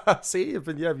 See, you've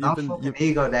been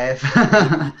ego, Dave.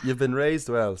 you've been raised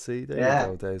well. See, there you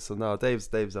go, Dave. So no,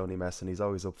 Dave's only messing. He's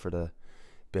always up for the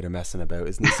bit of messing about,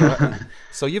 isn't he?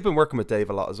 So you've been working with Dave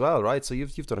a lot as well, right? So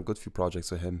you've done a good few projects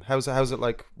with him. How's it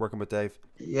like working with Dave?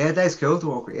 Yeah, Dave's cool to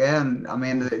work with. Yeah, and I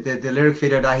mean the lyric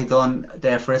video that he done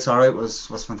there for It's Alright was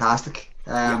fantastic.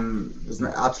 It was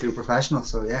an absolute professional.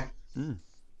 So yeah.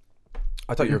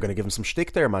 I thought you were going to give him some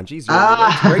shtick there, man. Jeez,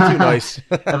 you're way too nice.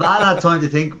 If I had time to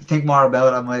think more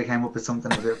about it, I might have came up with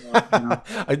something a bit more, you know.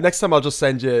 Next time I'll just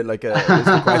send you like a list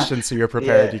of questions so you're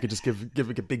prepared. Yeah. You could just give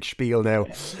like a big spiel now.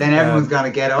 Then everyone's going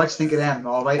to get it. What do you think of them?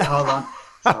 All right, hold on.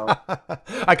 So.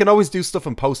 I can always do stuff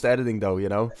in post-editing though, you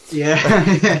know.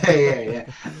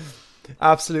 Yeah.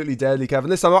 Absolutely deadly, Kevin.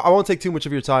 Listen, I won't take too much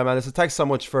of your time, man. So thanks so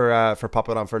much for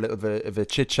popping on for a little bit of a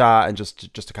chit chat and just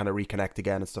to kind of reconnect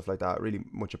again and stuff like that. Really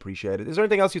much appreciated. Is there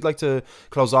anything else you'd like to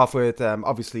close off with?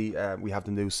 Obviously, we have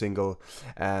the new single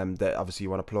that obviously you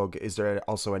want to plug. Is there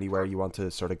also anywhere you want to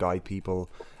sort of guide people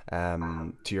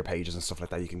to your pages and stuff like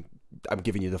that? I'm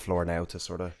giving you the floor now to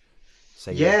sort of.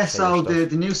 So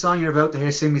the new song you're about to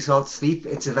hear, Sing Me Soul to Sleep,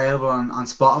 it's available on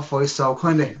Spotify, so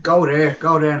kind of go there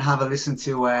and have a listen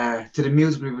to the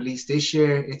music we released this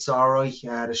year. It's alright,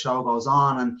 the show goes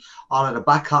on, and all of the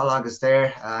back catalogue is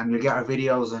there. You'll get our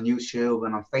videos on YouTube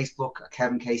and on Facebook at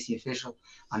Kevin Casey Official,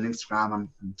 on Instagram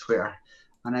and Twitter.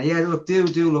 And look,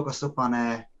 do look us up on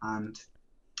and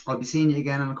I'll be seeing you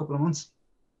again in a couple of months.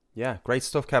 Yeah, great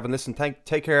stuff, Kevin. Listen,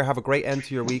 take care. Have a great end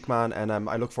to your week, man. And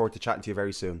I look forward to chatting to you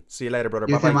very soon. See you later, brother.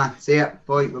 Bye-bye. You too, man. See ya.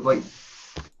 Bye. Bye-bye.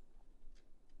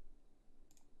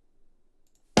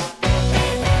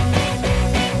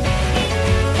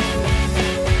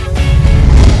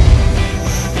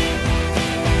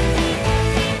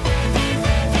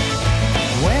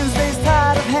 Wednesday's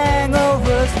tired of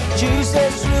hangovers.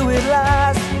 Tuesday's through with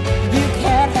lies. You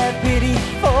can't have pity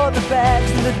for the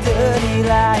bags and the dirty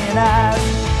lying eyes.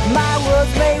 My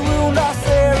words may wound or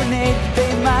serenade,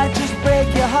 they might just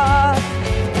break your heart.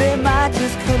 They might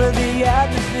just color the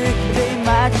atmosphere, they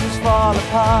might just fall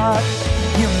apart.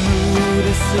 Your mood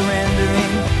is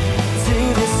surrendering to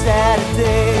this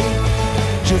Saturday.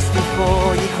 Just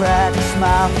before you crack a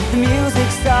smile, the music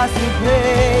starts to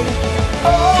play.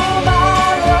 Oh my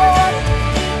Lord,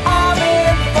 I'm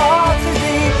in far too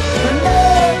deep, but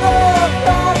never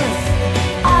promise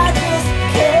I just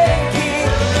can't keep.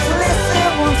 So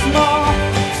listen once more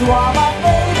to all my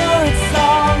favorite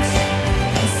songs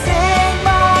and sing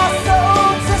my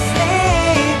soul to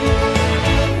sleep.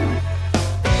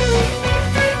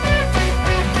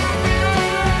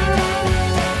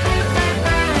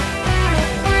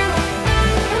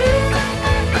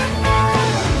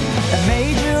 A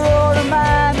major order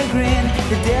migraine,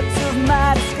 the depths of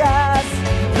my disguise.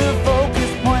 The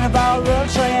focus point of our love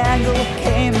triangle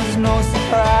came as no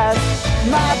surprise.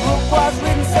 My book was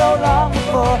written so long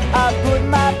before I put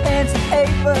my pen to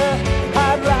paper.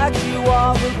 I'd write you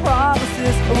all the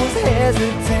promises I was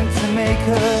hesitant to make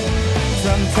her.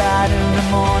 Sometime in the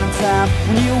morning time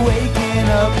when you're waking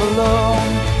up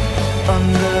alone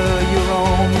under your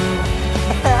own roof,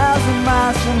 1,000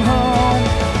 miles from home.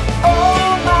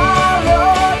 Oh my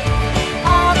Lord,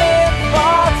 I'm in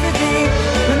far too deep,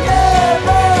 but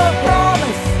never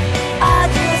promise I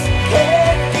just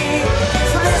can't keep.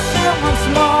 So listen once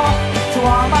more to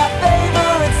all my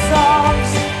favorite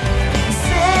songs and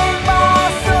sing my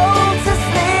soul to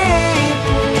sleep.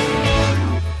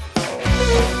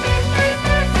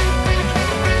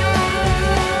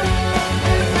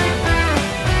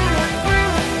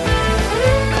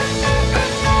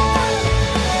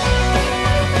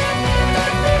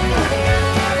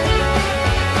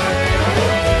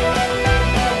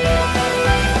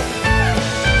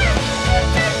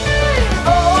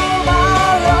 Oh my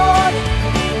Lord,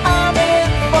 I'm in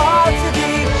far too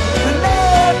deep, but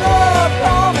never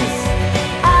promise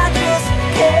I just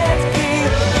can't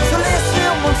keep. So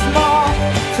listen once more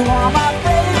to all my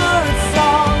favorite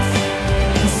songs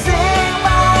and sing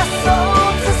my soul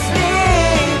to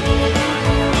sleep.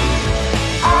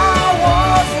 I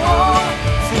was one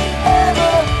to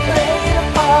ever play the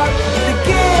part, the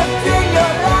gift in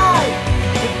your life,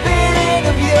 the beating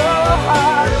of your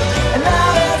heart. And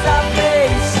now as I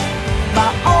face my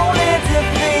only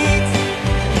defeat,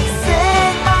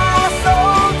 sing my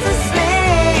soul to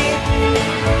sleep.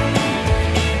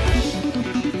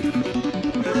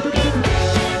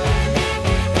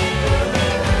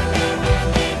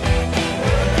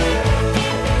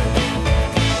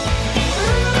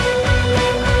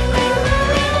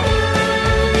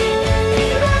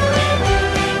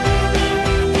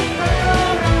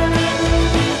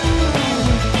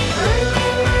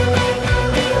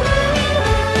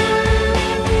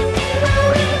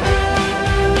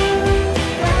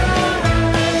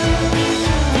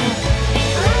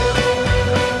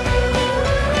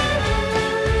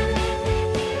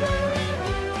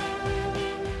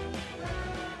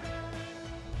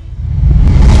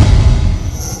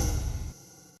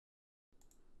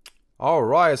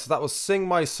 Alright, so that was Sing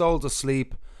My Soul to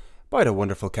Sleep by the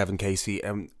wonderful Kevin Casey.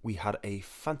 And we had a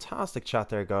fantastic chat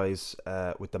there, guys,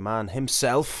 with the man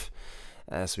himself.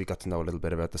 So we got to know a little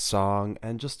bit about the song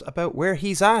and just about where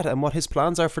he's at and what his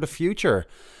plans are for the future.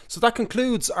 So that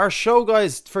concludes our show,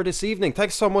 guys, for this evening.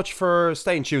 Thanks so much for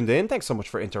staying tuned in. Thanks so much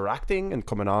for interacting and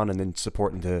coming on and then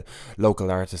supporting the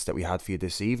local artists that we had for you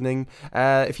this evening.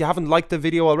 If you haven't liked the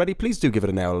video already, please do give it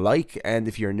a now like. And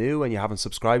if you're new and you haven't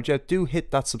subscribed yet, do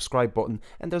hit that subscribe button.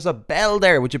 And there's a bell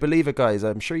there. Would you believe it, guys?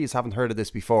 I'm sure you haven't heard of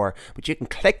this before, but you can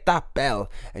click that bell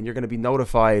and you're going to be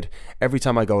notified every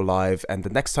time I go live. And the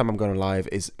next time I'm going live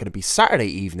is going to be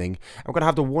Saturday evening. I'm going to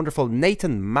have the wonderful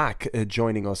Nathan Mack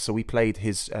joining us. So we played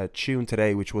his tune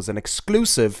today, which was an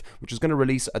exclusive, which is going to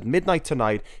release at midnight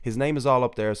tonight. His name is all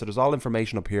up there, so there's all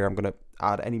information up here. I'm going to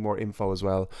add any more info as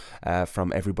well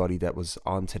from everybody that was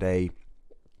on today.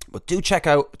 But do check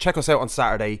us out on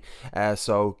Saturday.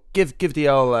 So give the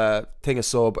old thing a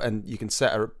sub, and you can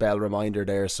set a bell reminder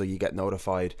there so you get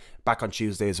notified. Back on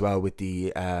Tuesday as well with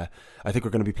the I think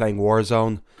we're going to be playing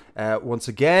Warzone once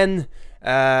again,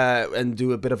 and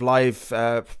do a bit of live.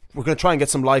 We're going to try and get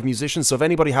some live musicians. So if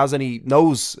anybody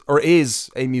knows or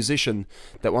is a musician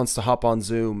that wants to hop on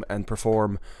Zoom and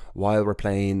perform while we're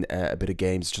playing a bit of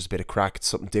games, just a bit of crack, it's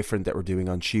something different that we're doing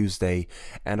on Tuesday.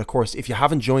 And of course, if you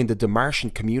haven't joined the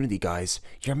deMartian community, guys,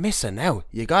 you're missing out.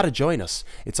 You got to join us.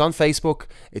 It's on Facebook.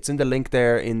 It's in the link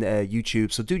there in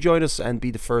YouTube. So do join us and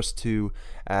be the first to,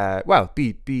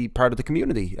 be part of the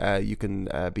community. You can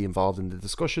be involved in the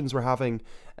discussions we're having.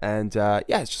 And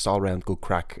it's just all around good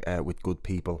crack with good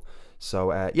people.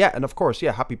 So, and of course,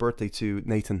 happy birthday to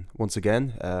Nathan once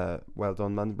again. Well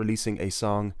done, man. Releasing a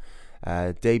song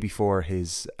day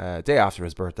after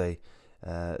his birthday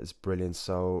is brilliant.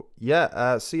 So,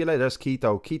 see you later. There's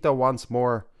Keto. Keto wants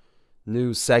more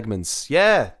news segments.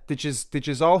 Yeah, did you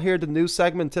all hear the news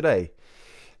segment today?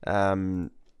 I'm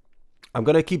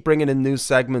going to keep bringing in news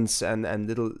segments and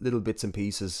little bits and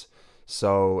pieces.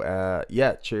 So,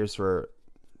 cheers for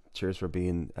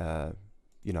being,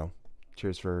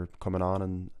 cheers for coming on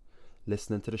and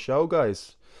listening to the show,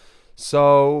 guys.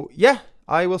 So,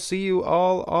 I will see you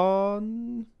all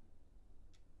on...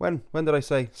 When did I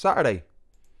say? Saturday.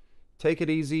 Take it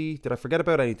easy. Did I forget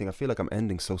about anything? I feel like I'm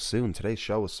ending so soon. Today's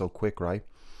show was so quick, right?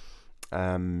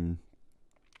 You'll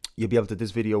be able to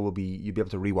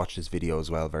rewatch this video as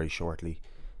well very shortly.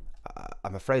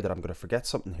 I'm afraid that I'm going to forget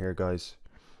something here, guys.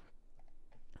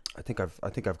 I think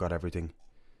I've got everything.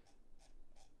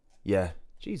 Yeah.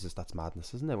 Jesus, that's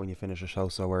madness, isn't it, when you finish a show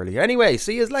so early? Anyway,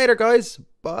 see you later, guys.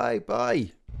 Bye.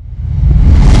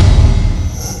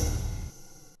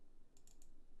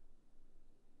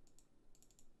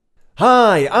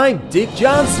 Hi, I'm Dick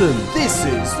Johnson. This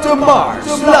is deMars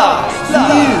Live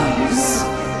News.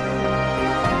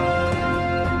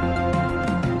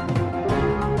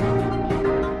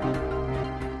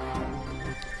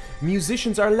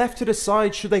 Musicians are left to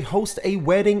decide should they host a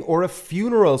wedding or a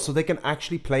funeral so they can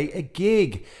actually play a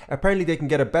gig. Apparently they can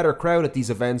get a better crowd at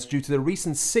these events due to the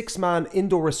recent 6-man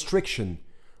indoor restriction.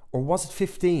 Or was it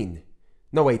 15?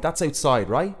 No, wait, that's outside,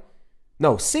 right?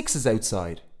 No, 6 is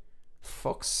outside.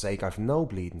 Fuck's sake, I've no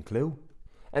bleeding clue.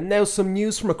 And now some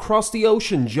news from across the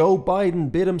ocean. Joe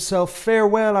Biden bid himself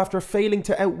farewell after failing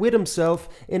to outwit himself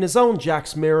in his own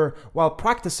Jack's mirror while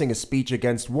practicing a speech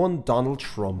against one Donald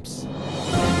Trump's.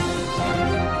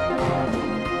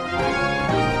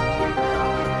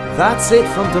 That's it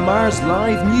from deMars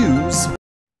Live News.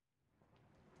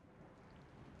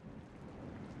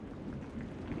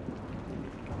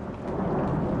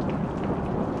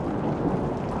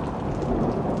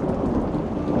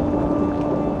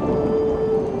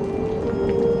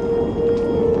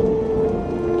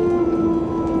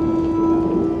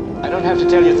 I don't have to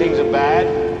tell you things are bad.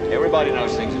 Everybody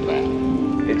knows things are bad.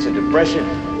 It's a depression.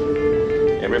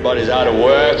 Everybody's out of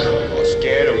work or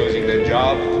scared of losing their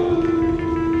job.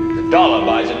 The dollar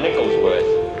buys a nickel's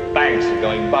worth. Banks are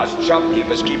going bust.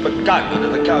 Shopkeepers keep a gun under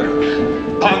the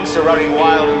counter. Punks are running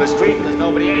wild in the street and there's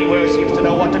nobody anywhere who seems to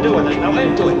know what to do and there's no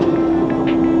end to it.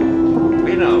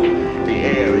 We know the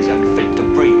air is unfit to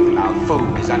breathe and our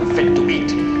food is unfit to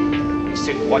eat. We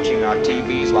sit watching our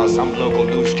TVs while some local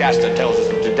newscaster tells us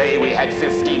that today we had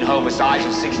 15 homicides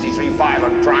and 63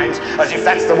 violent crimes, as if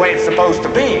that's the way it's supposed to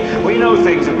be. We know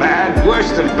things are bad,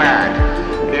 worse than bad.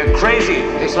 They're crazy.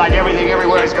 It's like everything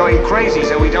everywhere is going crazy,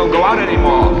 so we don't go out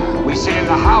anymore. We sit in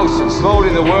the house, and slowly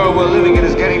the world we're living in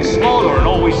is getting smaller, and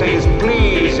all we say is,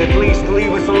 please, at least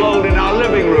leave us alone in our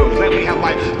living rooms. Let me have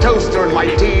my toaster and my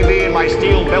TV and my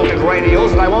steel-belted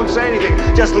radios, and I won't say anything.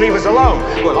 Just leave us alone.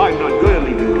 Well, I'm not going to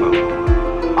leave you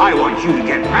alone. I want you to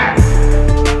get mad.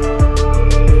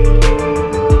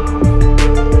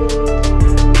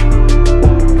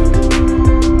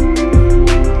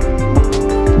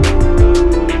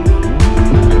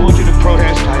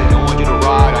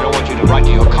 Write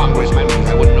to your congressman because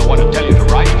I wouldn't know what to tell you to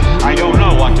write. I don't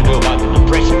know what to do about the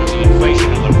depression and the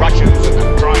inflation and the Russians and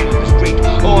the crime in the street.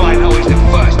 All I know is that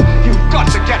first, you've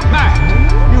got to get mad.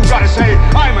 You've got to say,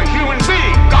 I'm a human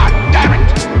being. God damn it.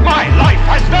 My life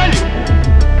has value.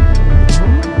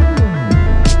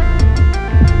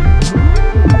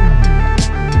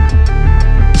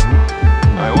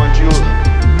 I want you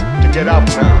to get up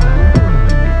now.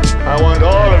 I want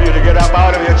all of you to get up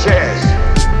out of your chairs.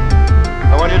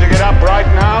 I want you to get up right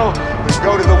now and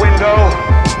go to the window,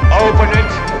 open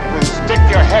it, and stick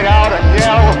your head out and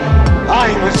yell,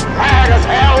 I'm as mad as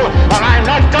hell, and I'm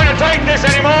not going to take this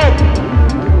anymore!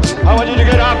 I want you to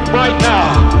get up right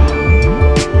now.